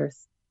foster carers.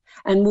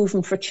 And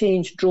Moving for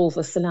Change drove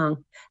us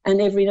along. And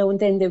every now and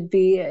then there'd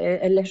be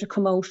a letter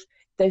come out,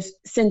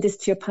 send this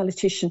to your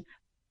politician,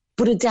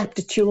 but adapt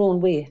it to your own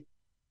way.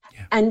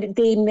 Yeah. And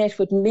they met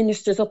with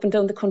ministers up and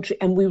down the country,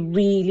 and we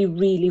really,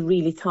 really,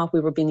 really thought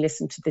we were being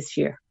listened to this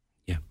year.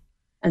 Yeah.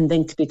 And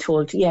then to be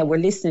told, yeah, we're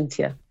listening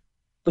to you,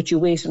 but you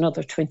wait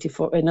another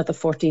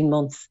 14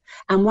 months.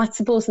 And what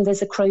supposing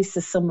there's a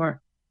crisis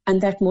somewhere, and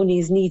that money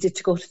is needed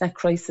to go to that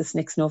crisis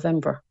next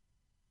November?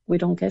 We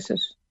don't get it.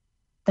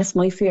 That's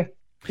my fear.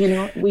 You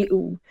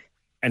know,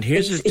 and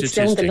here's a statistic. It's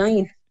down the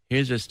line.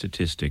 Here's a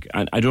statistic.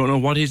 And I don't know,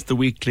 what is the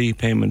weekly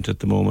payment at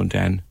the moment,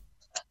 Anne?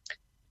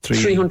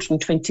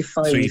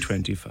 325.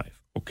 325.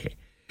 Okay.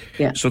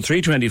 Yeah. So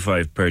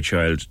 325 per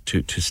child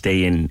to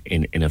stay in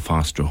a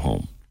foster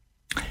home.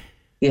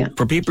 Yeah.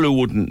 For people who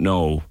wouldn't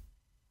know,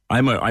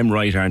 I'm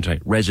right, aren't I?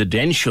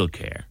 Residential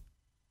care,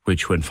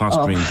 which when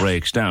fostering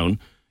breaks down,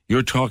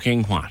 you're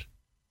talking what?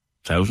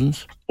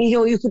 Thousands?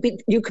 You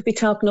could be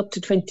talking up to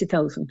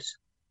 20,000.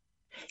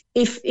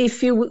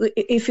 If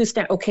you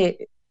start,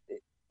 okay,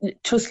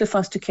 Tusla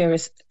foster care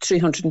is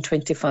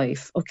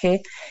 325.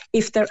 Okay,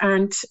 if there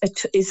isn't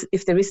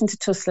a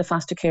Tusla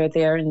foster care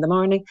there in the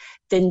morning,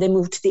 then they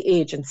move to the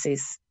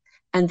agencies,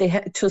 and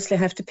Tusla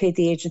have to pay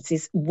the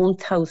agencies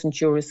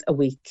 €1,000 a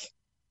week.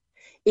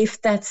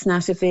 If that's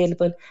not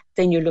available,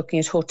 then you're looking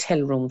at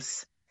hotel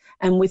rooms.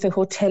 And with a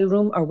hotel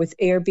room or with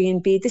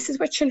Airbnb, this is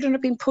where children are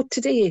being put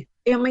today.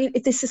 I mean,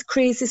 this is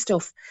crazy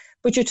stuff.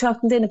 But you're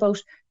talking then about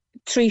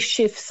 3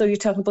 shifts, so you're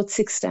talking about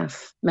 6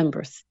 staff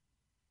members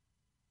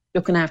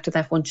looking after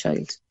that one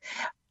child.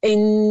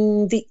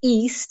 In the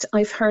East,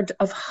 I've heard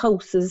of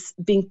houses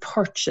being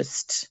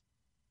purchased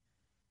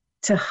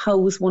to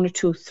house 1 or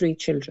 2 or 3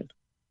 children.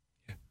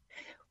 Yeah.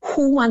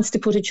 Who wants to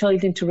put a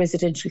child into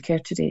residential care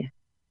today?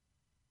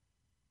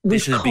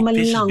 This is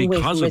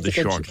because of the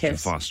shortage of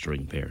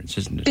fostering parents,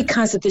 isn't it?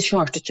 Because of the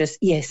shortages,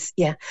 yes,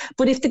 yeah.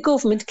 But if the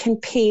government can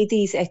pay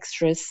these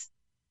extras,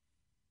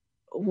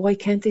 why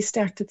can't they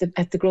start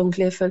at the ground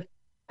level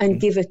and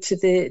give it to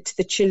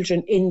the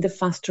children in the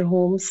foster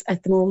homes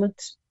at the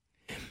moment?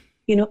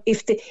 You know,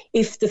 if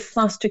the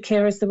foster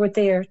carers that were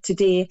there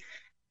today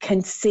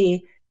can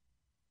say,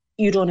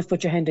 you don't have to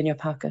put your hand in your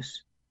pocket,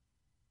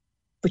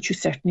 but you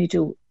certainly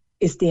do,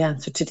 is the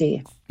answer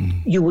today.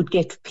 Mm. You would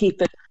get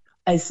people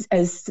as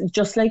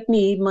just like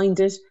me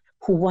minded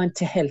who want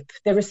to help.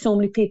 There are so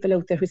many people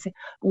out there who say,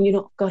 you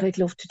know, God, I'd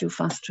love to do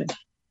fostering.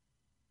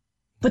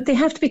 But they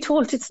have to be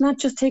told it's not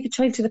just take a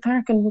child to the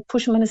park and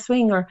push them in a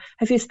swing or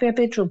have you a spare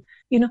bedroom,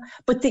 you know,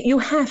 but that you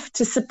have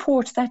to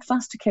support that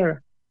foster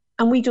carer.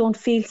 And we don't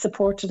feel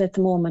supported at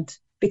the moment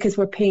because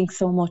we're paying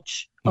so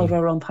much out of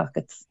our own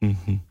pockets.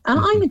 Mm-hmm.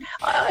 And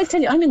I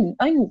tell you,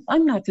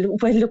 I'm not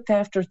well looked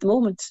after at the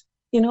moment.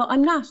 You know,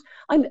 I'm not.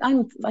 I'm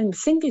a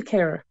single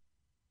carer.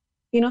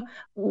 You know,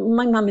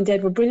 my mum and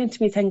dad were brilliant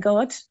to me, thank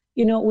God.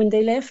 You know, when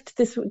they left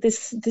this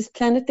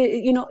planet,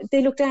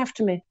 they looked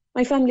after me.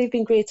 My family have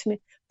been great to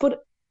me.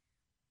 But,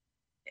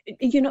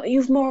 you know,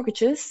 you've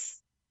mortgages,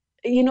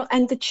 you know,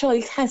 and the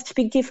child has to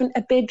be given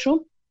a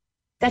bedroom.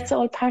 That's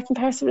all part and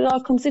parcel. It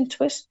all comes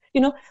into it,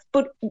 you know.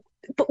 But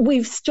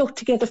we've stuck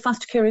together.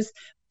 Foster carers,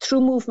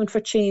 through Movement for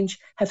Change,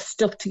 have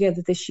stuck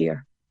together this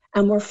year.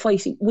 And we're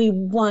fighting. We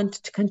want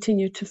to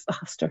continue to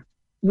foster.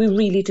 We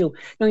really do.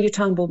 Now, you're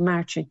talking about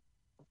marching.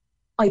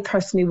 I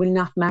personally will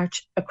not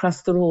march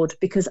across the road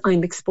because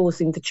I'm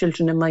exposing the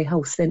children in my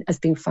house then as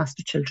being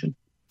foster children.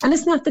 And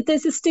it's not that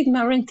there's a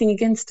stigma or anything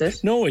against it.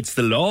 No, it's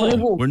the law.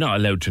 We're not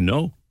allowed to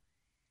know.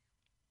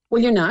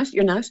 Well, you're not.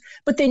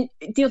 But then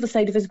the other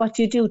side of it is, what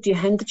do? Do you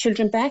hand the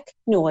children back?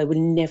 No, I will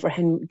never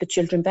hand the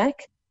children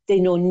back. They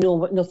know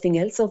nothing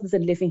else other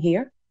than living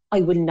here.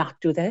 I will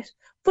not do that.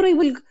 But I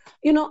will,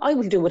 you know, I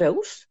will do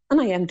without,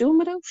 and I am doing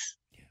without,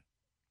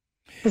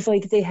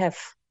 provided they have.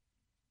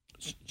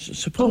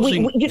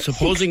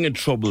 Supposing a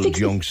troubled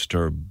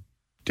youngster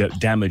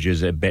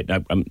damages a bit.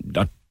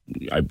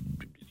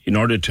 In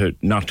order to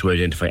not to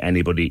identify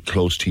anybody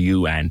close to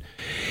you, Anne,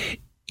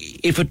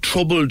 if a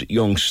troubled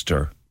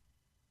youngster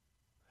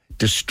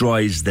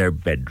destroys their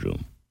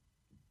bedroom,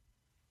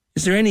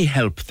 is there any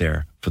help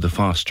there for the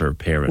foster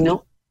parent?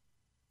 No.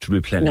 To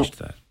replenish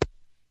that?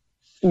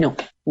 No.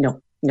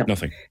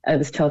 Nothing. I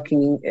was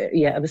talking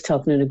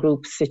in a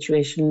group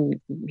situation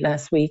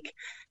last week,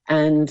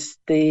 and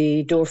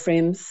the door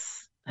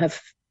frames have,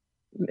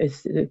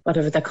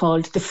 whatever they're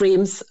called, the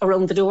frames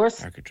around the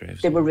doors,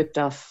 they were ripped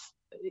off.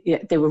 Yeah,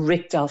 they were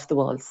ripped off the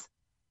walls.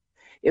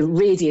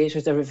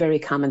 Radiators are a very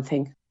common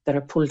thing that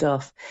are pulled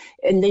off.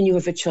 And then you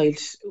have a child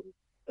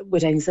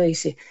with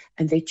anxiety,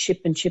 and they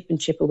chip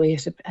away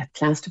at a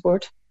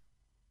plasterboard,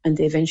 and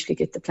they eventually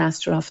get the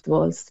plaster off the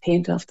walls,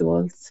 paint off the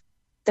walls.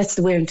 That's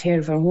the wear and tear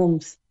of our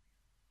homes.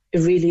 It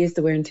really is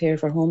the wear and tear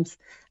of our homes.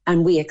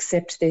 And we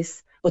accept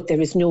this, but there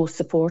is no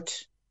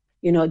support.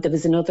 You know, there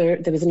was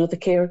another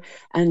carer,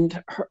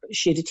 and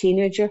she had a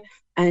teenager,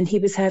 and he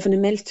was having a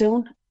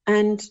meltdown,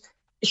 and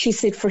she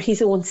said for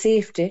his own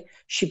safety,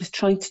 she was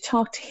trying to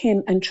talk to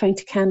him and trying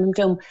to calm him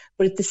down,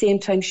 but at the same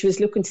time she was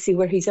looking to see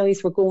where his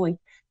eyes were going,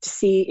 to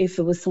see if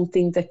it was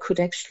something that could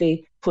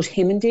actually put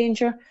him in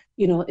danger,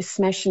 you know,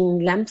 smashing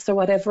lamps or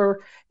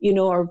whatever, you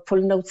know, or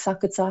pulling out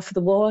sockets off of the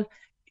wall.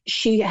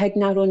 She had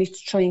not only to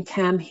try and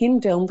calm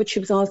him down, but she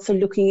was also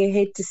looking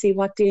ahead to see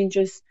what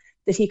dangers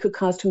that he could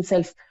cause to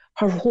himself.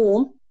 Her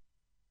home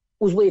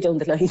was way down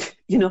the line.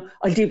 You know,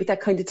 I'll deal with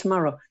that kind of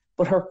tomorrow.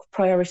 But her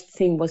priority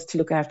thing was to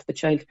look after the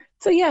child.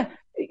 So yeah.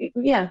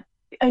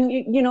 And,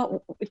 you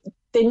know,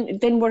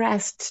 then we're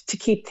asked to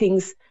keep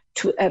things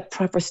to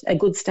a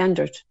good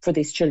standard for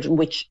these children,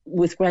 which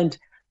with grant,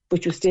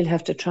 but you still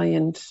have to try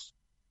and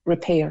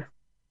repair.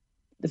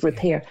 We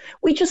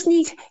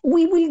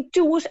will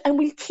do it, and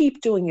we'll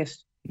keep doing it.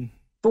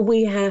 But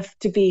we have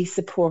to be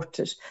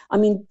supported. I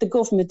mean, the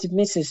government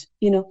admitted,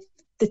 you know,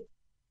 that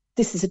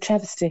this is a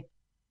travesty.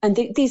 And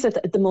these are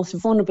the most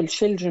vulnerable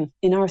children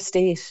in our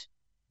state.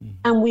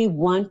 And we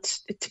want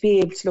to be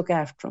able to look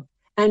after them.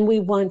 And we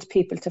want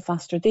people to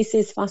foster. This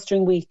is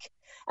Fostering Week.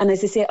 And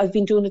as I say, I've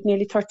been doing it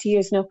nearly 30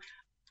 years now.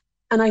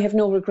 And I have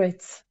no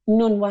regrets.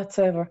 None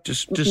whatsoever.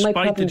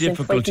 Despite the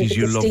difficulties,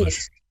 you love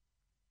it.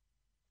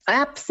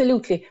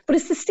 Absolutely. But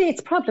it's the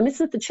state's problem.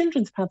 It's not the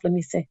children's problem,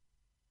 you say.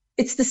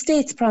 It's the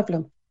state's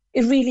problem.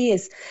 It really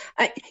is.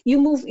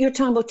 You're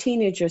talking about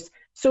teenagers.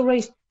 So,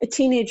 right, a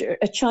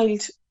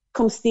child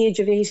comes to the age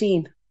of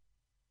 18.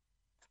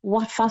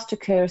 What foster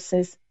care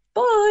says?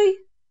 Bye.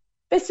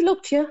 Best of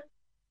luck to you.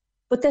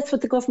 But that's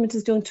what the government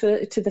is doing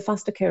to the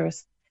foster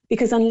carers.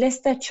 Because unless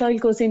that child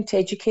goes into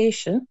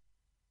education,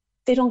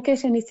 they don't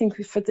get anything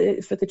for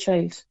the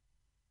child.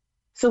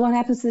 So what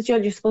happens to the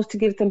child? You're supposed to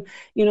give them,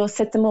 you know,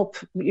 set them up,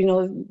 you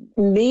know,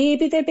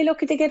 maybe they'll be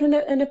lucky to get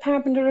an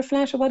apartment or a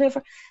flat or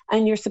whatever,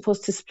 and you're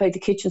supposed to supply the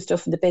kitchen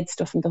stuff and the bed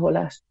stuff and the whole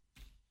lot.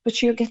 But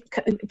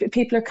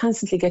people are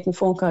constantly getting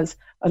phone calls,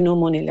 I've no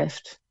money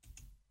left.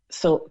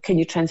 So can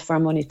you transfer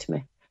money to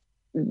me?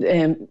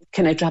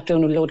 Can I drop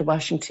down a load of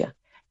washing to you?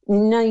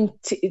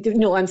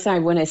 I'm sorry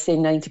when I say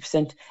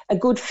 90%, a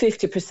good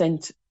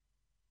 50%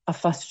 of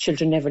foster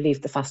children never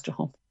leave the foster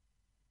home.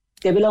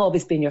 They will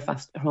always be in your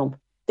foster home.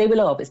 They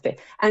will always be.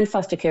 And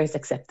foster carers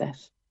accept that.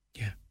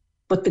 Yeah.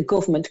 But the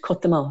government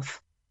cut them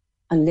off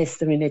unless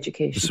they're in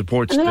education. The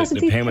supports,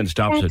 the payment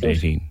stops at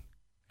 18.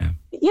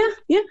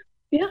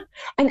 Yeah.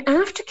 And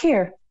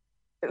aftercare,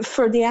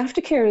 for the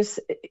aftercares,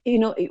 you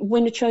know,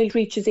 when a child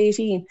reaches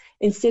 18,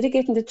 instead of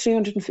getting the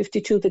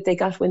 352 that they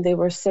got when they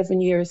were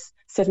 17 years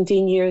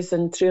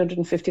and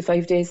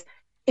 355 days,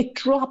 it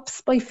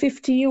drops by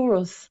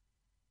 €50.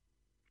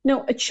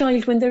 Now, a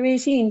child, when they're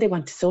 18, they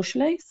want to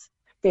socialise.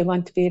 They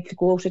want to be able to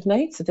go out at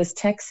night. So there's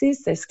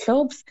taxis, there's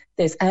clubs,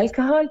 there's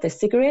alcohol, there's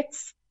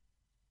cigarettes.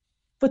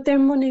 But their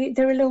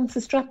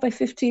allowances drop by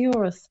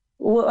 €50.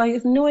 Well, I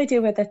have no idea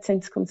where that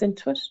sense comes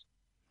into it.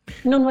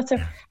 None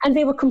whatsoever. And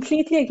they were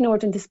completely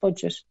ignored in this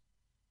budget.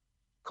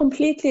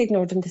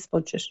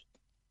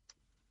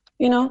 You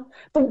you know.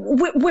 But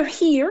we're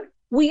here.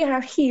 We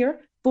are here,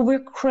 but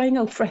we're crying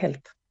out for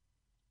help.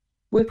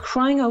 We're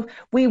crying out.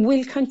 We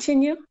will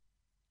continue.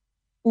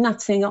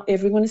 Not saying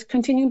everyone is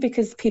continuing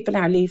because people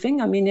are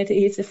leaving. I mean, it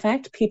is a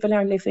fact. People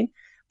are leaving.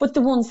 But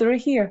the ones that are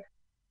here,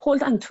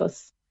 hold on to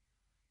us.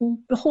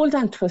 Hold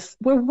on to us.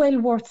 We're well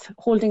worth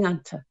holding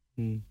on to.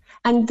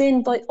 And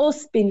then by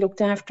us being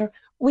looked after,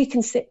 we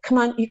can say, come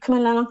on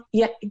along.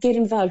 Yeah, get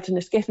involved in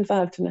it.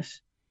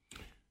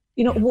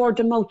 You know, word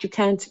them out. You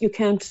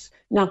can't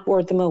not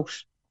word them out.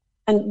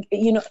 And,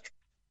 you know,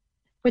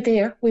 we're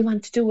there. We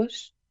want to do it.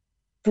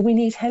 But we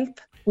need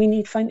help.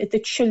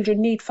 The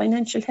children need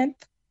financial help.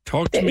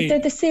 Talk to me. They're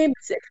the same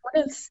as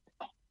everyone else.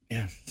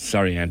 Yeah.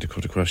 Sorry, Anne, to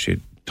cut across you.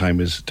 Time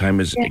is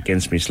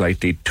against me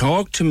slightly.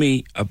 Talk to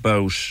me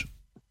about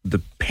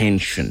the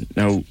pension.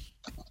 Now,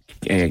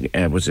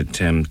 was it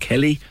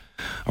Kelly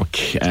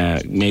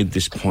made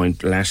this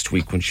point last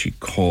week when she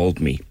called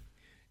me?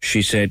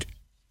 She said,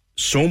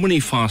 so many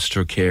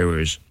foster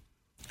carers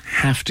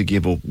have to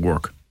give up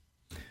work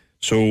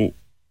to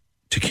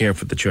care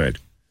for the child.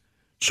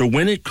 So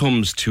when it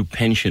comes to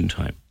pension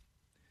time,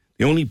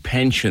 the only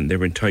pension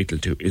they're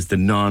entitled to is the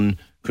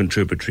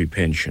non-contributory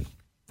pension.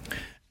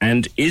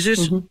 And is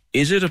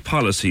it a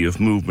policy of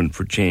Movement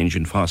for Change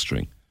in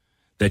fostering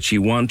that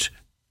you want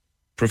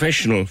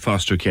professional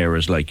foster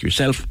carers like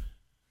yourself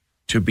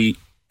to be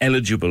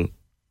eligible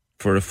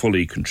for a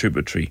fully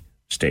contributory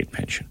state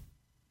pension?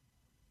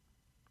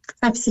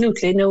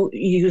 Absolutely. No,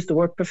 you use the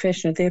word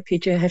professional there,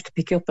 PJ. I have to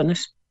pick you up on it.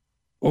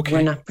 Okay.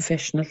 We're not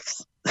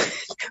professionals.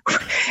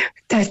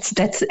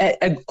 That's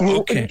a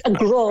grow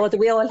that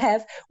we all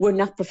have. We're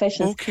not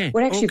professionals.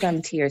 We're actually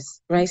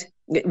volunteers, right?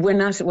 We're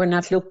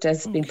not looked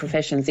as being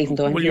professionals, even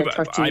though I'm here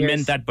 30 years. I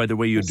meant that by the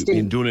way you've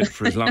been doing it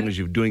for as long as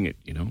you're doing it,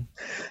 you know?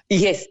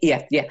 Yes,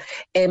 yeah.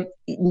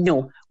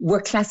 No,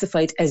 we're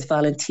classified as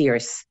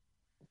volunteers.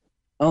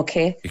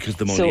 Okay? Because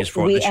the money is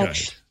for the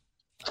child.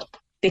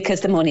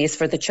 Because the money is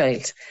for the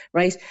child,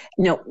 right?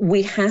 Now,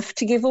 we have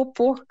to give up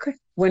work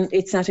when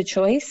it's not a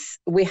choice.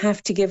 We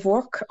have to give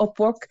up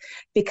work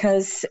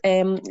because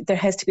there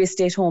has to be a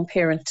stay-at-home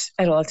parent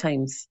at all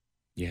times.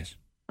 Yes.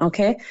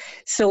 Okay?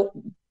 So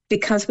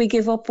because we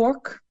give up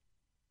work,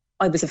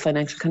 I was a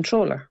financial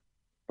controller,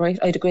 right?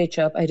 I had a great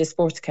job. I had a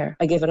sports car.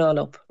 I gave it all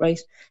up, right?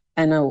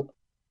 And now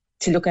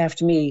to look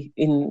after me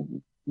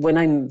when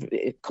I'm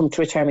come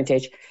to retirement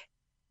age,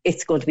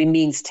 it's going to be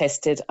means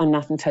tested. I'm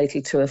not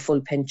entitled to a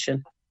full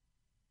pension.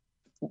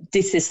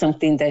 This is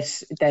something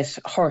that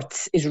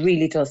hurts. It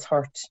really does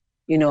hurt.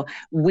 You know,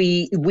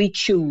 we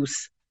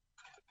choose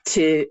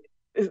to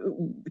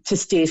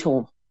stay at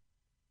home,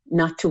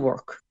 not to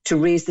work, to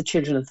raise the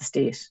children of the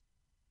state.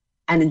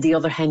 And on the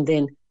other hand,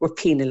 then we're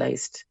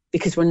penalised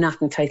because we're not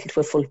entitled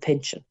to a full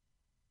pension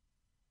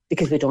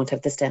because we don't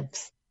have the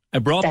stamps. I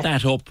brought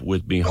that up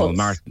with Micheál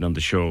Martin on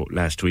the show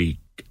last week,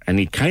 and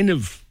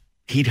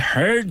he'd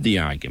heard the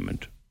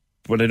argument,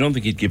 but I don't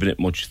think he'd given it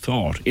much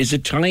thought. Is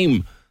it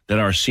time that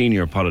our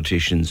senior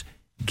politicians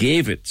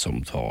gave it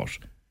some thought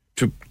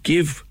to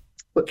give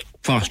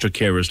foster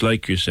carers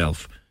like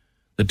yourself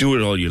that do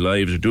it all your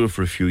lives or do it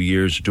for a few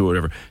years or do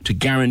whatever to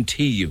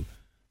guarantee you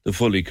the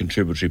fully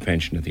contributory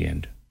pension at the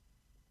end?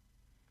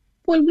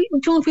 Well, we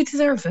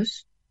deserve it.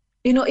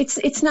 You know,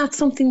 it's not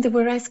something that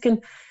we're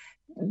asking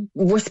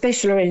we're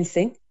special or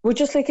anything. We're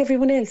just like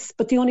everyone else.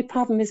 But the only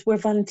problem is we're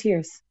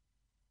volunteers.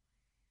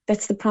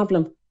 That's the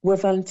problem. We're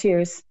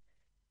volunteers.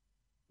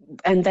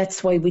 And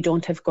that's why we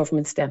don't have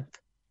government stamp.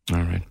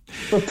 All right.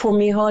 But poor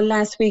Micheál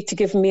last week, to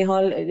give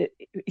Micheál,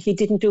 he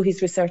didn't do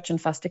his research on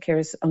foster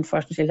carers,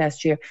 unfortunately,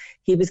 last year.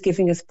 He was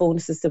giving us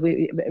bonuses,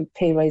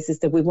 pay rises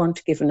that we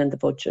weren't given in the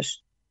budget.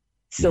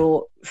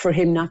 So for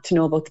him not to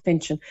know about the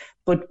pension.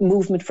 But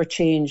Movement for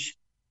Change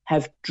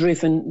have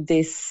driven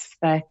this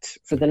fact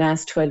for the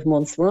last 12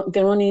 months.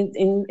 They're only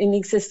in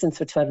existence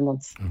for 12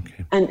 months.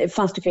 Okay. And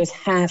foster carers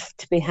have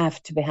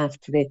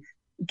to be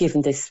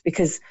given this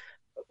because,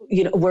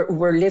 you know,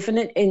 we're living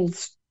it in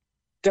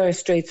dire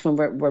straits when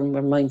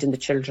we're minding the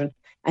children,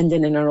 and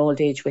then in our old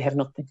age we have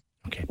nothing.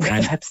 Okay, we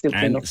have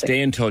absolutely nothing.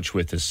 Stay in touch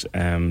with us.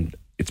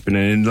 It's been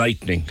an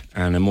enlightening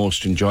and a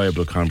most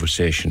enjoyable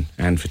conversation.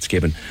 Anne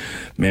Fitzgibbon,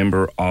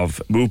 member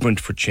of Movement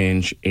for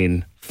Change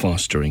in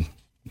Fostering.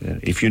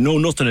 If you know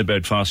nothing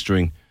about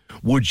fostering,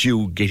 would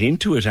you get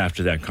into it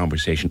after that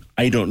conversation?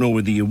 I don't know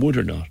whether you would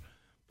or not.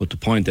 But the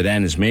point that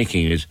Anne is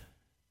making is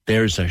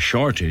there's a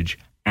shortage,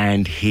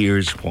 and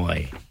here's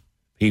why.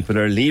 People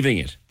are leaving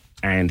it,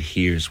 and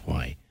here's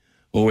why.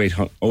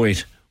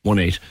 0818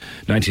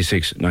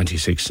 96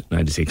 96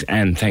 96.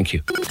 Anne, thank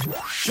you.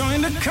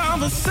 Join the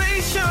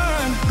conversation.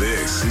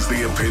 This is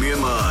the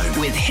Opinion Line.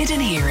 With Hidden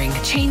Hearing,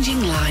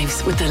 changing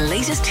lives with the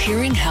latest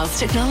hearing health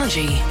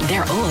technology.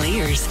 They're all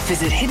ears.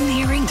 Visit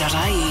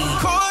hiddenhearing.ie.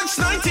 Corks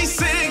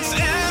 96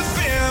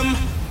 FM.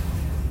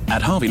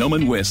 At Harvey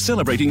Norman, we're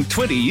celebrating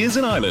 20 years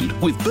in Ireland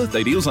with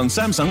birthday deals on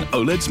Samsung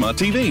OLED smart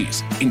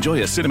TVs. Enjoy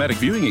a cinematic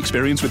viewing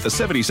experience with the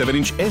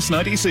 77-inch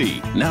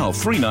S90C, now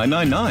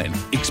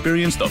 $3,999.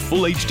 Experience the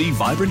full HD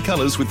vibrant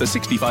colours with the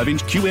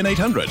 65-inch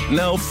QN800,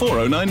 now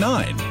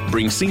 $4,099.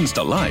 Bring scenes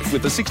to life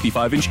with the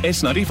 65-inch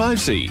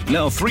S95C,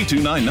 now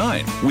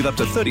 $3,299. With up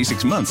to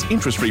 36 months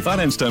interest-free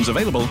finance terms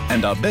available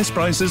and our best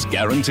prices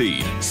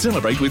guaranteed.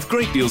 Celebrate with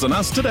great deals on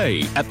us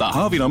today at the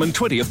Harvey Norman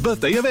 20th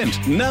birthday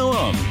event, now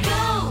on.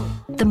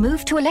 The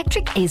move to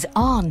electric is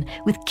on,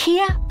 with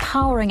Kia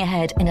powering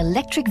ahead in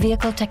electric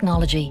vehicle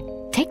technology.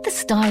 Take the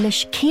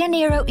stylish Kia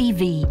Niro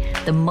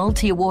EV, the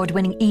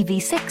multi-award-winning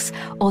EV6,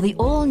 or the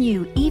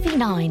all-new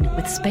EV9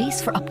 with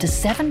space for up to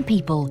 7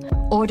 people.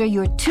 Order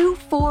your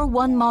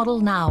 241 model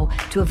now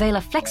to avail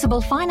of flexible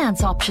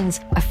finance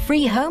options, a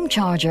free home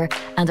charger,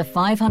 and a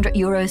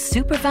 €500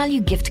 super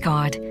value gift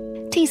card.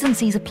 T's and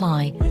C's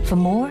apply. For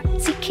more,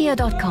 see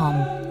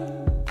kia.com.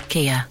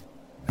 Kia.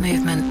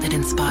 Movement that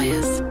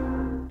inspires.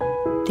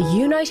 The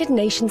United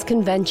Nations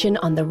Convention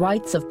on the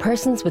Rights of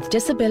Persons with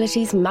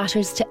Disabilities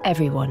matters to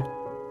everyone.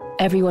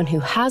 Everyone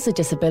who has a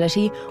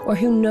disability or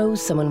who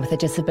knows someone with a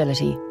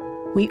disability.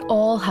 We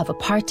all have a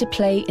part to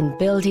play in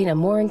building a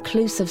more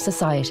inclusive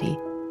society.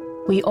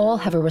 We all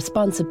have a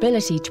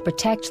responsibility to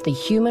protect the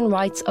human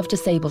rights of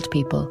disabled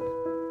people.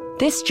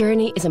 This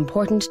journey is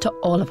important to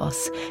all of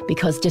us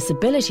because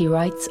disability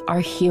rights are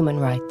human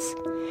rights.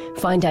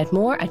 Find out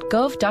more at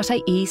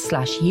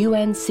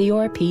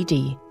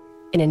gov.ie/UNCRPD.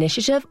 An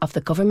initiative of the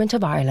Government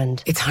of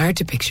Ireland. It's hard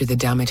to picture the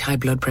damage high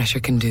blood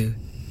pressure can do.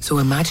 So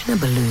imagine a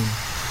balloon,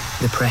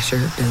 the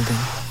pressure building,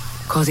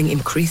 causing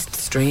increased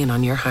strain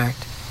on your heart,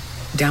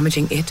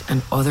 damaging it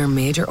and other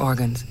major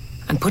organs,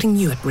 and putting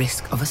you at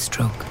risk of a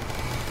stroke.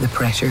 The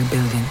pressure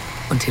building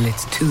until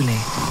it's too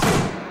late.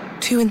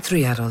 2 in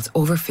 3 adults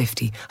over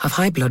 50 have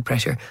high blood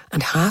pressure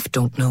and half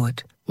don't know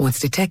it. Once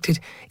detected,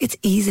 it's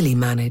easily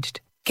managed.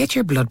 Get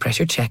your blood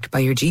pressure checked by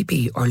your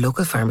GP or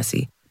local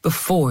pharmacy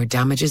before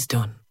damage is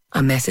done.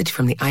 A message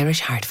from the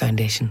Irish Heart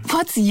Foundation.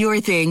 What's your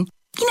thing?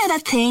 You know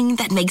that thing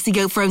that makes you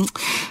go from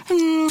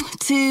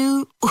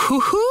to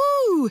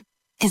ooh.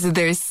 Is it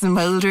their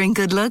smouldering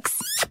good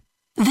looks?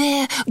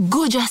 Their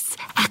gorgeous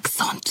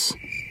accent?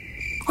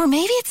 Or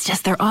maybe it's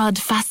just their odd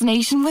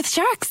fascination with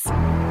sharks?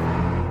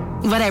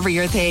 Whatever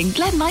your thing,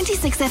 let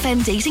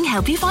 96FM Dating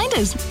help you find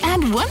it.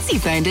 And once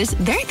you've found it,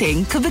 their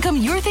thing could become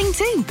your thing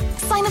too.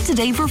 Sign up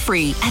today for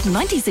free at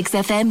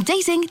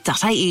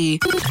 96fmdating.ie.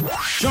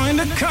 Join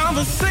the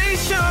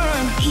conversation.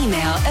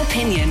 Email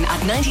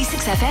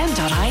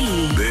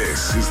opinion@96fm.ie.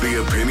 This is the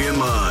Opinion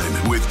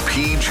Line with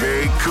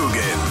PJ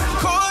Coogan.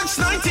 Cork's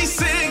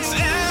 96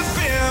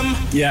 FM.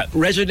 Yeah,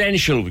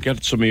 residential. We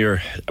got some of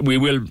your. We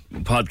will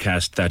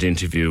podcast that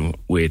interview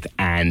with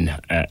Anne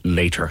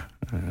later.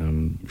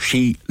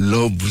 She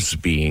loves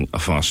being a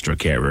foster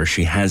carer.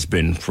 She has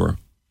been for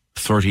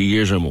 30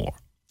 years or more.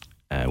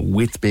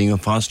 With being a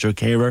foster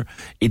carer,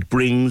 it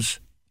brings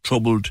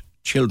troubled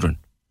children.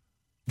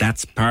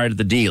 That's part of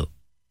the deal.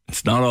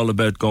 It's not all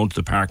about going to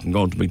the park and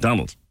going to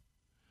McDonald's.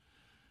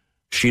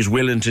 She's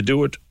willing to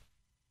do it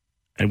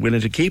and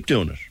willing to keep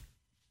doing it.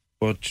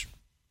 But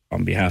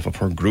on behalf of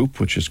her group,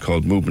 which is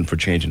called Movement for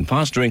Change in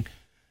Fostering,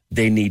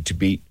 they need to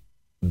be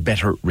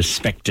better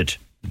respected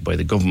by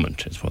the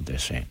government, is what they're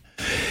saying.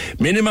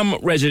 Minimum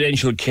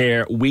residential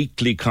care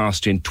weekly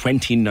cost in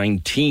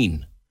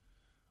 2019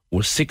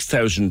 was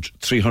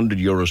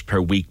 €6,300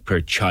 per week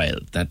per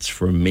child. That's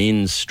for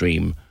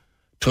mainstream.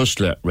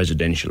 Tusla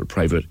residential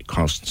private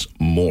costs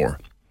more.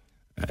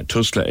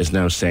 Tusla is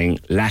now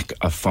saying lack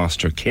of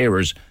foster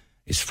carers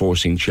is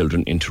forcing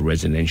children into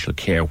residential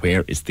care.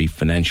 Where is the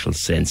financial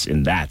sense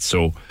in that?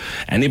 So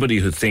anybody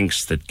who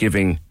thinks that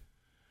giving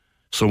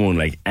someone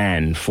like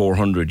Anne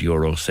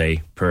 €400,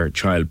 say, per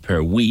child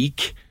per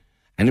week,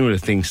 anyone who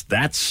thinks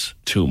that's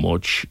too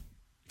much,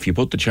 if you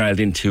put the child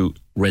into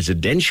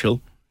residential,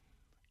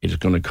 it is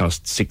going to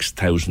cost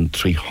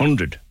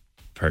 $6,300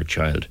 per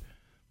child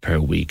per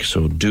week.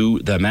 So do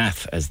the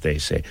math, as they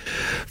say.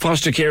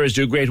 Foster carers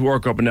do great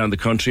work up and down the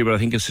country, but I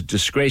think it's a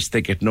disgrace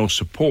they get no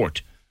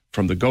support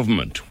from the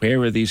government. Where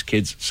are these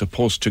kids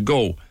supposed to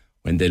go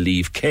when they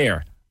leave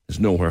care? There's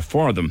nowhere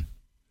for them.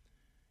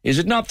 Is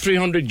it not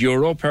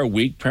 €300 per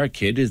week per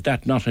kid? Is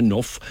that not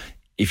enough?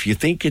 If you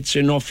think it's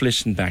enough,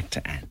 listen back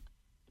to Anne.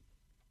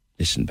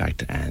 Listen back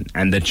to Anne.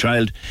 And the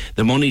child,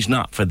 the money's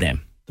not for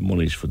them. The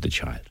money's for the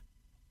child.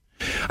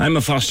 I'm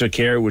a foster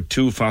carer with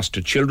 2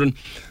 foster children.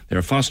 There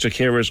are foster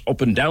carers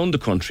up and down the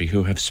country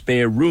who have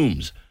spare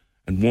rooms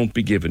and won't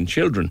be given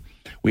children.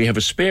 We have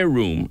a spare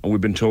room and we've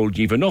been told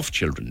you've enough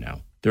children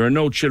now. There are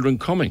no children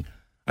coming.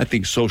 I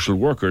think social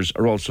workers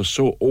are also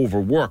so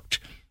overworked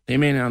they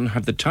may not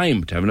have the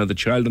time to have another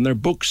child in their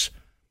books.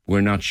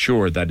 We're not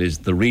sure that is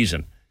the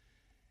reason.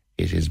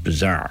 It is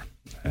bizarre.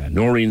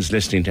 Noreen's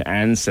listening to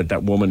Anne, said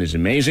that woman is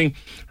amazing.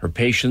 Her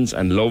patience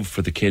and love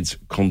for the kids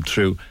come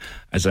through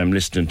as I'm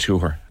listening to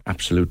her.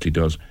 Absolutely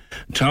does.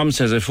 Tom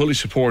says, I fully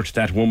support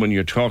that woman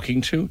you're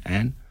talking to,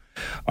 Anne.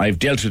 I've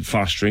dealt with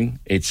fostering.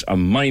 It's a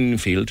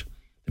minefield.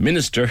 The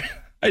minister,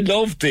 I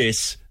love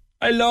this.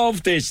 I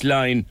love this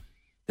line.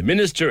 The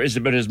minister is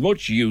about as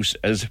much use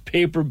as a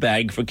paper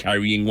bag for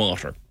carrying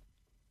water.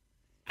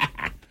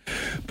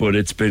 But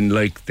it's been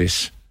like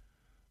this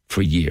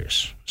for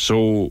years.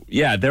 So,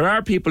 yeah, there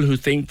are people who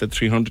think that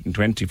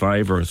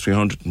 325 or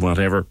 300 and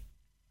whatever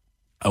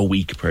a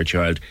week per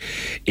child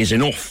is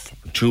enough,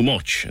 too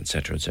much,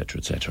 etc., etc.,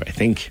 etc. I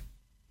think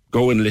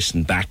go and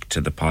listen back to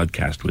the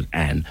podcast with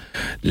Anne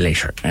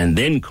later and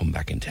then come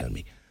back and tell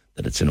me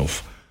that it's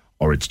enough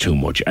or it's too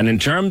much. And in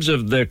terms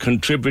of the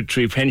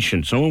contributory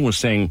pension, someone was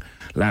saying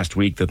last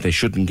week that they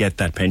shouldn't get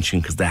that pension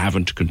because they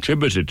haven't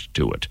contributed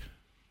to it.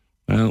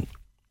 Well,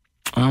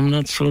 I'm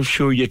not so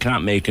sure you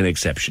can't make an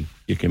exception.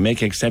 You can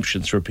make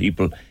exceptions for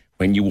people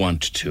when you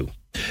want to.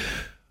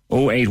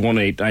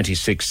 0818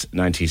 96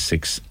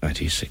 96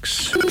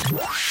 96.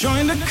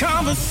 Join the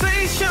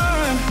conversation.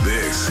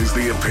 This is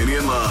the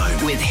Opinion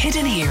Line. With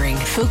Hidden Hearing,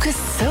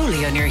 focused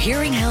solely on your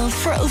hearing health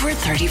for over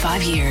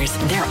 35 years.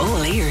 They're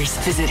all ears.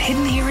 Visit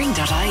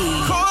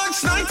hiddenhearing.ie.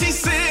 Corks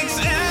 96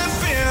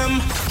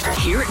 FM.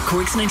 Here at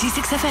Corks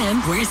 96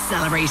 FM, we're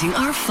celebrating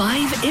our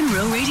 5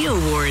 IMRO Radio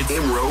Awards.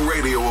 IMRO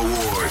Radio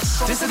Awards.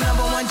 This is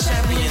 #1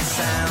 champion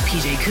sound.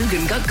 PJ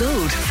Coogan got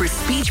gold for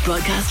Speech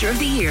Broadcaster of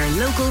the Year,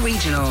 Local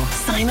Regional.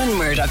 Simon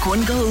Murdoch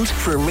won gold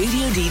for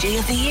Radio DJ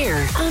of the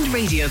Year. And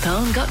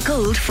Radiothon got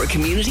gold for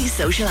Community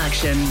Social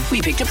Action.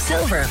 We picked up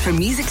silver for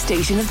Music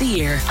Station of the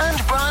Year. And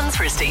bronze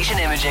for Station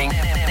Imaging.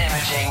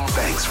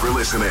 Thanks for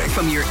listening.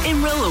 From your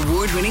IMRO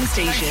award-winning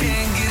station.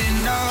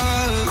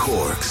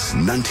 Corks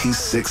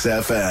 96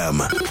 FM.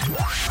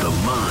 The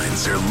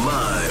lines are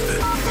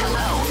live.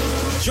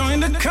 Join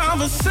the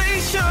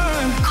conversation.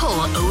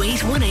 Call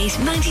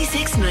 0818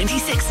 96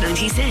 96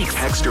 96.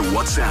 Text or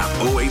WhatsApp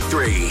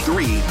 083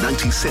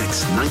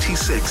 396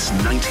 96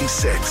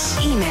 96.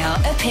 Email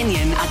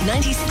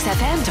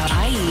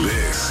opinion@96fm.ie.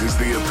 This is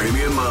the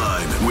Opinion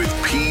Line with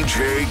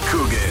PJ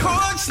Coogan.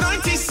 Corks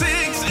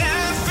 96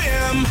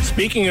 FM.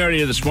 Speaking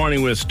earlier this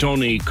morning with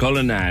Tony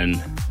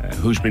Cullinan,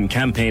 who's been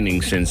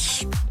campaigning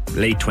since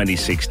late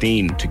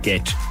 2016 to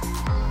get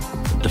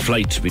the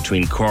flight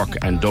between Cork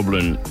and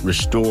Dublin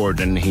restored,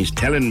 and he's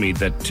telling me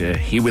that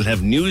he will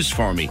have news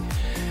for me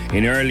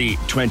in early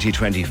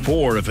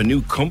 2024 of a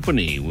new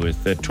company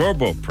with a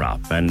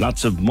turboprop and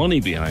lots of money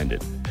behind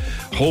it,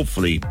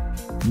 hopefully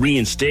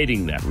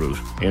reinstating that route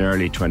in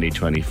early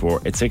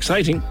 2024. It's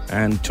exciting,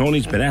 and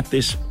Tony's been at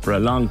this for a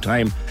long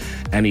time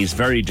and he's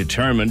very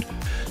determined.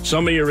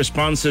 Some of your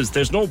responses: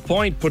 there's no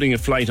point putting a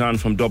flight on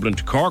from Dublin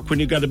to Cork when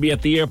you've got to be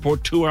at the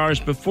airport 2 hours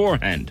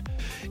beforehand.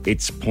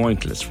 It's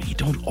pointless. You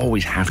don't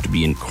always have to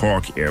be in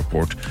Cork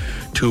Airport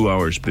 2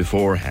 hours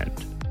beforehand.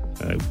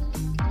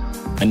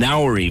 An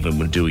hour even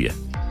will do you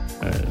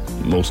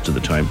most of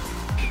the time,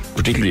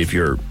 particularly if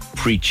you're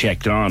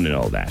pre-checked on and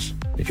all that,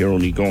 if you're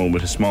only going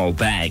with a small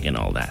bag and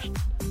all that.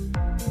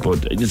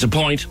 But it's a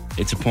point.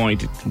 It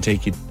can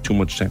take you too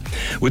much time.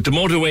 With the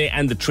motorway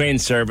and the train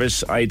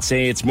service, I'd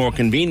say it's more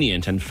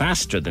convenient and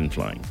faster than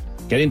flying.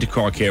 Get into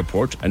Cork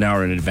Airport an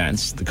hour in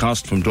advance. The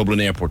cost from Dublin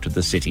Airport to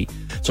the city.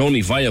 It's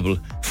only viable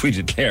if we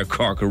declare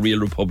Cork a real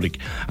republic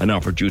and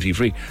offer duty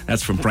free.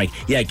 That's from Frank.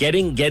 Yeah,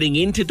 getting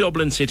into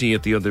Dublin City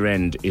at the other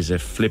end is a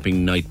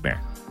flipping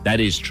nightmare. That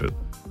is true.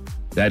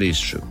 We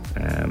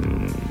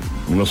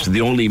must be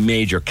the only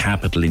major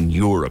capital in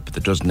Europe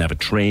that doesn't have a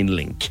train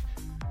link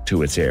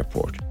to its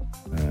airport.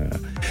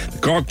 The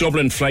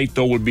Cork-Dublin flight,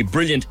 though, would be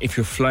brilliant if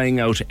you're flying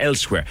out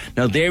elsewhere.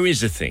 Now, there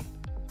is a thing.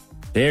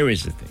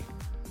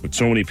 With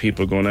so many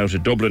people going out to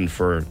Dublin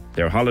for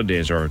their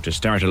holidays or to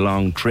start a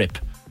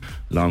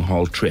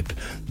long-haul trip,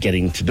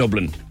 getting to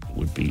Dublin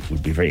would be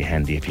very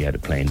handy if you had a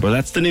plane. But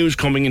that's the news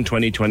coming in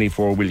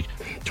 2024.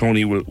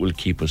 Tony will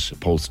keep us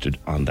posted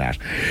on that.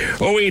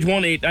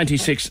 0818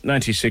 96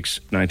 96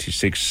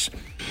 96.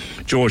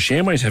 Joe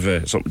O'Shea might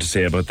have something to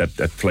say about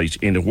that flight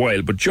in a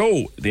while. But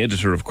Joe, the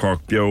editor of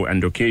Cork Bio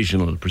and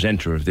occasional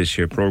presenter of this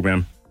here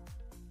programme,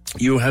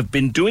 you have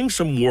been doing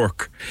some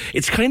work.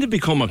 It's kind of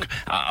become a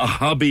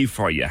hobby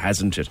for you,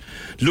 hasn't it?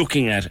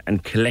 Looking at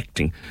and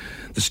collecting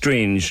the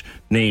strange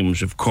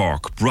names of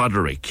Cork: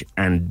 Broderick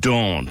and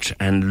Daunt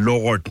and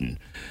Lorden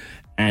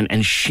and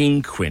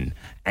Shinquin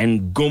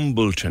and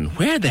Gumbleton.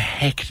 Where the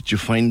heck did you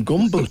find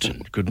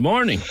Gumbleton? Good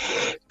morning.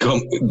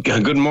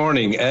 Good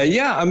morning.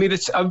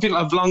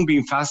 I've long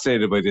been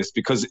fascinated by this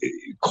because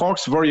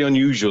Cork's very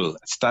unusual,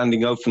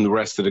 standing out from the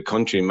rest of the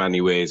country in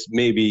many ways.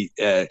 Maybe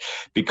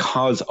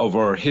because of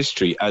our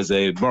history as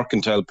a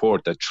mercantile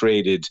port that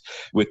traded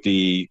with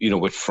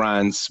with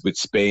France, with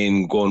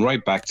Spain, going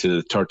right back to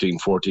the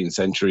 13th, 14th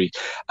century,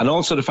 and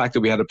also the fact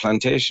that we had a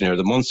plantation here,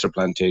 the Munster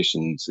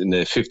plantations in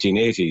the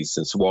 1580s,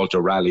 since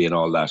Walter Raleigh and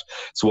all that.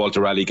 So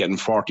Walter Raleigh getting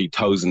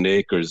 40,000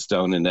 acres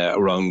down in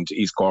around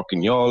East Cork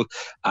and Youghal,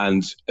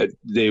 and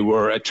they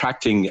were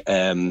attracting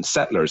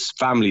settlers,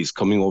 families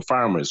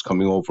farmers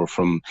coming over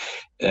from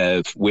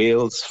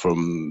Wales,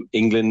 from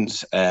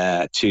England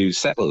to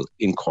settle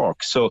in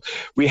Cork. So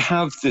we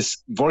have this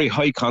very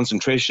high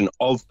concentration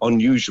of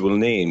unusual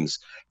names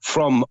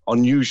from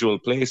unusual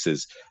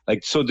places.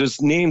 So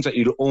there's names that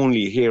you'd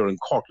only hear in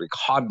Cork, like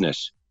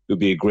Hodnet, would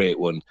be a great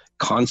one.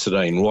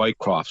 Considine,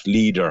 Roycroft,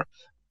 Leader,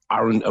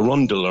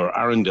 Arundel or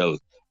Arundel.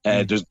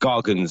 There's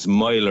Goggins,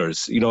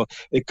 Milers,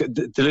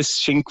 the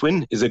list.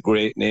 Shinquin is a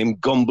great name.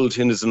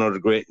 Gumbleton is another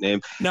great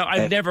name. Now,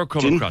 I've never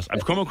come across.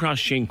 I've come across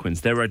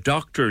Shinquins. There are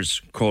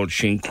doctors called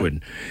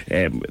Shinquin,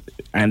 and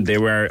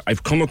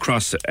I've come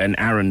across an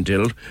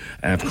Arundel.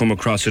 I've come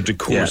across a De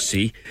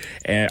Courcy,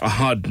 a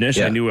Hodnett.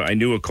 Yeah. I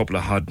knew a couple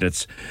of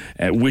Hodnetts,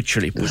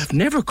 Wycherley, but I've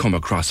never come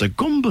across a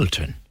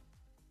Gumbleton.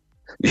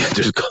 Yeah,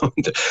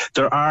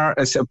 there are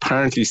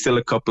apparently still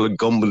a couple of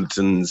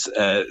Gumbletons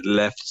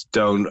left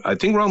down, I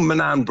think, around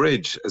Manan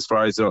Bridge, as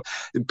far as I know.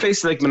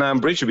 Places like Manan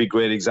Bridge would be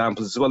great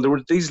examples as well. There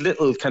were these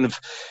little kind of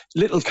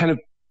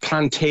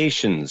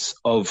plantations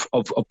of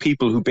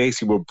people who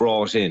basically were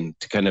brought in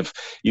to kind of,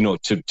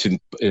 to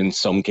in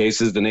some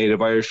cases the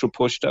native Irish were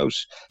pushed out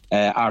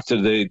after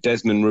the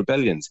Desmond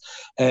rebellions.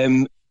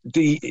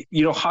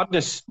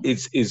 Hodnett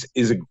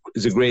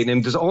is a great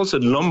name. There's also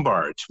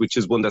Lombard, which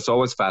is one that's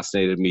always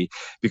fascinated me,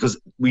 because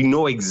we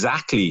know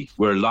exactly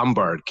where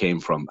Lombard came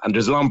from, and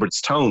there's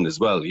Lombardstown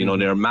as well,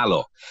 near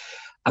Mallow.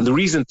 And the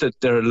reason that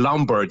there are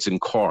Lombards in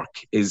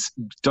Cork is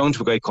down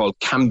to a guy called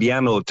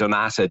Cambiano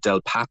Donata del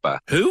Papa.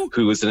 Who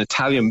was an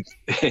Italian,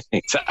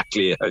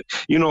 exactly,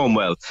 you know him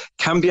well.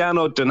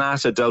 Cambiano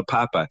Donata del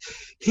Papa.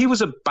 He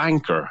was a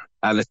banker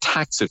and a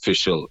tax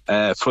official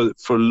for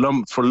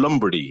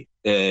Lombardy.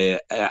 And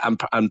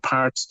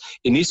parts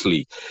in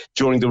Italy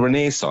during the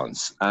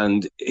Renaissance,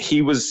 and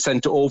he was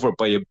sent over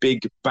by a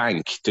big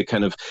bank to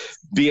kind of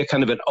be a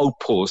kind of an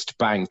outpost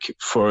bank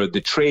for the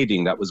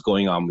trading that was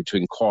going on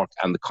between Cork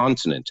and the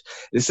continent.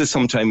 This is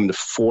sometime in the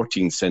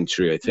 14th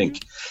century, I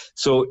think.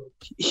 So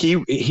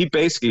he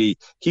basically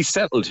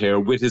settled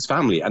here with his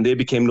family, and they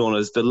became known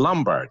as the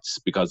Lombards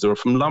because they were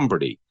from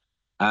Lombardy.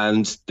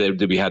 And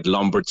we had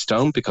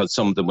Lombardstown because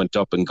some of them went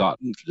up and got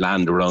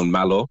land around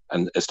Mallow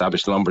and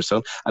established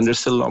Lombardstown. And there's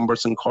still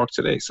Lombards in Cork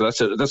today. So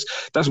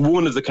that's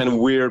one of the kind of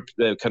weird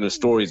kind of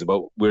stories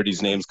about where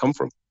these names come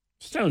from.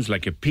 Sounds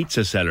like a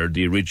pizza seller,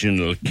 the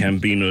original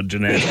Cambino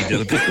Donati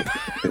del Papa.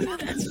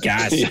 That's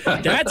gas.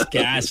 Yeah. That's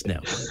gas now.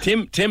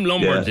 Tim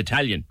Lombard's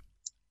Italian,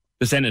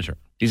 the senator.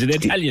 He's an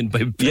Italian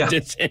by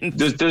descent.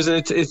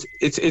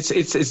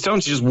 It's down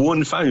to just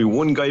one family,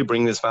 one guy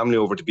bringing his family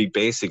over to be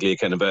basically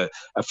kind of a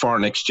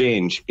foreign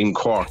exchange in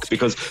Cork,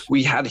 because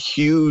we had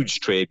huge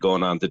trade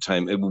going on at the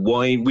time.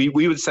 Wine, we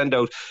would send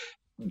out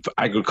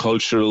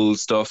agricultural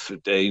stuff,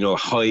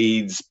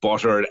 hides,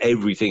 butter,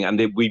 everything, and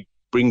we'd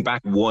bring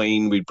back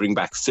wine, we'd bring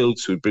back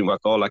silks, we'd bring back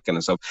all that kind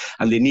of stuff.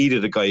 And they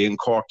needed a guy in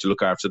Cork to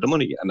look after the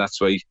money, and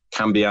that's why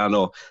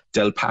Cambiano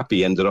del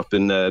Papi ended up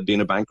in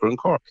being a banker in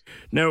Cork.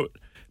 Now,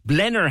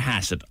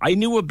 Blennerhassett. I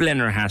knew a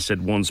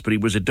Blennerhassett once, but he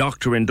was a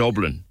doctor in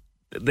Dublin.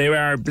 There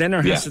are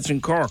Blennerhassetts in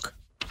Cork.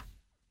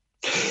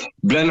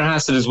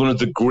 Blennerhassett is one of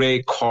the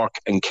great Cork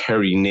and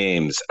Kerry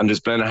names, and there's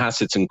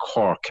Blennerhassetts in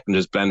Cork and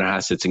there's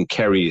Blennerhassetts in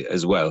Kerry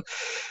as well.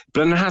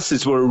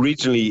 Blennerhassetts were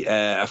originally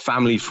a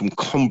family from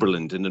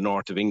Cumberland in the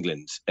north of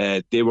England.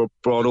 They were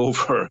brought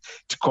over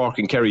to Cork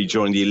and Kerry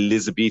during the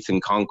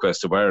Elizabethan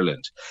conquest of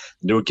Ireland.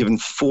 They were given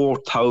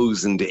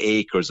 4,000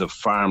 acres of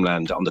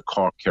farmland on the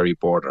Cork-Kerry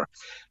border.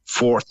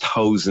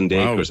 4,000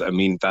 acres. Wow. I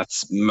mean,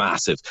 that's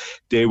massive.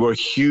 They were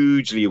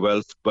hugely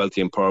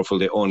wealthy and powerful.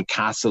 They owned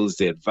castles,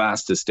 they had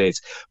vast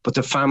estates, but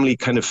the family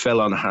kind of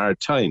fell on hard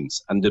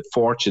times, and the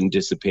fortune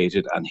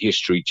dissipated and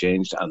history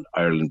changed, and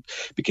Ireland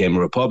became a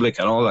republic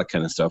and all that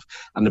kind of stuff.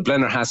 And the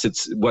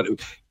Blennerhassetts,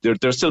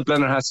 they're still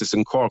Blennerhassetts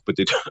in Cork, but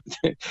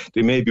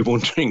they may be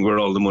wondering where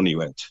all the money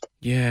went.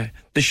 Yeah,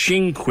 the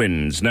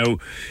Shinquins. Now,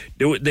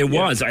 there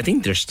was, I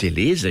think there still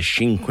is, a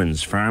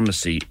Shinquins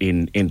pharmacy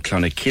in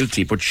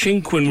Clonakilty, but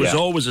Shinquin was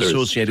always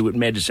associated with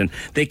medicine.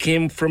 They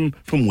came from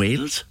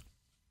Wales?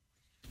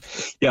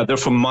 Yeah, they're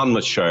from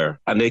Monmouthshire,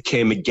 and they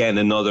came again,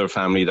 another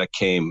family that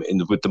came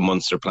with the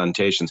Munster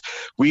plantations.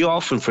 We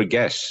often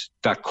forget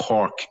that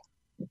Cork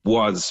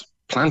was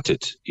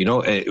planted,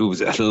 it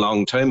was a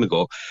long time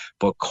ago,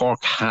 but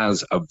Cork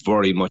has a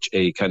very much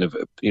a kind of,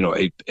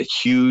 a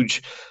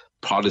huge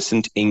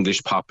Protestant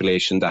English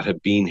population that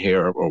have been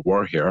here or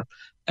were here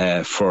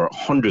for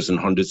hundreds and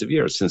hundreds of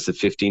years, since the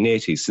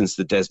 1580s, since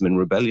the Desmond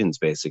rebellions,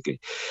 basically.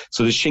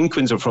 So the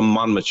Shinquins are from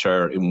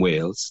Monmouthshire in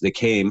Wales. They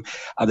came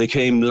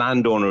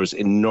landowners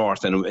in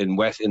North and in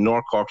West, in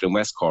North Cork and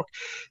West Cork.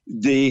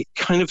 The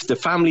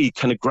family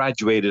kind of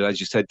graduated, as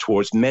you said,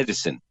 towards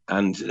medicine.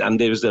 And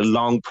there's a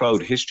long,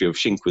 proud history of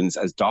Shinquins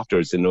as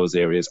doctors in those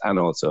areas and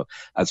also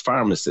as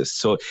pharmacists.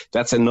 So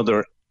that's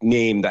another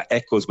name that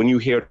echoes when you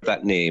hear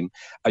that name,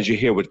 as you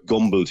hear with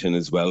Gumbleton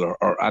as well,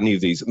 or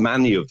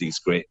many of these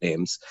great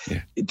names.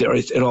 Yeah.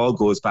 It all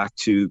goes back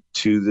to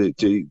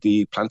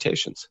the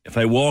plantations. If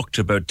I walked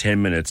about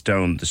 10 minutes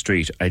down the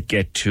street, I'd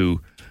get to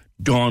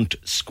Daunt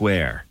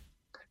Square.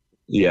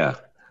 Yeah.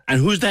 And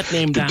who's that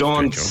named after,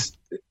 Joe?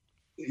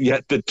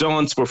 the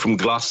Daunts were from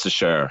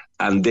Gloucestershire,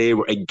 and they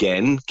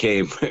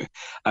came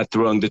at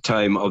around the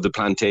time of the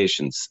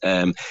plantations.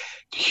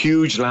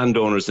 Huge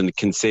landowners in the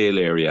Kinsale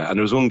area, and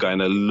there was one guy,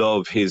 and I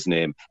love his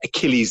name,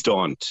 Achilles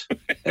Daunt.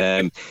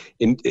 In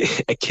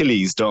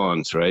Achilles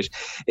Daunt, right?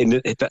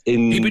 In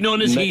he'd be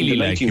known as Healy,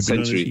 the 19th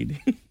century.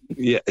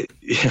 Yeah,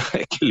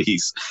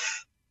 Achilles.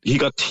 He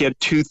had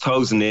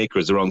 2,000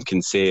 acres around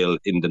Kinsale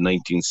in the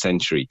 19th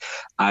century,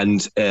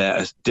 and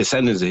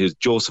descendants of his,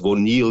 Joseph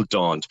O'Neill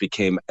Daunt,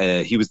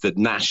 he was the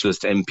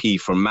nationalist MP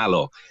for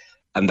Mallow,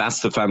 and that's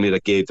the family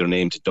that gave their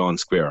name to Dawn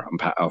Square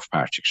off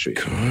Partick Street.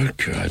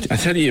 God. I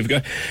tell you,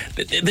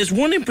 there's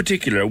one in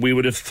particular we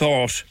would have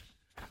thought,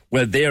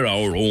 well, they're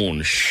our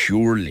own,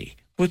 surely,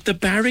 but the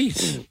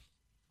Barrys.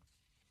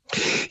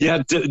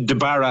 Yeah, De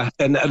Barra,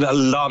 and a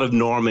lot of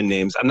Norman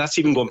names, and that's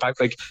even going back.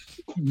 Like,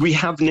 we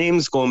have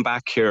names going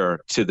back here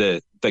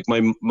to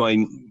my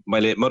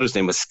late mother's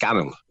name was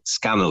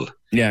Scannell.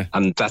 Yeah,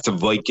 and that's a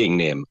Viking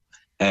name.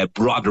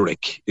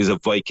 Broderick is a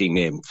Viking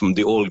name from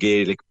the Old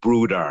Gaelic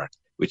Brudar,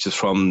 which is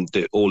from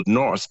the Old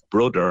Norse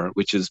Brother,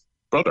 which is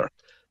brother.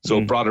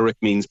 So Broderick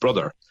means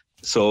brother.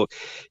 So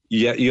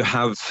yeah, you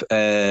have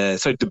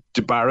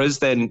the Barras.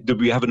 Then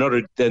we have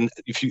another. Then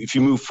if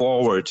you move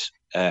forward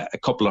a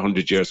couple of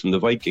hundred years from the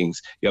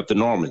Vikings, you have the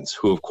Normans,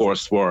 who of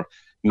course were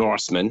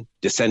Norsemen,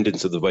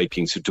 descendants of the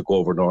Vikings who took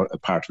over a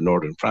part of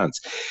northern France.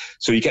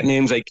 So you get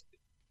names like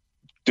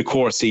de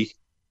Courcy,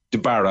 de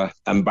Barra,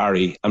 and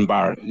Barry, and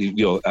Bar,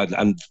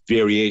 and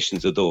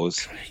variations of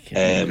those.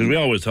 Because we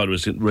always thought it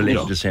was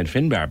related to St.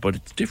 Finbar, but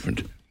it's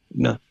different.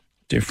 No.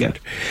 Different.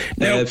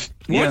 Yeah.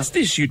 Now, what's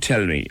this you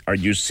tell me, or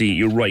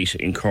you write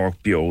in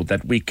Cork Bio,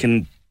 that we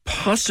can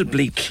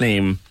possibly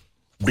claim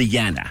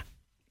Rihanna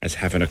as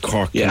having a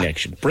Cork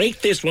connection?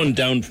 Break this one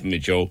down for me,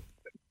 Joe.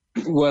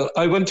 Well,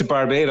 I went to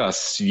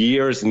Barbados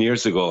years and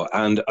years ago,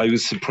 and I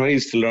was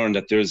surprised to learn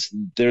that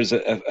there's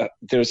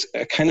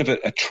a kind of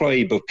a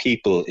tribe of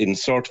people in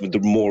sort of the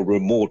more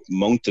remote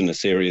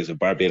mountainous areas of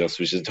Barbados,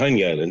 which is a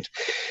tiny island,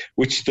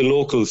 which the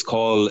locals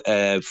call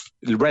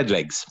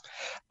redlegs,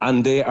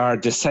 and they are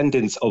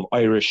descendants of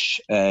Irish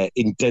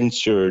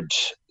indentured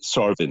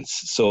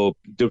servants. So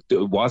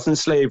it wasn't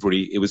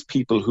slavery. It was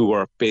people who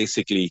were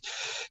basically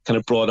kind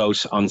of brought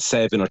out on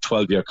 7 or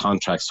 12-year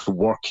contracts to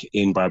work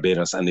in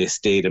Barbados, and they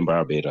stayed in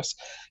Barbados.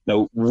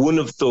 Now, one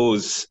of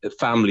those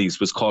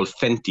families was called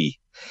Fenty,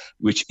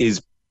 which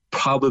is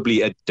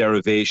probably a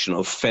derivation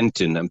of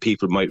Fenton, and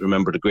people might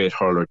remember the great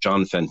hurler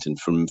John Fenton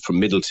from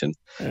Middleton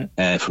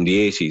from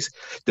the 80s.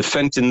 The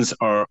Fentons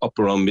are up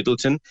around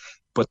Middleton,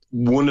 but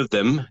one of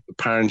them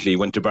apparently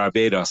went to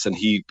Barbados, and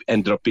he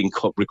ended up being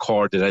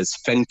recorded as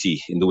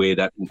Fenty in the way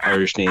that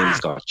Irish names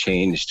got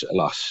changed a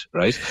lot,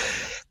 right?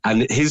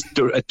 And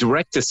a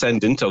direct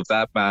descendant of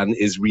that man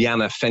is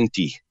Rihanna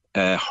Fenty.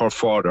 Her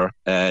father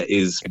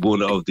is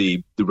one of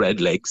the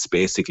Redlegs,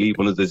 basically,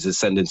 one of the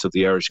descendants of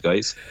the Irish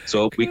guys.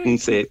 So we can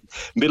say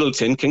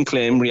Middleton can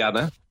claim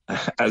Rihanna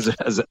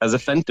as a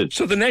Fenton.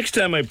 So the next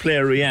time I play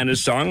a Rihanna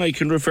song, I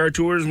can refer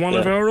to her as one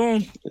of our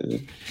own.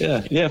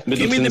 Yeah. Give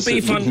me the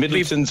brief on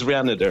Middleton's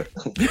Rihanna there.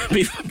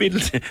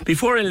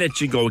 Before I let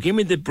you go, give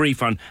me the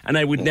brief on, and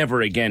I would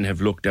never again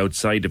have looked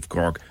outside of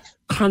Cork.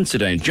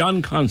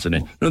 John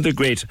Considine, another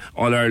great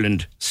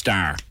All-Ireland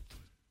star.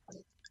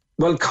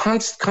 Well,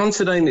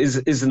 Considine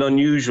is an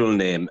unusual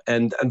name,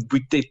 and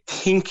they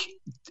think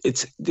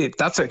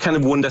that's a kind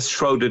of one that's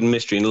shrouded in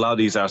mystery, and a lot of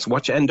these are. So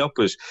what you end up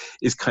with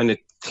is kind of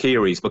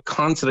theories, but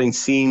Considine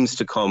seems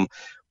to come.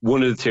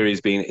 One of the theories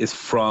is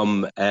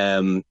from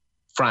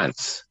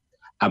France.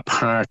 A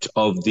part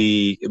of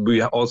we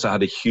also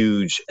had a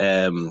huge,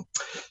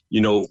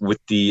 with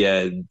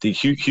the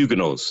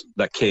Huguenots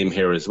that came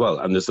here as well.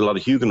 And there's a lot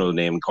of Huguenot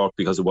name in Cork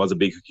because it was a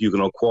big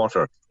Huguenot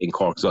quarter in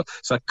Cork as well.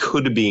 So that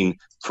could have been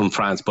from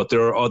France, but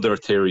there are other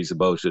theories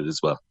about it as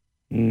well.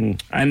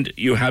 And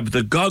you have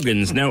the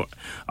Goggins. Now,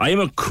 I am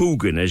a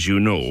Coogan, as you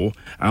know.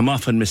 I'm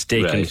often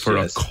mistaken for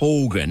a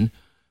Cogan,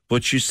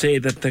 but you say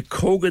that the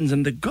Cogans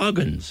and the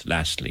Goggins,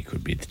 lastly,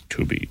 could be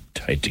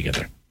tied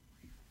together.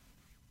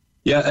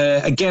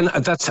 Yeah, again,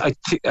 that's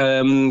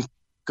Goggins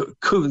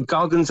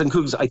and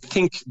Cougars. I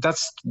think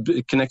that's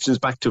connections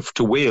back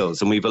to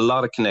Wales, and we have a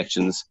lot of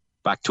connections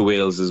back to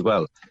Wales as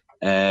well.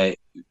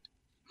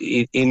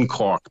 In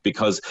Cork,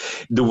 because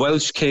the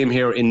Welsh came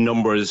here in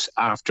numbers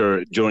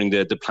during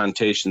the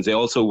plantations. They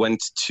also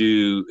went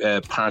to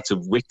parts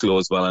of Wicklow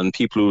as well, and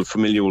people who are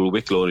familiar with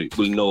Wicklow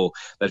will know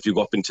that if you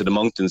go up into the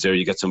mountains there,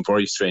 you get some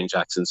very strange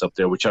accents up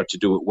there, which are to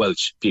do with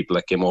Welsh people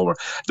that came over.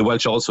 The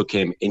Welsh also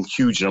came in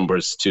huge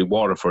numbers to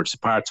Waterford, to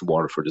parts of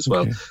Waterford as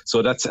well.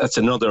 So that's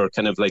another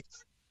kind of like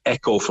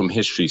echo from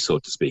history, so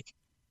to speak.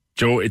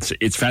 Joe,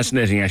 it's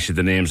fascinating, actually,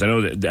 the names. I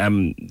know that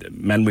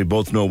man we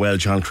both know well,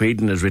 John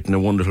Creedon, has written a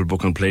wonderful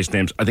book on place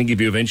names. I think if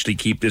you eventually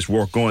keep this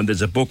work going,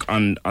 there's a book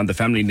on the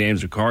family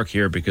names of Cork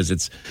here, because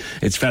it's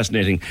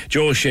fascinating.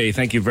 Joe O'Shea,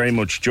 thank you very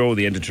much. Joe,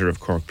 the editor of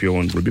Cork Bio,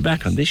 and we'll be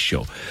back on this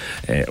show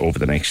over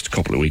the next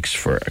couple of weeks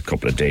for a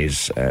couple of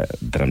days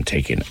that I'm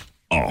taking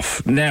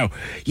off. Now,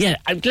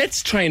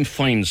 let's try and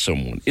find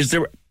someone. Is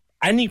there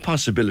any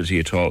possibility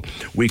at all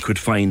we could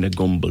find a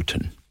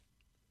Gumbleton,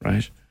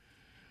 right?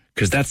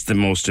 Because that's the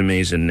most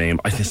amazing name.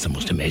 I think it's the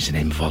most amazing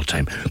name of all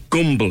time.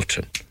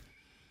 Gumbleton.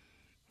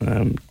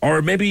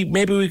 Or maybe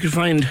we could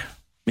find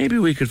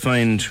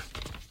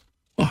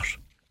what?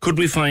 Could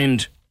we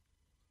find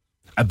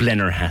a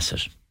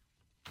Blennerhassett?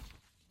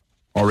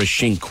 Or a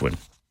Shinquin?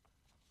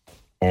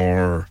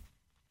 Or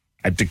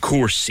a De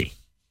Courcy?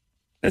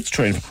 Let's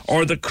try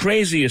or the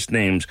craziest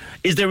names.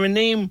 Is there a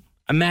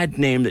mad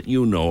name that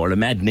you know, or a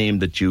mad name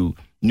that you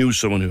knew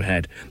someone who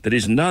had that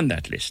isn't on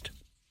that list?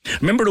 I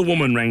remember a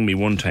woman rang me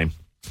one time,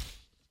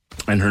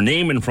 and her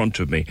name in front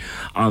of me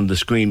on the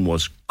screen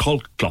was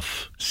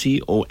Colclough,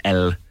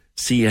 Colclough.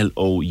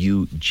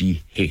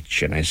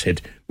 And I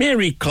said,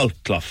 Mary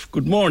Colclough,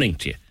 good morning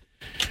to you.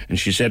 And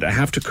she said, I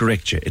have to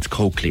correct you, it's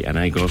Coakley. And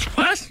I goes,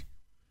 what?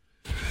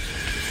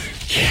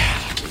 Yeah.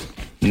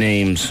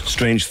 Names,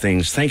 strange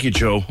things. Thank you,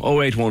 Joe.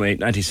 0818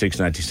 96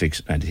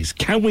 96 96.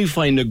 Can we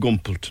find a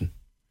Gumbleton?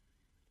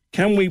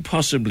 Can we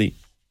possibly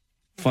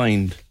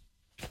find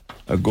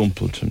a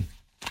Gumbleton?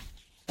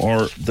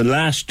 Or the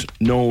last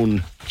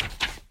known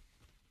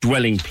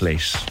dwelling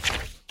place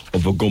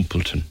of a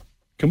Gumbleton?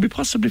 Can we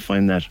possibly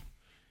find that?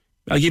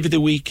 I'll give you the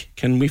week.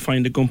 Can we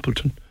find a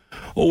Gumbleton?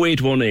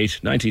 0818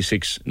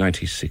 96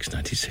 96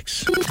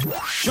 96.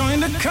 Join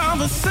the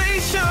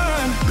conversation.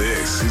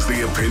 This is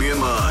the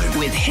Opinion Line.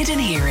 With Hidden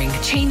Hearing,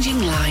 changing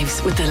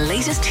lives with the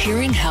latest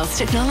hearing health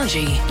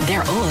technology.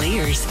 They're all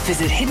ears.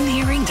 Visit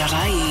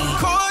hiddenhearing.ie.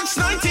 Cork's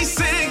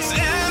 96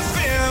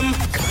 FM.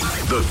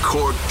 The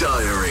Cork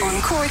Diary.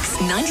 On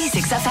Cork's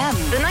 96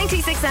 FM. The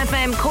 96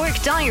 FM Cork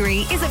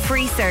Diary is a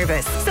free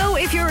service. So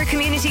if you're a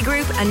community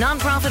group, a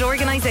non-profit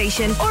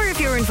organisation, or if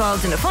you're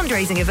involved in a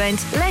fundraising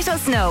event, let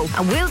us know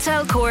and we'll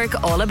tell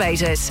Cork all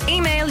about it.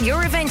 Email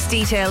your event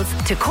details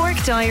to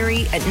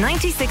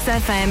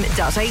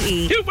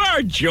corkdiary@96fm.ie. You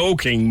are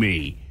joking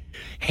me.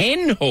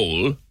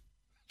 Henhole?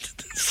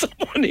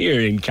 Someone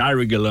here in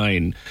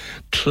Carrigaline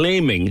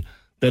claiming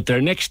that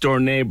their next door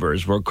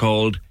neighbours were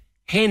called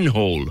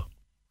Henhole.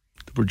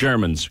 We're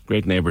Germans,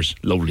 great neighbours,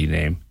 lovely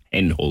name,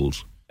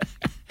 Henholes.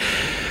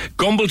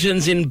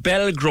 Gumbleton's in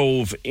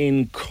Belgrove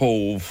in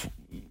Cove.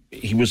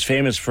 He was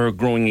famous for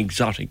growing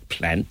exotic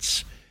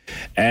plants.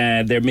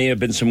 There may have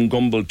been some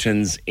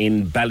Gumbletons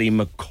in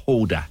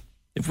Ballymacoda.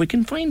 If we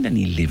can find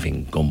any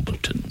living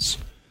Gumbletons,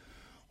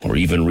 or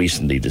even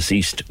recently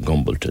deceased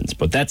Gumbletons.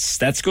 But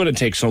that's going to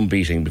take some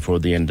beating before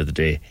the end of the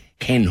day.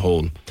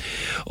 Henhole.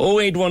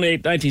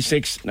 0818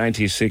 96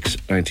 96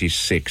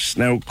 96.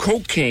 Now,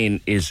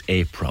 cocaine is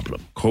a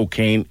problem.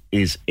 Cocaine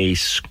is a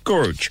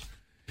scourge.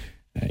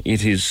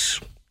 It is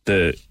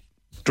the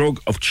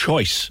drug of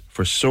choice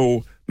for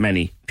so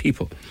many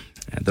people.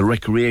 The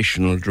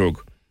recreational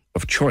drug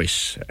of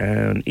choice.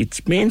 And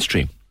it's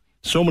mainstream.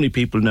 So many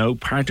people now,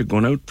 part of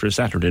going out for a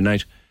Saturday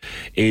night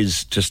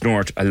is to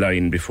snort a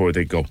line before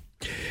they go.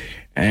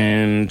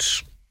 And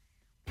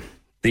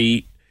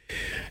the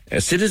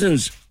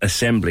Citizens'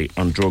 Assembly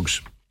on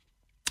Drugs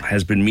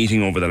has been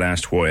meeting over the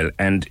last while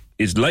and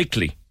is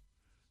likely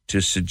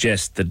to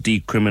suggest the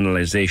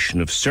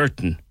decriminalisation of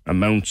certain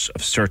amounts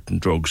of certain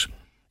drugs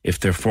if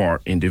they're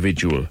for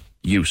individual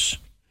use.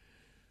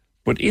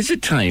 But is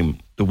it time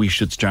that we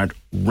should start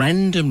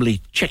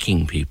randomly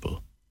checking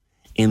people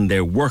in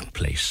their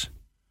workplace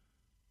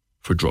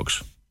for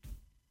drugs?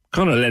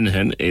 Conor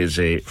Lenihan is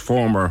a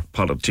former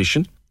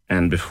politician,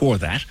 and before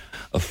that,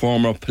 a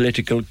former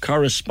political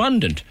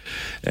correspondent,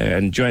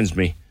 and joins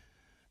me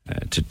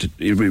to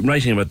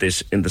writing about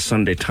this in the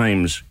Sunday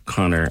Times,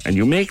 Conor. And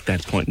you make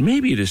that point.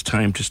 Maybe it is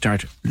time to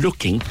start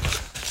looking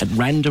at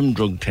random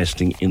drug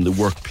testing in the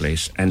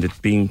workplace and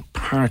it being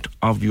part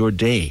of your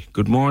day.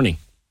 Good morning.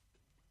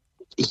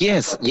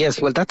 Yes.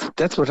 Well,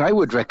 that's what I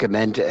would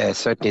recommend.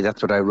 Certainly,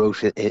 that's what I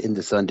wrote in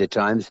the Sunday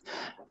Times.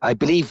 I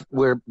believe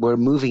we're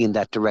moving in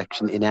that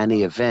direction in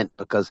any event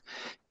because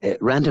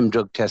random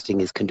drug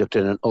testing is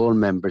conducted on all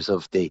members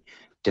of the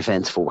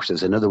Defence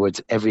Forces. In other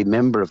words, every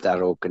member of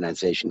that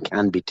organisation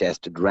can be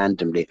tested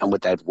randomly and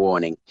without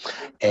warning.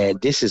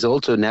 This is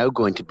also now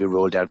going to be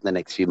rolled out in the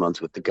next few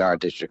months with the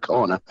Garda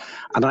Síochána,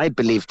 and I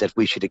believe that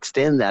we should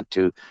extend that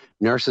to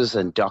nurses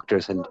and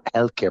doctors and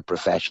healthcare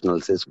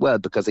professionals as well,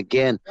 because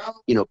again,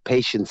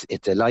 patients,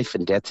 it's a life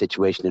and death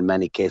situation in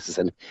many cases,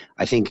 and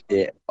I think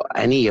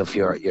any of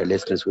your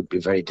listeners would be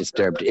very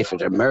disturbed if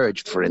it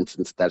emerged, for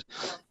instance, that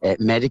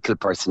medical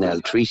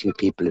personnel treating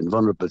people in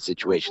vulnerable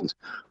situations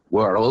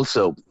were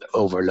also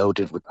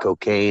overloaded with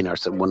cocaine or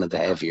one of the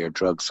heavier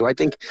drugs. So I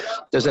think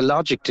there's a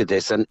logic to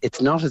this, and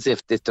it's not as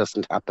if this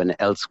doesn't happen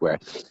elsewhere.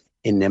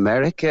 In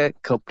America,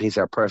 companies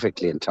are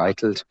perfectly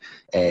entitled,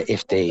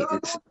 if they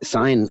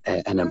sign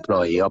an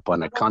employee up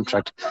on a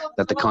contract,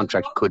 that the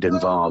contract could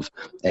involve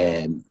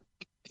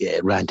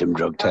random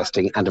drug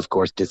testing, and of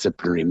course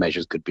disciplinary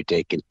measures could be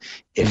taken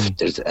if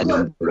there's a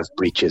number of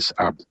breaches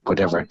or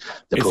whatever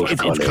the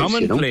protocol is.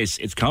 Commonplace.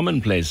 It's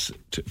commonplace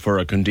for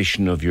a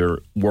condition of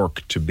your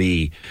work to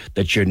be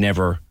that you're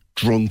never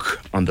drunk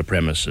on the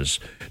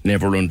premises,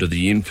 never under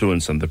the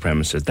influence on the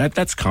premises.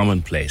 That's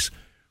commonplace.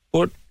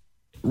 But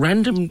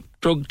random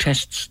drug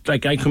tests.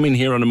 Like I come in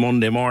here on a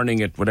Monday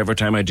morning at whatever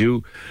time I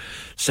do,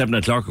 7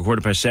 o'clock or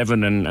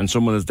 7:15, and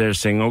someone is there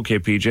saying, "Okay,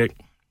 PJ,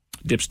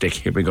 dipstick,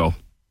 here we go."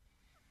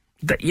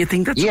 You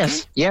think that's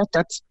yes? Okay? Yeah,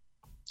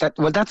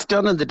 that's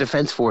done in the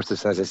Defence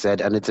Forces, as I said,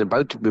 and it's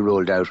about to be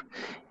rolled out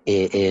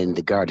in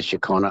the Garda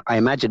Síochána. I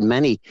imagine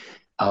many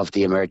of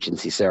the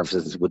emergency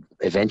services would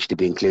eventually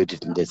be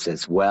included in this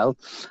as well,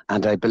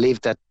 and I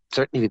believe that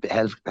certainly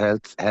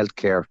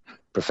healthcare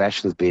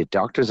professionals, be it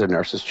doctors or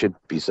nurses, should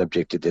be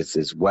subject to this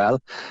as well.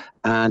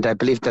 And I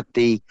believe that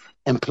the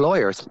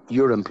employers,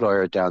 your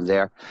employer down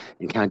there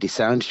in County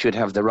Sound, should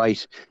have the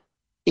right,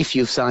 if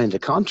you've signed a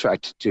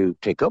contract to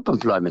take up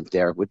employment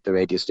there with the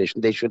radio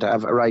station, they should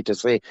have a right to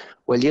say,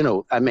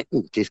 well, I mean,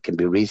 this can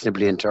be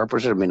reasonably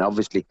interpreted. I mean,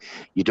 obviously,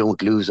 you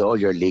don't lose all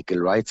your legal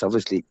rights.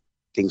 Obviously,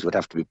 things would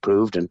have to be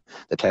proved and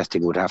the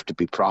testing would have to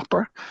be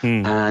proper.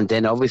 And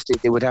then obviously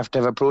they would have to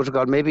have a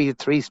protocol, maybe a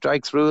 3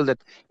 strikes rule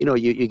that,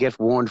 you get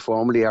warned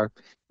formally or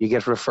you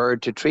get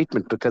referred to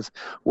treatment. Because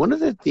one of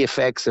the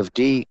effects of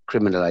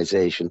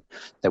decriminalisation,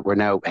 that we're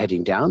now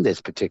heading down this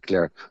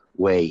particular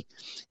way,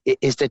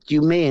 is that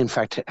you may in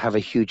fact have a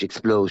huge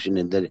explosion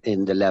in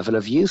the level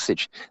of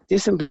usage.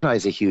 This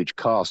implies a huge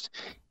cost,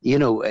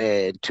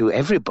 to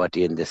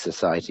everybody in this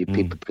society,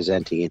 people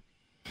presenting it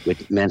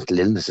with mental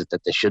illnesses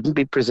that they shouldn't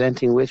be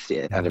presenting with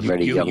at a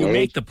very young age. You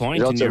make the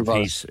point in your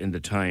piece in the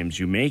Times.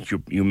 You make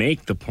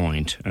the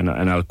point, and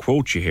I'll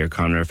quote you here,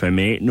 Conor, if I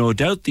may. No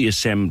doubt the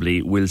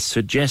Assembly will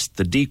suggest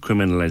the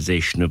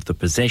decriminalisation of the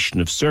possession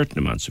of certain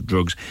amounts of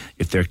drugs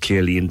if they're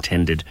clearly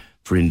intended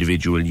for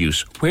individual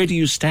use. Where do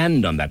you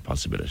stand on that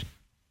possibility?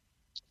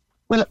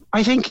 Well,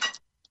 I think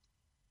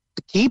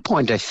the key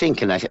point,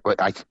 and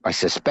I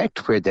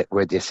suspect where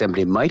the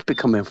Assembly might be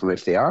coming from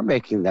if they are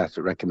making that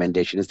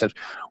recommendation, is that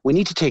we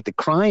need to take the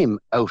crime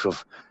out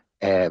of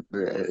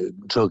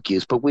drug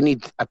use, but we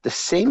need at the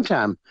same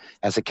time,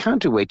 as a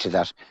counterweight to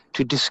that,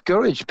 to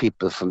discourage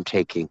people from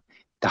taking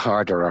the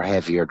harder or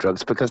heavier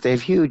drugs, because they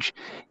have huge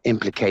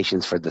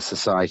implications for the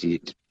society,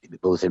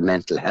 both in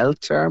mental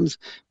health terms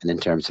and in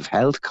terms of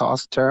health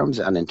cost terms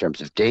and in terms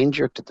of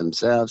danger to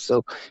themselves.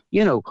 So,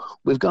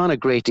 we've gone a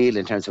great deal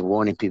in terms of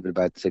warning people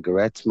about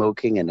cigarette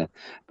smoking and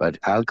about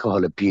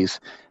alcohol abuse.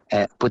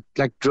 But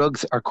like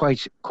drugs are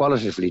quite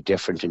qualitatively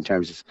different in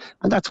terms of,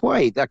 and that's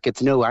why that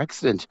gets no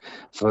accident.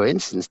 For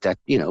instance, that,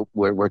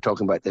 we're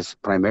talking about this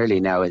primarily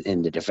now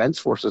in the Defence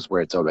Forces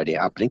where it's already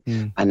happening,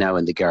 and now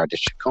in the Garda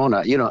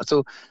Síochána,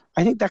 so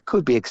I think that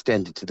could be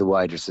extended to the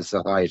wider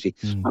society.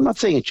 I'm not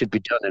saying it should be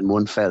done in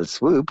one fell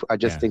swoop. I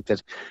just think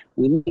that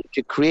we need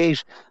to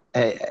create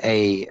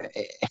a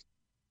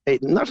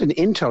not an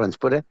intolerance,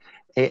 but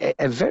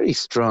a very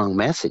strong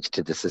message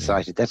to the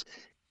society that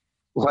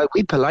while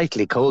we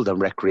politely call them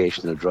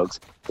recreational drugs,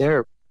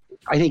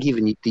 I think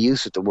even the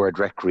use of the word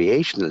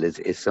recreational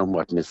is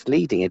somewhat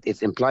misleading.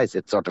 It implies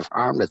it's sort of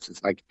harmless.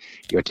 It's like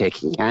you're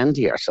taking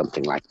candy or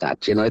something like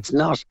that.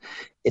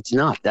 It's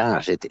not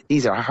that.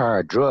 These are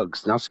hard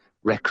drugs, not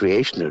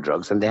recreational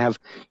drugs, and they have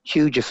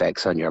huge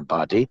effects on your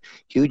body,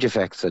 huge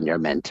effects on your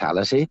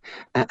mentality,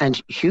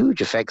 and huge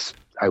effects,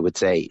 I would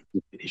say,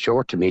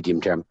 short to medium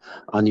term,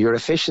 on your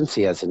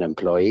efficiency as an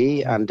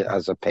employee and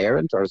as a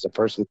parent or as a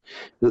person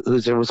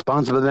who's a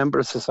responsible member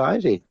of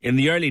society. In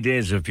the early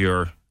days of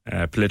your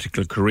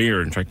political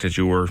career, in fact, as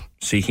you were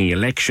seeking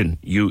election,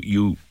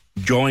 you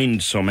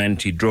joined some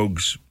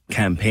anti-drugs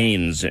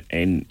campaigns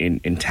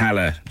in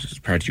Tala as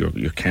part of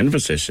your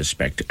canvass, I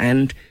suspect,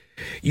 and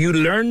you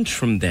learned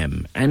from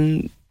them.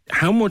 And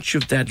how much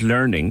of that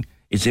learning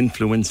is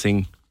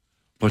influencing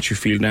what you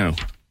feel now?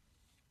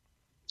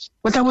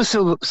 Well, that was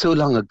so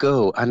long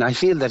ago, and I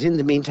feel that in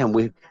the meantime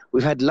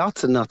we've had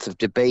lots and lots of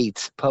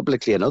debates,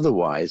 publicly and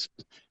otherwise,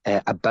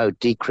 about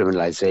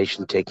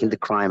decriminalisation, taking the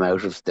crime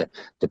out of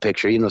the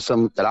picture.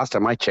 The last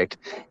time I checked,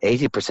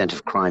 80%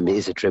 of crime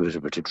is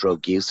attributable to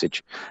drug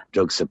usage,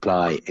 drug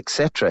supply,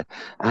 etc.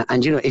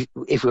 And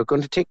if we're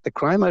going to take the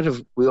crime out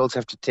of, we also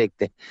have to take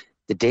the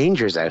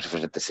dangers out of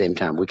it at the same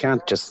time. We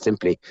can't just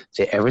simply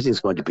say everything's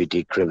going to be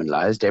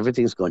decriminalised,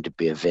 everything's going to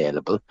be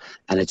available,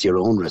 and it's your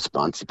own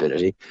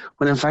responsibility,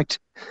 when in fact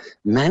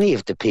many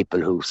of the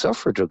people who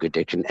suffer drug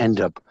addiction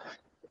end up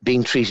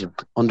being treated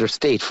under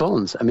state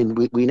funds. I mean,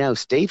 we now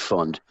state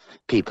fund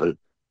people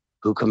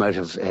who come out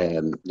of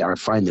or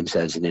find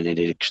themselves in an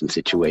addiction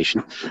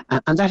situation,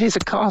 and that is a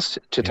cost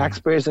to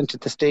taxpayers and to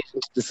the state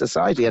and to the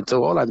society. And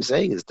so all I'm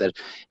saying is that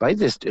by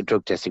this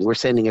drug testing, we're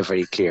sending a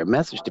very clear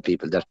message to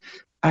people that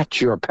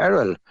at your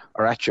peril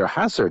or at your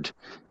hazard,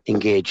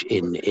 engage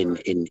in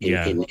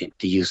the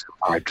use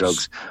of hard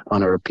drugs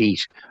on a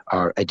repeat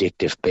or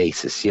addictive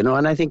basis,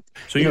 and I think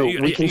so.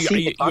 We can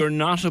see you're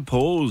not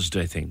opposed.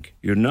 I think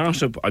you're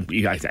not.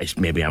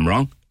 Maybe I'm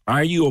wrong.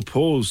 Are you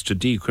opposed to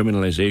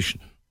decriminalisation?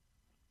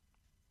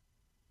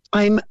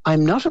 I'm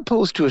not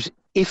opposed to it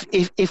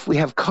if we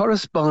have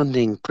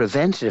corresponding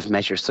preventative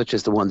measures such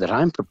as the one that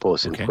I'm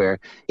proposing, where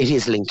it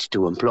is linked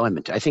to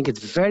employment. I think it's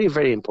very,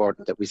 very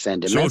important that we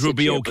send a message. So it would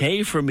be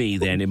okay for me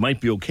then. It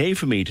might be okay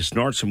for me to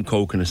snort some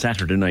coke on a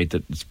Saturday night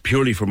that's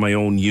purely for my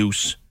own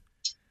use,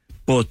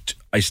 but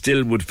I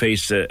still would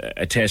face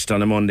a test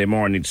on a Monday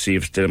morning to see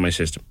if it's still in my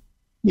system.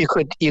 You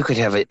could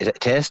have a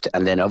test,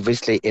 and then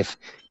obviously if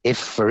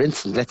for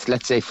instance,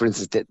 let's say for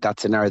instance that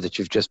scenario that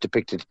you've just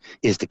depicted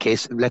is the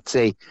case. Let's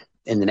say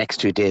in the next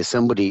 2 days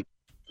somebody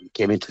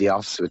came into the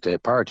office with the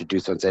power to do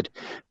so and said,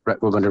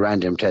 right, we're going to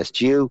random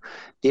test you.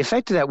 The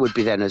effect of that would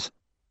be then is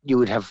you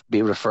would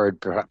be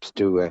referred perhaps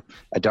to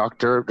a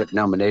doctor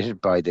nominated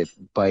by the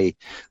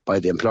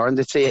employer, and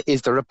they'd say,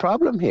 is there a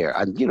problem here?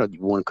 And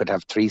one could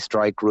have 3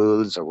 strike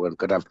rules, or one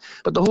could have,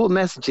 but the whole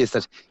message is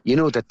that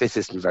that this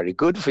isn't very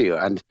good for you,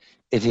 and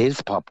it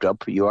is popped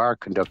up. You are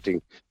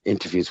conducting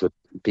interviews with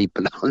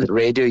people on the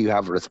radio. You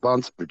have a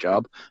responsible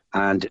job,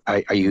 and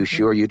are you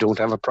sure you don't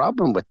have a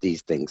problem with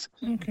these things?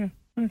 Okay.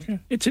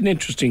 It's an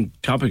interesting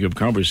topic of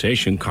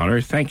conversation, Conor.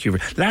 Thank you.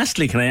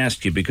 Lastly, can I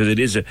ask you, because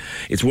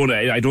it's one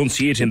I don't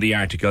see it in the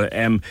article.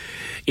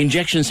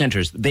 Injection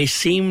centres, they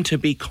seem to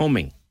be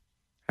coming.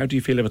 How do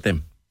you feel about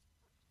them?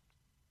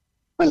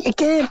 Well,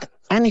 again,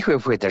 anywhere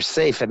where they're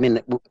safe. I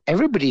mean,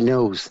 everybody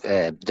knows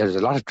there's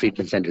a lot of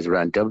treatment centres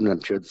around Dublin.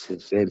 I'm sure it's the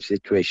same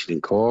situation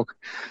in Cork.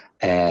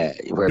 I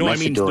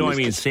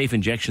mean safe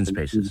injection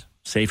spaces.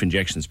 Safe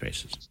injection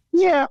spaces.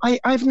 Yeah,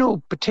 I've no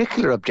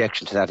particular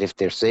objection to that if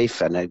they're safe,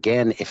 and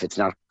again, if it's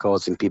not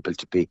causing people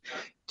to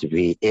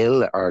be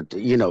ill, or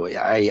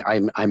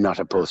I'm not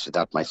opposed to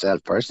that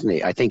myself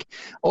personally. I think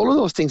all of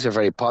those things are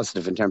very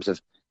positive in terms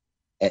of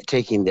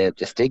taking the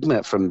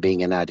stigma from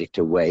being an addict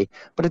away,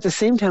 but at the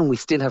same time we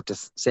still have to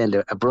send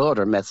a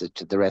broader message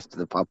to the rest of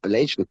the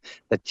population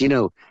that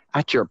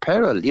at your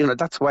peril.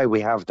 That's why we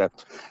have the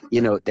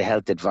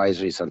health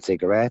advisories on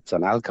cigarettes,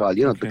 on alcohol,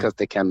 because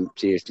they can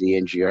seriously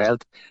injure your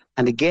health.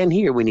 And again,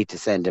 here we need to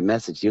send a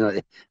message.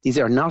 These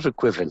are not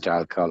equivalent to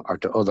alcohol or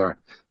to other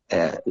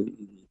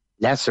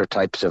lesser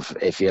types of,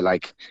 if you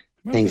like,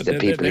 things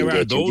that people engage in.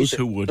 There are those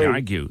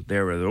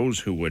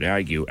who would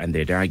argue, and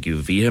they'd argue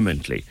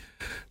vehemently,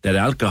 that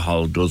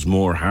alcohol does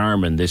more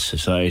harm in this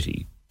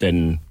society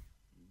than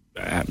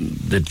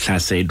the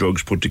Class A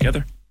drugs put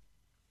together.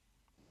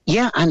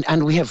 Yeah,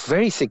 and we have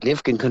very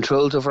significant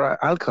controls over our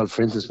alcohol.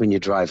 For instance, when you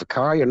drive a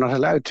car, you're not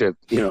allowed to,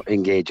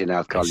 engage in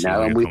alcohol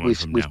now, and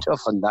we've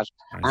toughened that.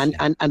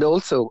 And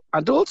also,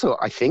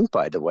 I think,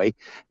 by the way,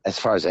 as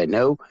far as I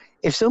know,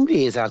 if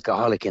somebody is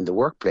alcoholic in the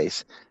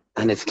workplace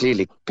and it's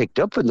clearly picked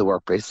up in the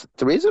workplace,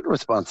 there is a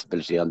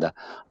responsibility on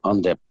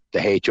the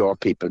HR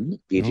people,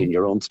 be it in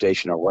your own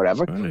station or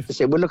wherever, to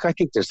say, well, look, I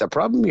think there's a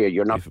problem here.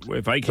 You're not.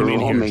 If I come in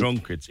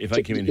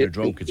here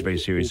drunk, it's a very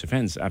serious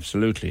offence.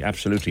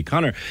 Absolutely.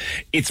 Conor,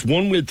 it's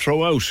one we'll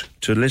throw out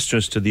to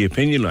listeners to the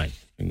opinion line.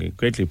 I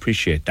greatly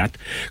appreciate that.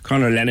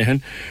 Conor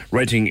Lenihan,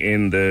 writing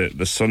in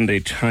the Sunday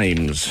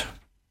Times.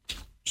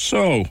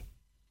 So,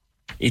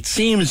 it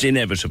seems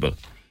inevitable,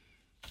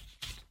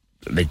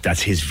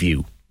 that's his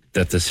view,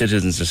 that the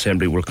Citizens'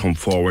 Assembly will come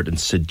forward and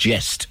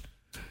suggest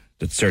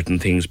that certain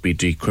things be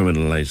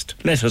decriminalised.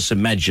 Let us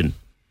imagine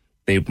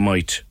they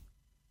might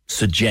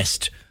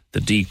suggest the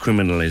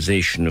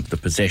decriminalisation of the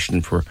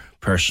possession for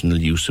personal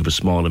use of a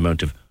small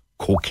amount of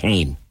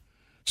cocaine.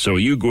 So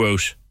you go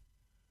out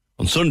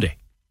on Sunday,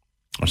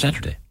 or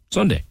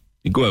Sunday,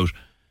 you go out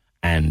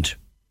and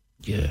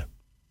you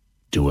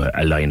do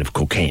a line of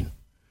cocaine.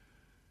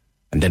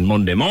 And then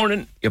Monday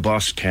morning, your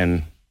boss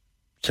can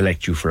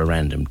select you for a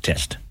random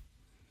test.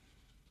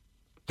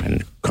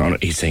 And Conor,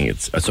 he's saying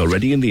it's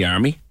already in the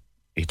army.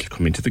 It'll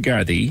come into the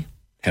Gardaí,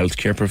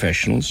 healthcare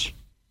professionals,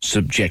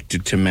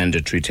 subjected to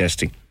mandatory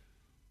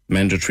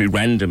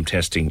random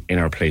testing in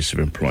our place of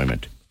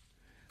employment.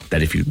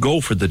 That if you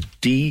go for the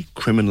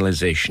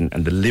decriminalisation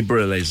and the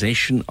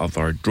liberalisation of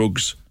our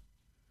drugs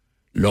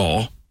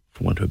law,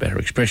 for want of a better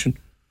expression,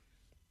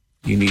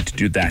 you need to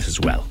do that as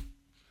well.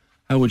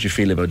 How would you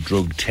feel about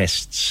drug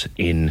tests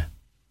in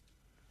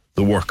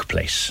the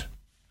workplace?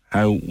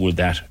 How would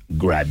that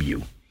grab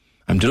you?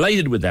 I'm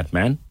delighted with that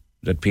man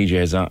that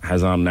PJ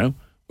has on now.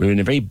 We're in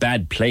a very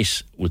bad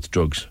place with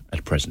drugs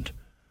at present.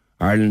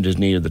 Ireland is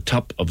near the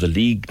top of the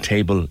league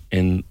table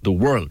in the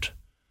world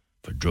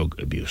for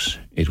drug abuse.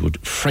 It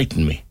would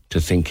frighten me to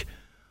think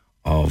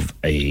of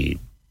a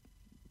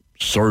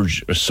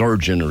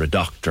surgeon or a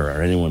doctor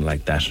or anyone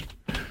like that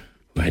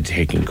who had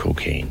taken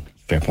cocaine.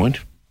 Fair point.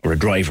 Or a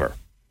driver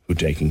who had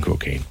taken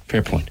cocaine.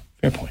 Fair point.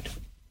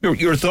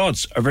 Your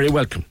thoughts are very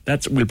welcome.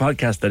 We'll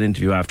podcast that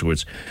interview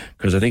afterwards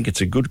because I think it's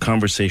a good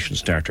conversation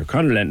starter.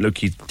 Conor Lent, look,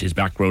 his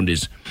background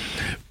is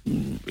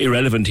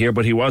irrelevant here,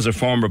 but he was a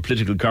former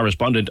political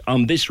correspondent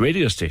on this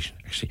radio station,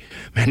 actually,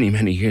 many,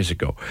 many years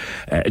ago.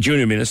 A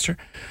junior minister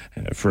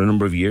for a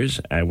number of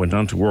years. Went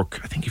on to work,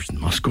 I think he was in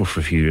Moscow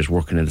for a few years,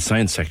 working in the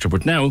science sector.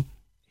 But now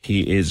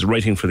he is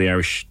writing for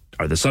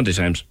the Sunday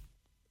Times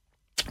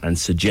and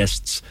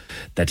suggests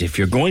that if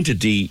you're going to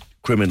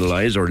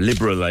decriminalise or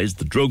liberalise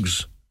the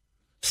drugs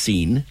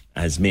scene,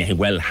 as may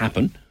well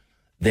happen,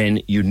 then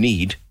you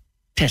need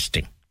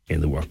testing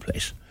in the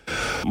workplace.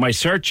 My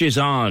search is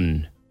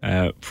on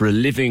for a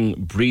living,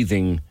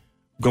 breathing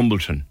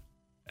Gumbleton.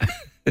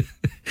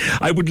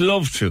 I would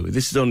love to.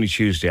 This is only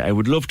Tuesday. I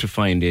would love to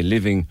find a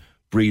living,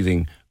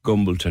 breathing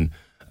Gumbleton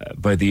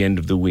by the end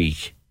of the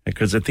week.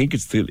 Because I think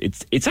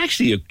it's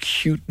actually a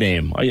cute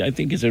name. I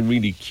think it's a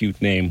really cute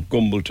name,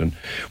 Gumbleton.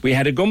 We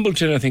had a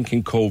Gumbleton, I think,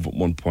 in Cove at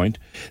one point.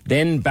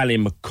 Then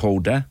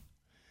Ballymacoda.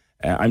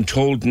 I'm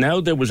told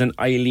now there was an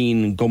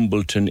Eileen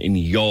Gumbleton in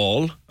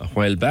Youghal a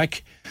while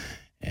back.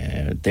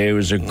 There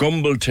was a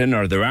Gumbleton,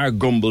 or there are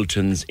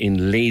Gumbletons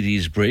in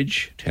Ladies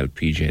Bridge. Tell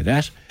PJ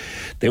that.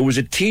 There was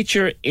a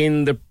teacher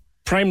in the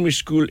primary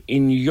school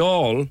in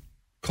Youghal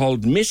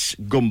called Miss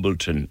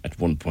Gumbleton at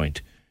one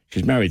point.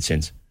 She's married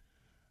since.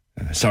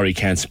 Sorry,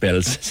 can't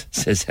spell,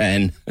 says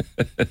Anne.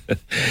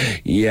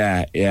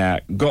 Yeah.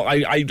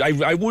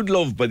 I would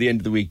love by the end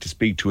of the week to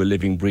speak to a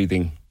living,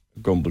 breathing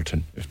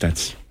Gumbleton, if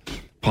that's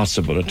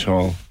possible at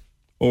all.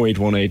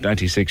 0818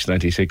 96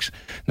 96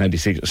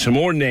 96. Some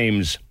more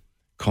names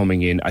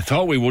coming in. I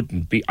thought we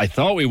wouldn't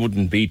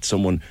beat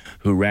someone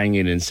who rang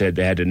in and said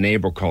they had a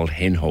neighbour called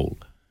Henhole.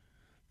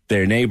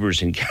 Their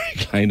neighbours in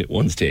Carrickline at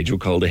one stage were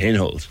called the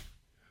Henholes.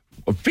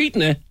 We've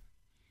beaten it.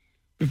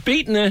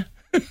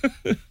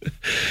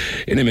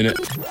 In a minute.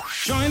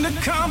 Join the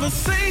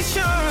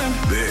conversation.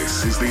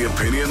 This is the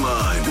Opinion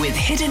Line. With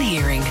Hidden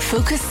Hearing,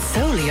 focused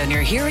solely on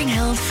your hearing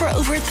health for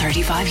over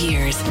 35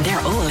 years. They're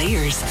all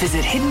ears.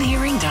 Visit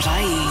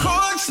hiddenhearing.ie.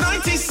 Cork's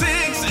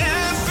 96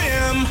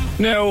 FM.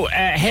 Now,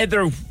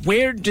 Heather,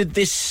 where did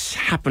this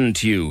happen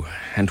to you,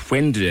 and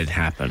when did it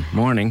happen?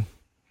 Morning.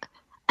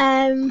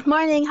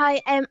 Morning,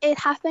 hi. It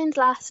happened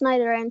last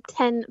night around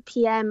 10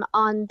 p.m.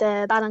 on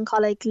the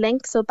Ballincollig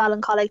link, so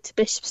Ballincollig to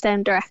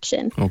Bishopstown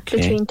direction,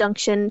 between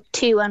junction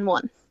 2 and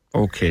 1.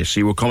 Okay, so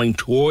you were coming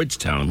towards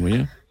town, were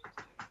you?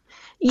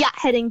 Yeah,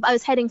 I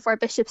was heading for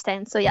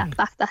Bishopstown, so yeah,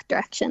 back that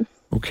direction.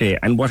 Okay,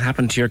 and what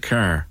happened to your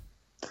car?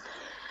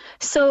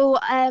 So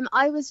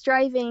I was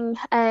driving,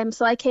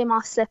 so I came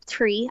off slip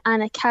 3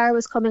 and a car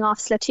was coming off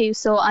slip 2,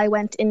 so I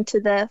went into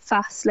the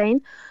fast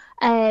lane.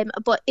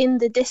 But in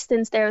the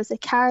distance there was a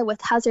car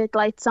with hazard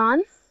lights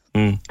on.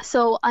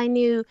 So I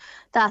knew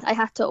that I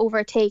had to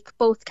overtake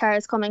both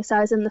cars coming, so I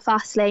was in the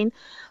fast lane.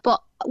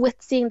 But with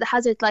seeing the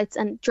hazard lights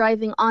and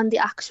driving on the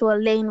actual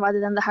lane rather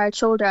than the hard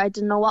shoulder, I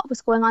didn't know what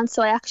was going on.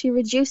 So I actually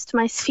reduced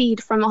my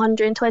speed from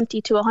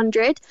 120 to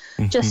 100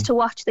 just to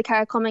watch the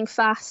car coming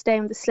fast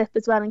down the slip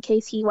as well, in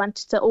case he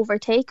wanted to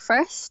overtake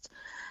first.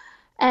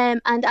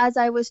 And as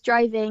I was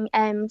driving,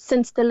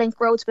 since the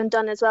link road's been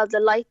done as well,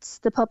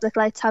 the public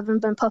lights haven't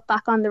been put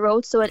back on the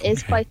road, so it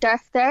is quite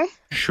dark there.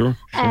 Sure.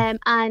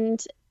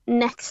 And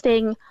next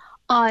thing,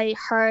 I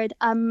heard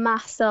a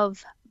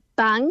massive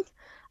bang,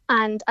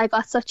 and I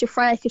got such a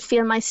fright. I could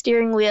feel my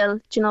steering wheel,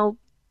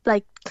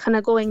 like kind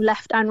of going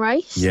left and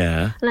right.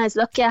 Yeah. And I was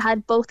lucky I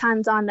had both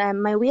hands on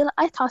my wheel.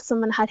 I thought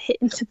someone had hit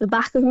into the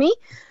back of me.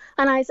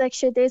 And I was like,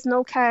 sure, there's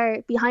no car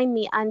behind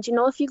me. And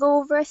if you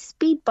go over a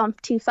speed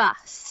bump too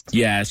fast,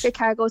 yes, your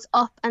car goes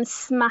up and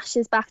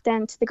smashes back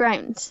down to the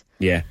ground.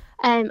 Yeah.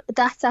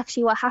 That's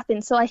actually what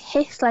happened. So I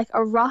hit like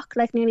a rock,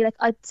 like nearly like,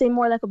 I'd say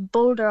more like a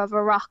boulder of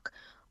a rock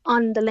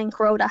on the link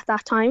road at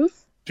that time.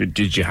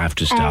 Did you have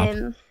to stop?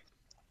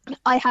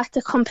 I had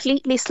to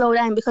completely slow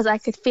down because I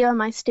could feel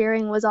my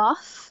steering was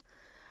off.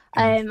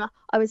 I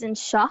was in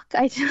shock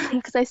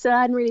because I still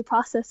hadn't really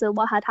processed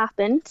what had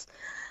happened.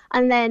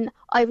 And then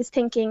I was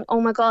thinking,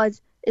 oh my God,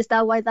 is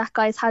that why that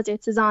guy's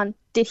hazards is on?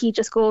 Did he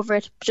just go over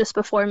it just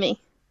before me?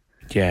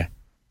 Yeah.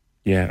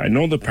 I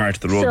know the part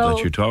of the road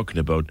that you're talking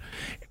about.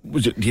 Do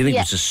you think it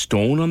was a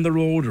stone on the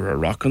road or a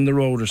rock on the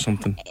road or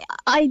something?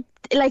 I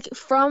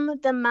from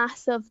the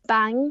massive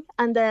bang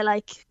and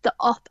the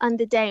up and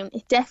the down,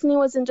 it definitely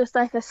wasn't just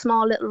like a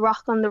small little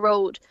rock on the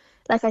road.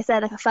 Like I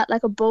said, I felt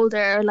like a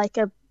boulder or like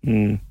a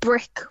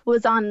brick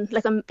was on,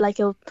 like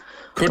a.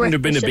 Couldn't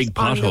have been a big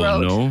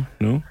pothole,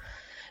 no.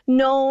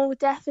 No,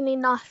 definitely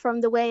not from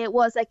the way it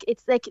was.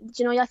 It's like,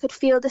 I could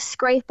feel the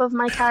scrape of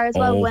my car as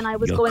well when I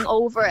was going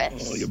over it.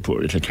 Oh, you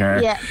poor little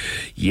car.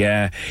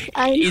 Yeah.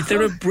 Is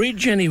there a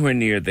bridge anywhere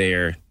near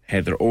there,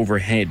 Heather,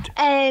 overhead?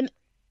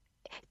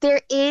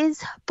 There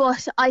is,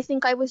 but I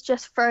think I was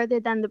just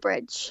further than the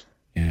bridge.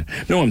 Yeah.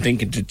 No, I'm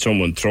thinking, did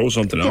someone throw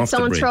something off the bridge? Did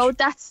someone throw?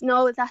 That's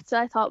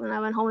what I thought when I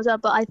went home as well,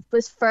 but I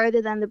was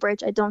further than the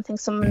bridge. I don't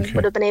think someone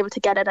would have been able to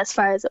get it as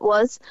far as it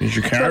was. Is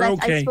your car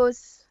okay? I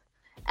suppose...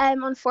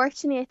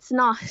 unfortunately it's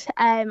not.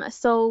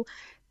 So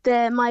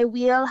my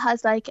wheel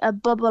has like a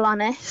bubble on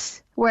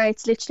it where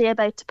it's literally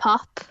about to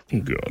pop.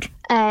 Good.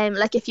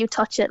 Like if you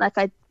touch it, like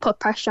I put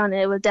pressure on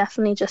it, it will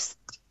definitely just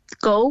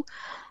go.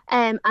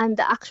 And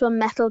the actual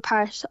metal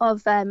part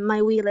of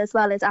my wheel as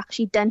well is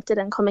actually dented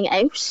and coming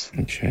out.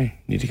 Okay,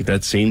 need to get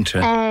that seen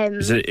to. How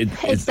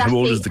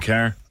old is the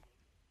car?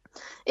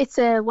 It's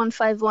a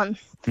 151.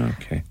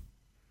 Okay.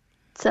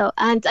 So,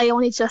 and I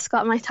only just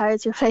got my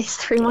tyres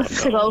replaced 3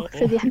 months ago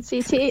for the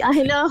NCT.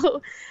 I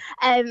know.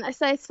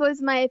 So I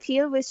suppose my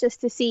appeal was just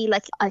to see,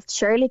 like, I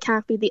surely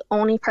can't be the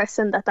only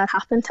person that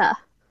happened to.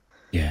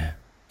 Yeah.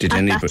 At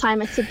that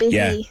time, it's a busy.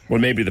 Yeah. Well,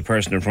 maybe the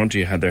person in front of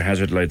you had their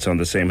hazard lights on.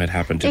 The same had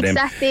happened to them.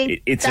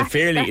 Exactly. It's a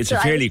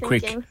fairly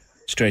quick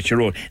stretch of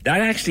road.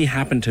 That actually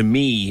happened to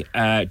me.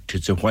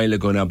 It's a while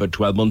ago now, about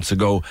 12 months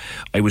ago.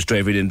 I was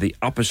driving in the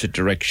opposite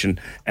direction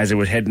as I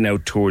was heading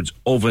out towards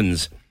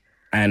Ovens.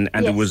 and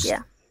there was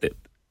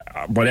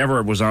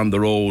whatever was on the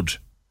road,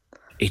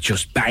 it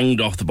just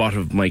banged off the bottom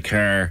of my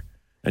car.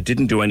 It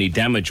didn't do any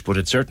damage, but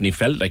it certainly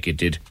felt like it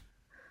did.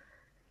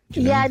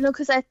 Yeah, no,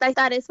 because like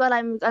that as well.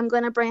 I'm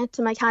going to bring it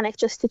to mechanic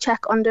just to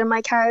check under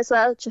my car as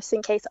well, just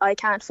in case I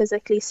can't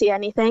physically see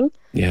anything.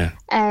 Yeah.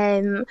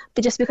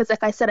 But just because,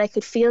 like I said, I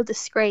could feel the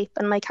scrape,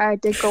 and my car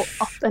did go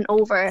up and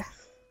over.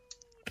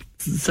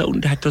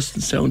 That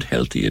doesn't sound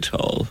healthy at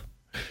all.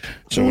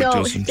 So no, it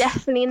doesn't.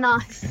 Definitely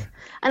not. Yeah.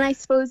 And I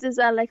suppose as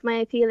well, like my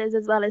appeal is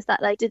as well is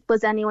that like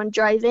was anyone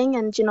driving,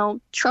 and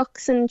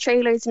trucks and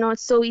trailers,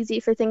 it's so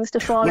easy for things to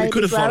fall out. It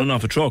could have fallen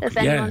off a truck. If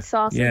anyone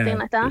saw something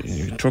like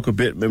that. Truck a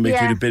bit, maybe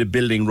a bit of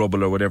building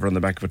rubble or whatever on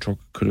the back of a truck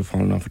could have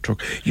fallen off a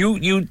truck.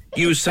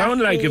 You sound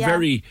like a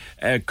very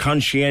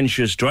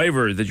conscientious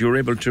driver, that you were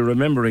able to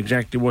remember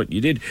exactly what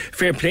you did.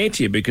 Fair play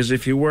to you, because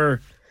if you were,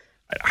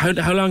 how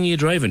long are you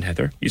driving,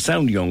 Heather? You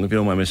sound young, if you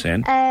don't mind me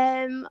saying.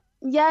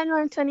 Yeah, no,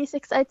 I'm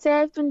 26. I'd say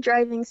I've been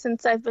driving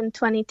since I've been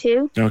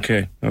 22.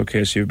 Okay, so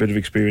you have a bit of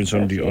experience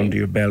under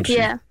your belt.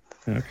 Yeah.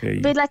 Okay.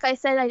 But like I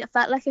said, I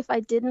felt like if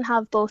I didn't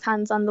have both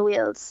hands on the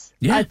wheels,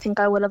 I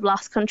think I would have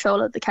lost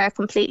control of the car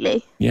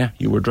completely. Yeah,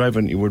 you were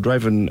driving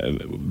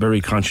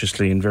very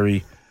consciously and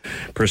very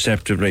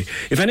perceptively.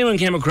 If anyone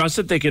came across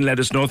it, they can let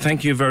us know.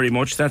 Thank you very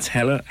much. That's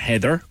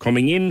Heather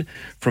coming in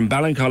from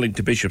Ballincollig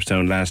to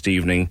Bishopstown last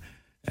evening.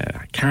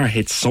 A car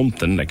hit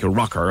something like a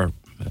rocker or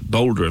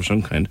boulder of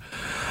some kind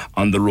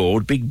on the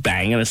road, big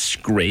bang and a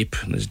scrape,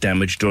 and there's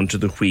damage done to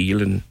the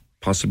wheel and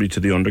possibly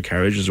to the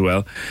undercarriage as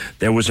well.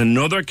 There was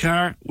another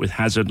car with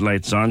hazard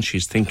lights on.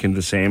 She's thinking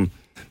the same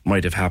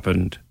might have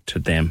happened to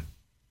them.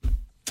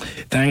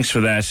 Thanks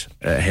for that,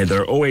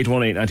 Heather.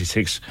 0818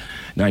 96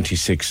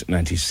 96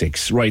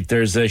 96. Right,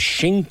 there's a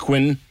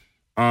Shinquin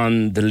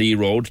on the Lee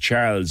Road,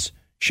 Charles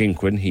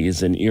Shinquin. He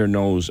is an ear,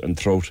 nose and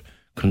throat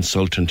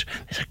consultant.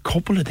 There's a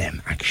couple of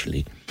them,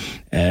 actually.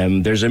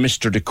 There's a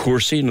Mr. De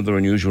Courcy, another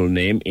unusual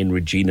name, in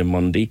Regina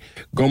Mundy.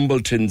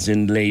 Gumbleton's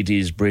in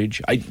Ladies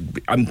Bridge.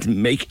 I'm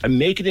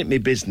making it my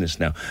business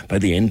now, by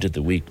the end of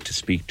the week, to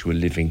speak to a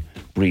living,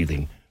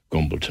 breathing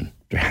Gumbleton.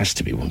 There has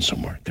to be one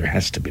somewhere.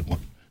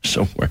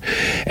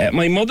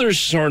 My mother's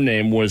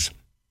surname was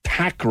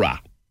Thakra.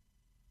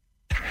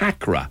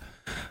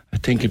 I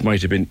think it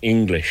might have been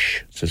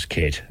English, says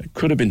Kate. It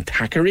could have been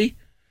Thackeray.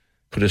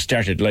 Could have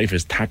started life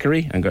as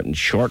Thackeray and gotten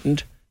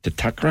shortened to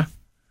Thakra.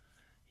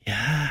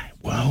 Yeah,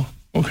 wow.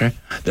 Okay.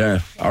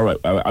 All right.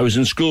 I was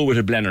in school with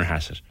a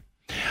Blennerhassett.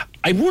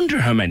 I wonder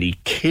how many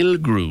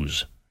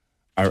Kilgrews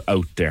are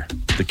out there.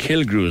 The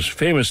Kilgrews,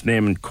 famous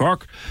name in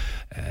Cork,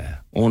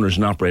 owners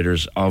and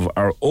operators of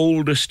our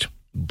oldest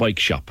bike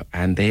shop,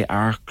 and they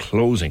are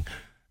closing.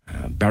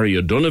 Barry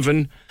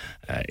O'Donovan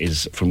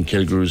is from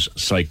Kilgrews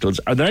Cycles.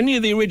 Are there any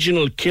of the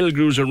original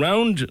Kilgrews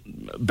around,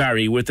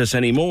 Barry, with us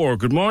anymore?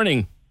 Good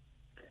morning.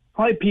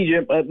 Hi,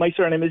 PJ. My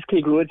surname is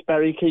Kilgrew. It's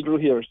Barry Kilgrew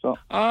here. So.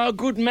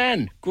 Good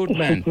man. Good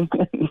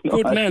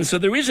man. So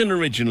there is an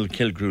original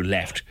Kilgrew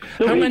left.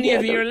 How many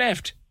of you are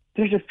left?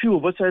 There's a few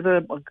of us. I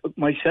have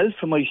myself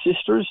and my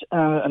sisters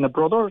and a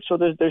brother. So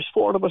there's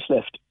four of us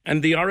left.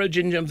 And the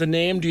origin of the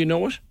name, do you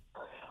know it?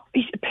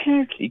 It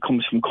apparently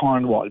comes from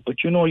Cornwall,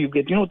 but you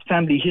get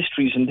family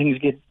histories and things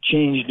get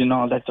changed and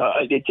all that. So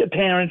it's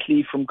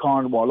apparently from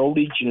Cornwall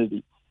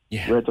originally.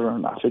 Yeah. Whether or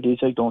not it is,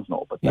 I don't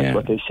know, but that's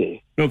what they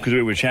say. No, because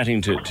we were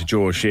chatting to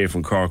Joe O'Shea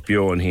from Cork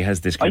Bio, and he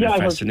has this kind of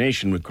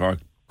fascination with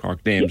Cork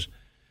names.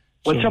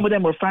 Yeah. Well, some of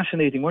them were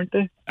fascinating, weren't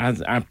they?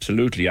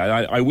 Absolutely.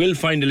 I will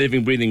find a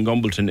living, breathing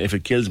Gumbleton if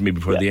it kills me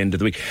before the end of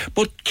the week.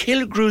 But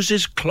Kilgrews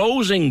is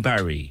closing,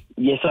 Barry.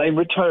 Yes, I'm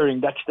retiring.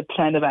 That's the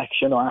plan of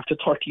action after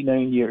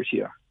 39 years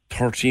here.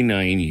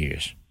 39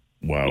 years.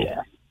 Wow.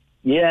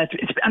 Yeah,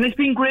 it's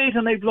been great,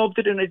 and I've loved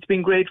it, and it's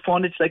been great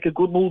fun. It's like a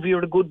good movie or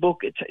a good book.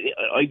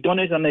 I've done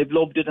it, and I've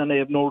loved it, and I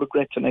have no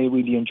regrets, and I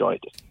really enjoyed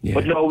it. Yeah.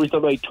 But now is the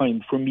right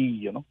time for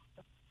me,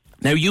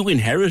 Now, you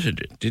inherited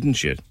it,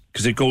 didn't you?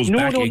 Because it goes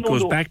back. It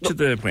goes back to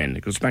the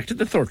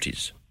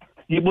 30s.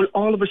 Yeah, well,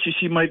 all of us. You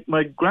see,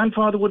 my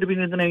grandfather would have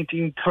been in the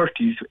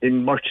 1930s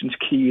in Merchants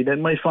Quay.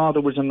 Then my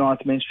father was on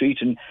North Main Street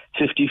in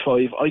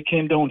 55. I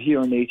came down here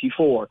in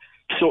 84.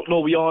 So, no,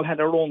 we all had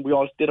our own, we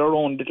all did our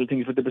own little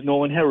things, but there was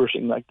no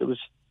inheriting. Like, there was,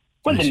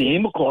 well, the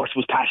name, of course,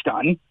 was passed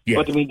on,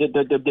 but I mean,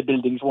 the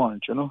buildings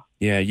weren't,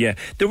 Yeah.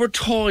 There were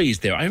toys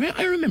there. I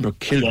remember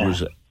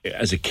Kilgrews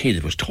as a kid,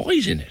 there was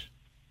toys in it.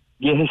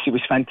 Yes, it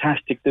was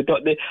fantastic. They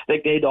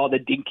had all the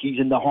dinkies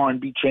and the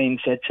Hornby train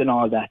sets and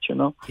all that,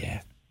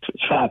 Yeah.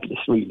 It's fabulous,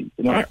 really.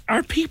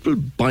 Are people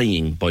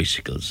buying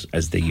bicycles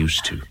as they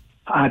used to?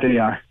 They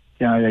are.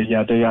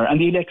 Yeah, they are.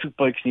 And the electric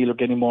bikes, Neil, are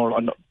getting more...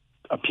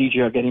 PG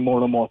are getting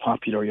more and more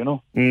popular,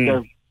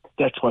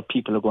 That's what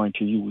people are going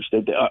to use.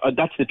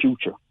 That's the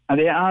future. And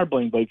they are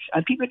buying bikes.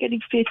 And people are getting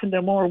fit, and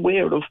they're more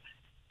aware of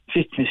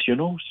fitness,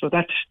 So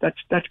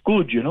that's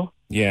good,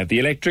 Yeah, the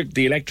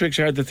electrics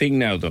are the thing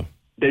now, though.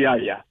 They are,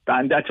 yeah.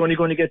 And that's only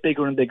going to get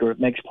bigger and bigger. It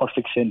makes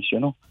perfect sense,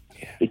 Yeah.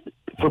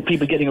 For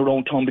people getting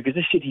around town, because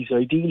the city's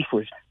ideal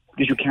for it.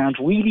 Because you can't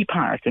really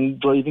park, and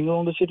driving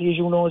around the city, as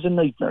you know, is a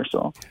nightmare,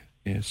 so...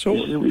 Yeah, so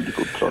this is a really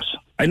good plus.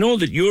 I know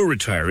that you're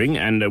retiring,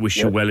 and I wish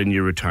you well in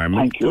your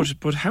retirement. Thank you.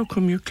 But how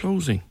come you're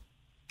closing?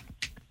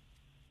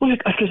 Well,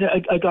 because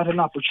I got an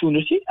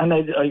opportunity, and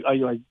I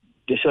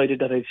decided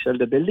that I'd sell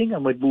the building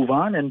and I'd move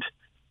on, and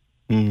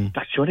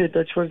that's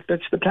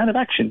the plan of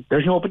action.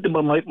 There's no, but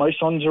my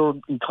sons are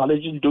in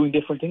college and doing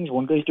different things.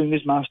 One guy's doing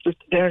his master's.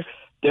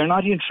 They're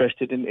not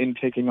interested in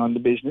taking on the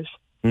business.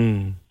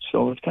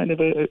 So it's kind of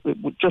it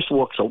just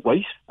works out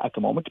right at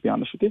the moment, to be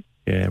honest with you.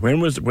 Yeah. When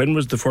was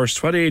the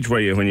first? What age were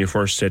you when you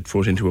first set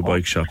foot into a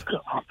bike shop?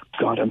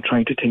 God, I'm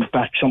trying to think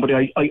back.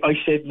 I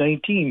said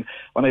 19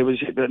 when I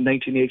was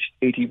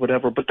 1980,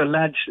 whatever. But the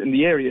lads in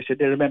the area said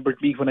they remembered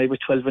me when I was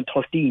 12 and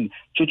 13.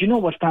 So do you know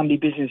what family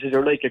businesses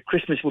are like? At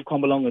Christmas would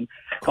come along and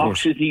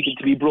boxes needed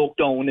to be broke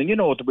down, and you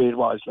know the way it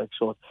was. Like,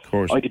 so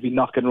I'd be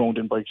knocking around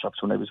in bike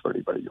shops when I was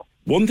very, very young.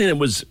 One thing that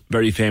was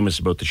very famous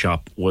about the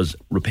shop was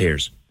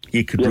repairs.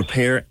 You could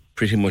repair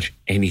pretty much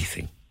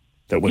anything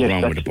that went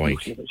wrong with a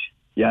bike.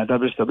 Yeah,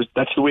 that's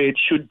the way it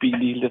should be,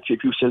 Neil. That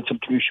if you sell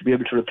something, you should be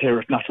able to repair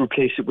it, not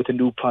replace it with a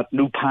new part.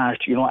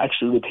 You know,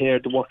 actually repair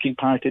the working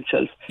part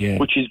itself,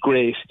 which is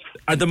great.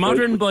 Are the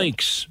modern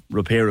bikes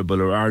repairable,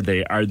 or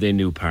are they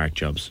new part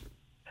jobs?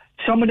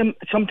 Some of them,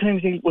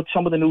 sometimes with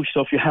some of the new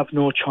stuff, you have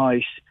no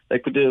choice.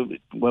 Like with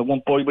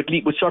one boy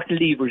with certain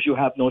levers, you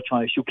have no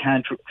choice. You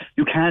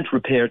can't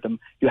repair them.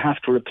 You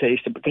have to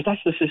replace them, because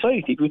that's the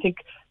society. If you think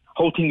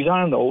how things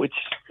are now,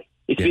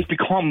 it's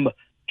become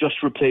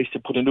just replace to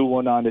put a new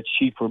one on. It's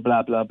cheaper,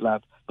 blah blah blah.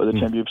 By the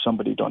time you have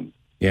somebody done.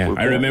 Yeah,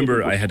 I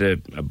remember I had a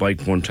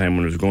bike one time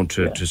when I was going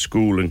to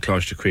school in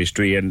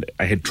Cloistercreastry, and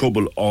I had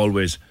trouble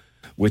always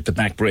with the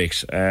back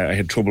brakes. I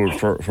had trouble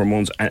for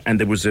months, and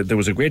there was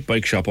a great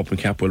bike shop up in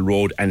Capwell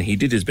Road, and he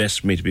did his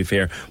best for me, to be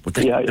fair, but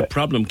the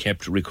problem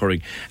kept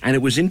recurring, and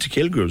it was into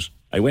Kilgrews.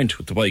 I went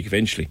with the bike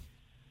eventually,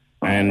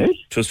 and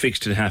it was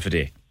fixed in half a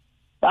day.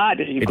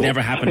 It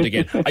never happened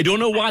again. I don't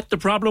know what the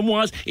problem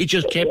was. It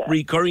just kept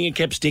recurring. It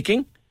kept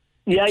sticking.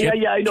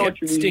 I know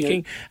what you mean.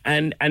 Sticking,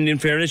 and in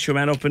fairness, your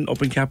man up in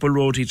Capwell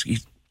Road,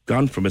 he's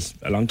gone from us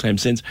a long time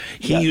since.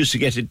 He used to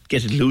get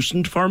it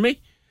loosened for me.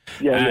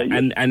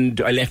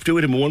 And I left it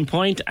with him at one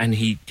point, and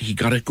he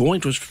got it going.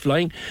 It was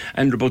flying,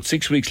 and about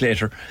 6 weeks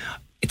later,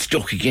 it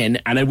stuck again.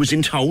 And I was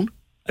in town.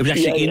 I was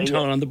actually in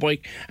town on the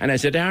bike, and I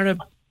said, Ara,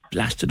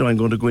 blasted, I'm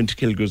going to go into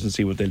Kilgrews and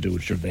see what they'll do.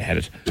 Sure, they had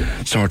it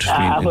sorted.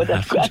 But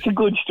that's a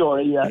good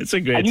story, yeah. It's a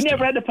great And you story.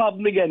 never had a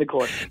problem again, of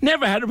course.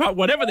 Never had a problem,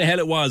 whatever the hell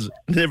it was.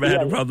 Never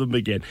had a problem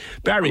again.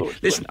 Barry,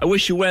 listen, I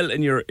wish you well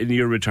in your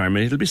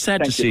retirement. It'll be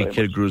sad to see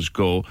Kilgrews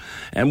go.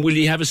 And will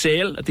you have a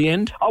sale at the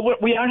end? Oh,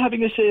 we are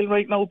having a sale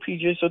right now,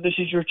 PJ, so this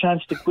is your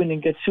chance to go in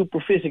and get super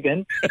fit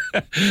again.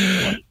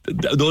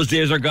 Those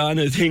days are gone,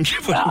 I think.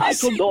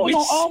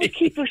 Always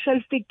keep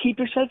yourself fit, keep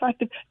yourself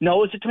active.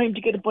 Now is the time to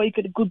get a bike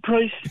at a good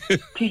price.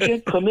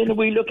 PJ, come in and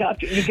we look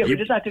after you. Get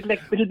rid of that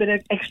little bit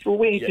of extra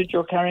weight that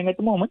you're carrying at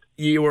the moment.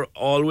 You were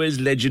always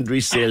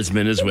legendary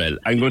salesman as well.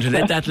 I'm going to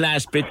let that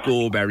last bit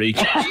go, Barry.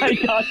 Come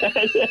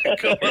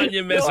on,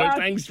 you messer.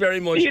 Thanks very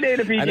much. See you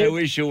later, PJ. And I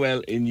wish you well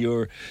in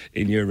your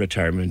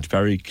retirement.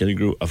 Barry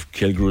Kilgrew of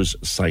Kilgrew's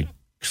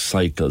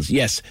Cycles.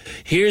 Yes,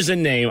 here's a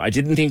name. I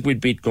didn't think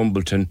we'd beat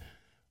Gumbleton.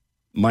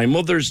 My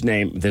mother's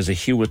name, there's a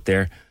Hewitt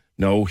there.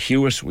 No,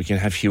 Hewitt, we can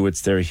have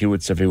Hewitts there,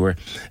 Hewitts everywhere.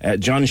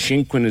 John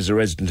Shinquin is a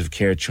resident of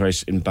Care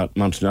Choice in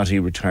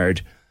Montenotte,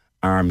 retired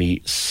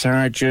Army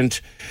Sergeant.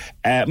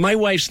 My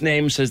wife's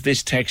name, says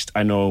this text,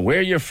 I know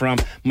where you're from.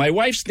 My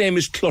wife's name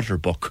is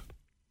Clutterbuck,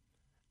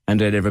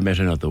 and I never met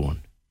another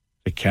one.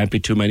 There can't be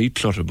too many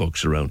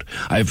Clutterbucks around.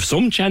 I have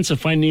some chance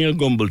of finding a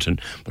Gumbleton,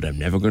 but I'm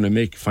never going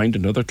to find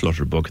another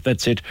Clutterbuck.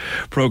 That's it.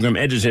 Programme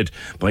edited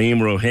by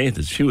Emer O'Hay.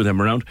 There's a few of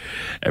them around.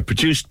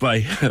 Produced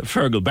by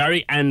Fergal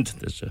Barry, and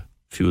there's a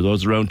few of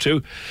those around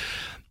too.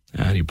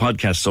 Your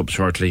podcast's up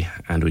shortly,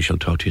 and we shall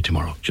talk to you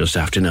tomorrow, just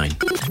after 9.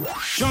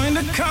 Join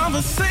the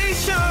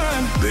conversation.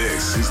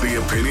 This is the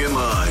Opinion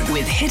Line.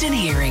 With Hidden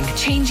Hearing,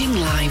 changing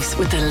lives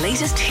with the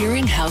latest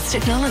hearing health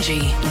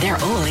technology. They're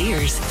all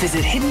ears.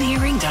 Visit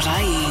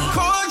hiddenhearing.ie.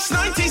 Corks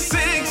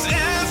 96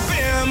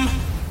 FM.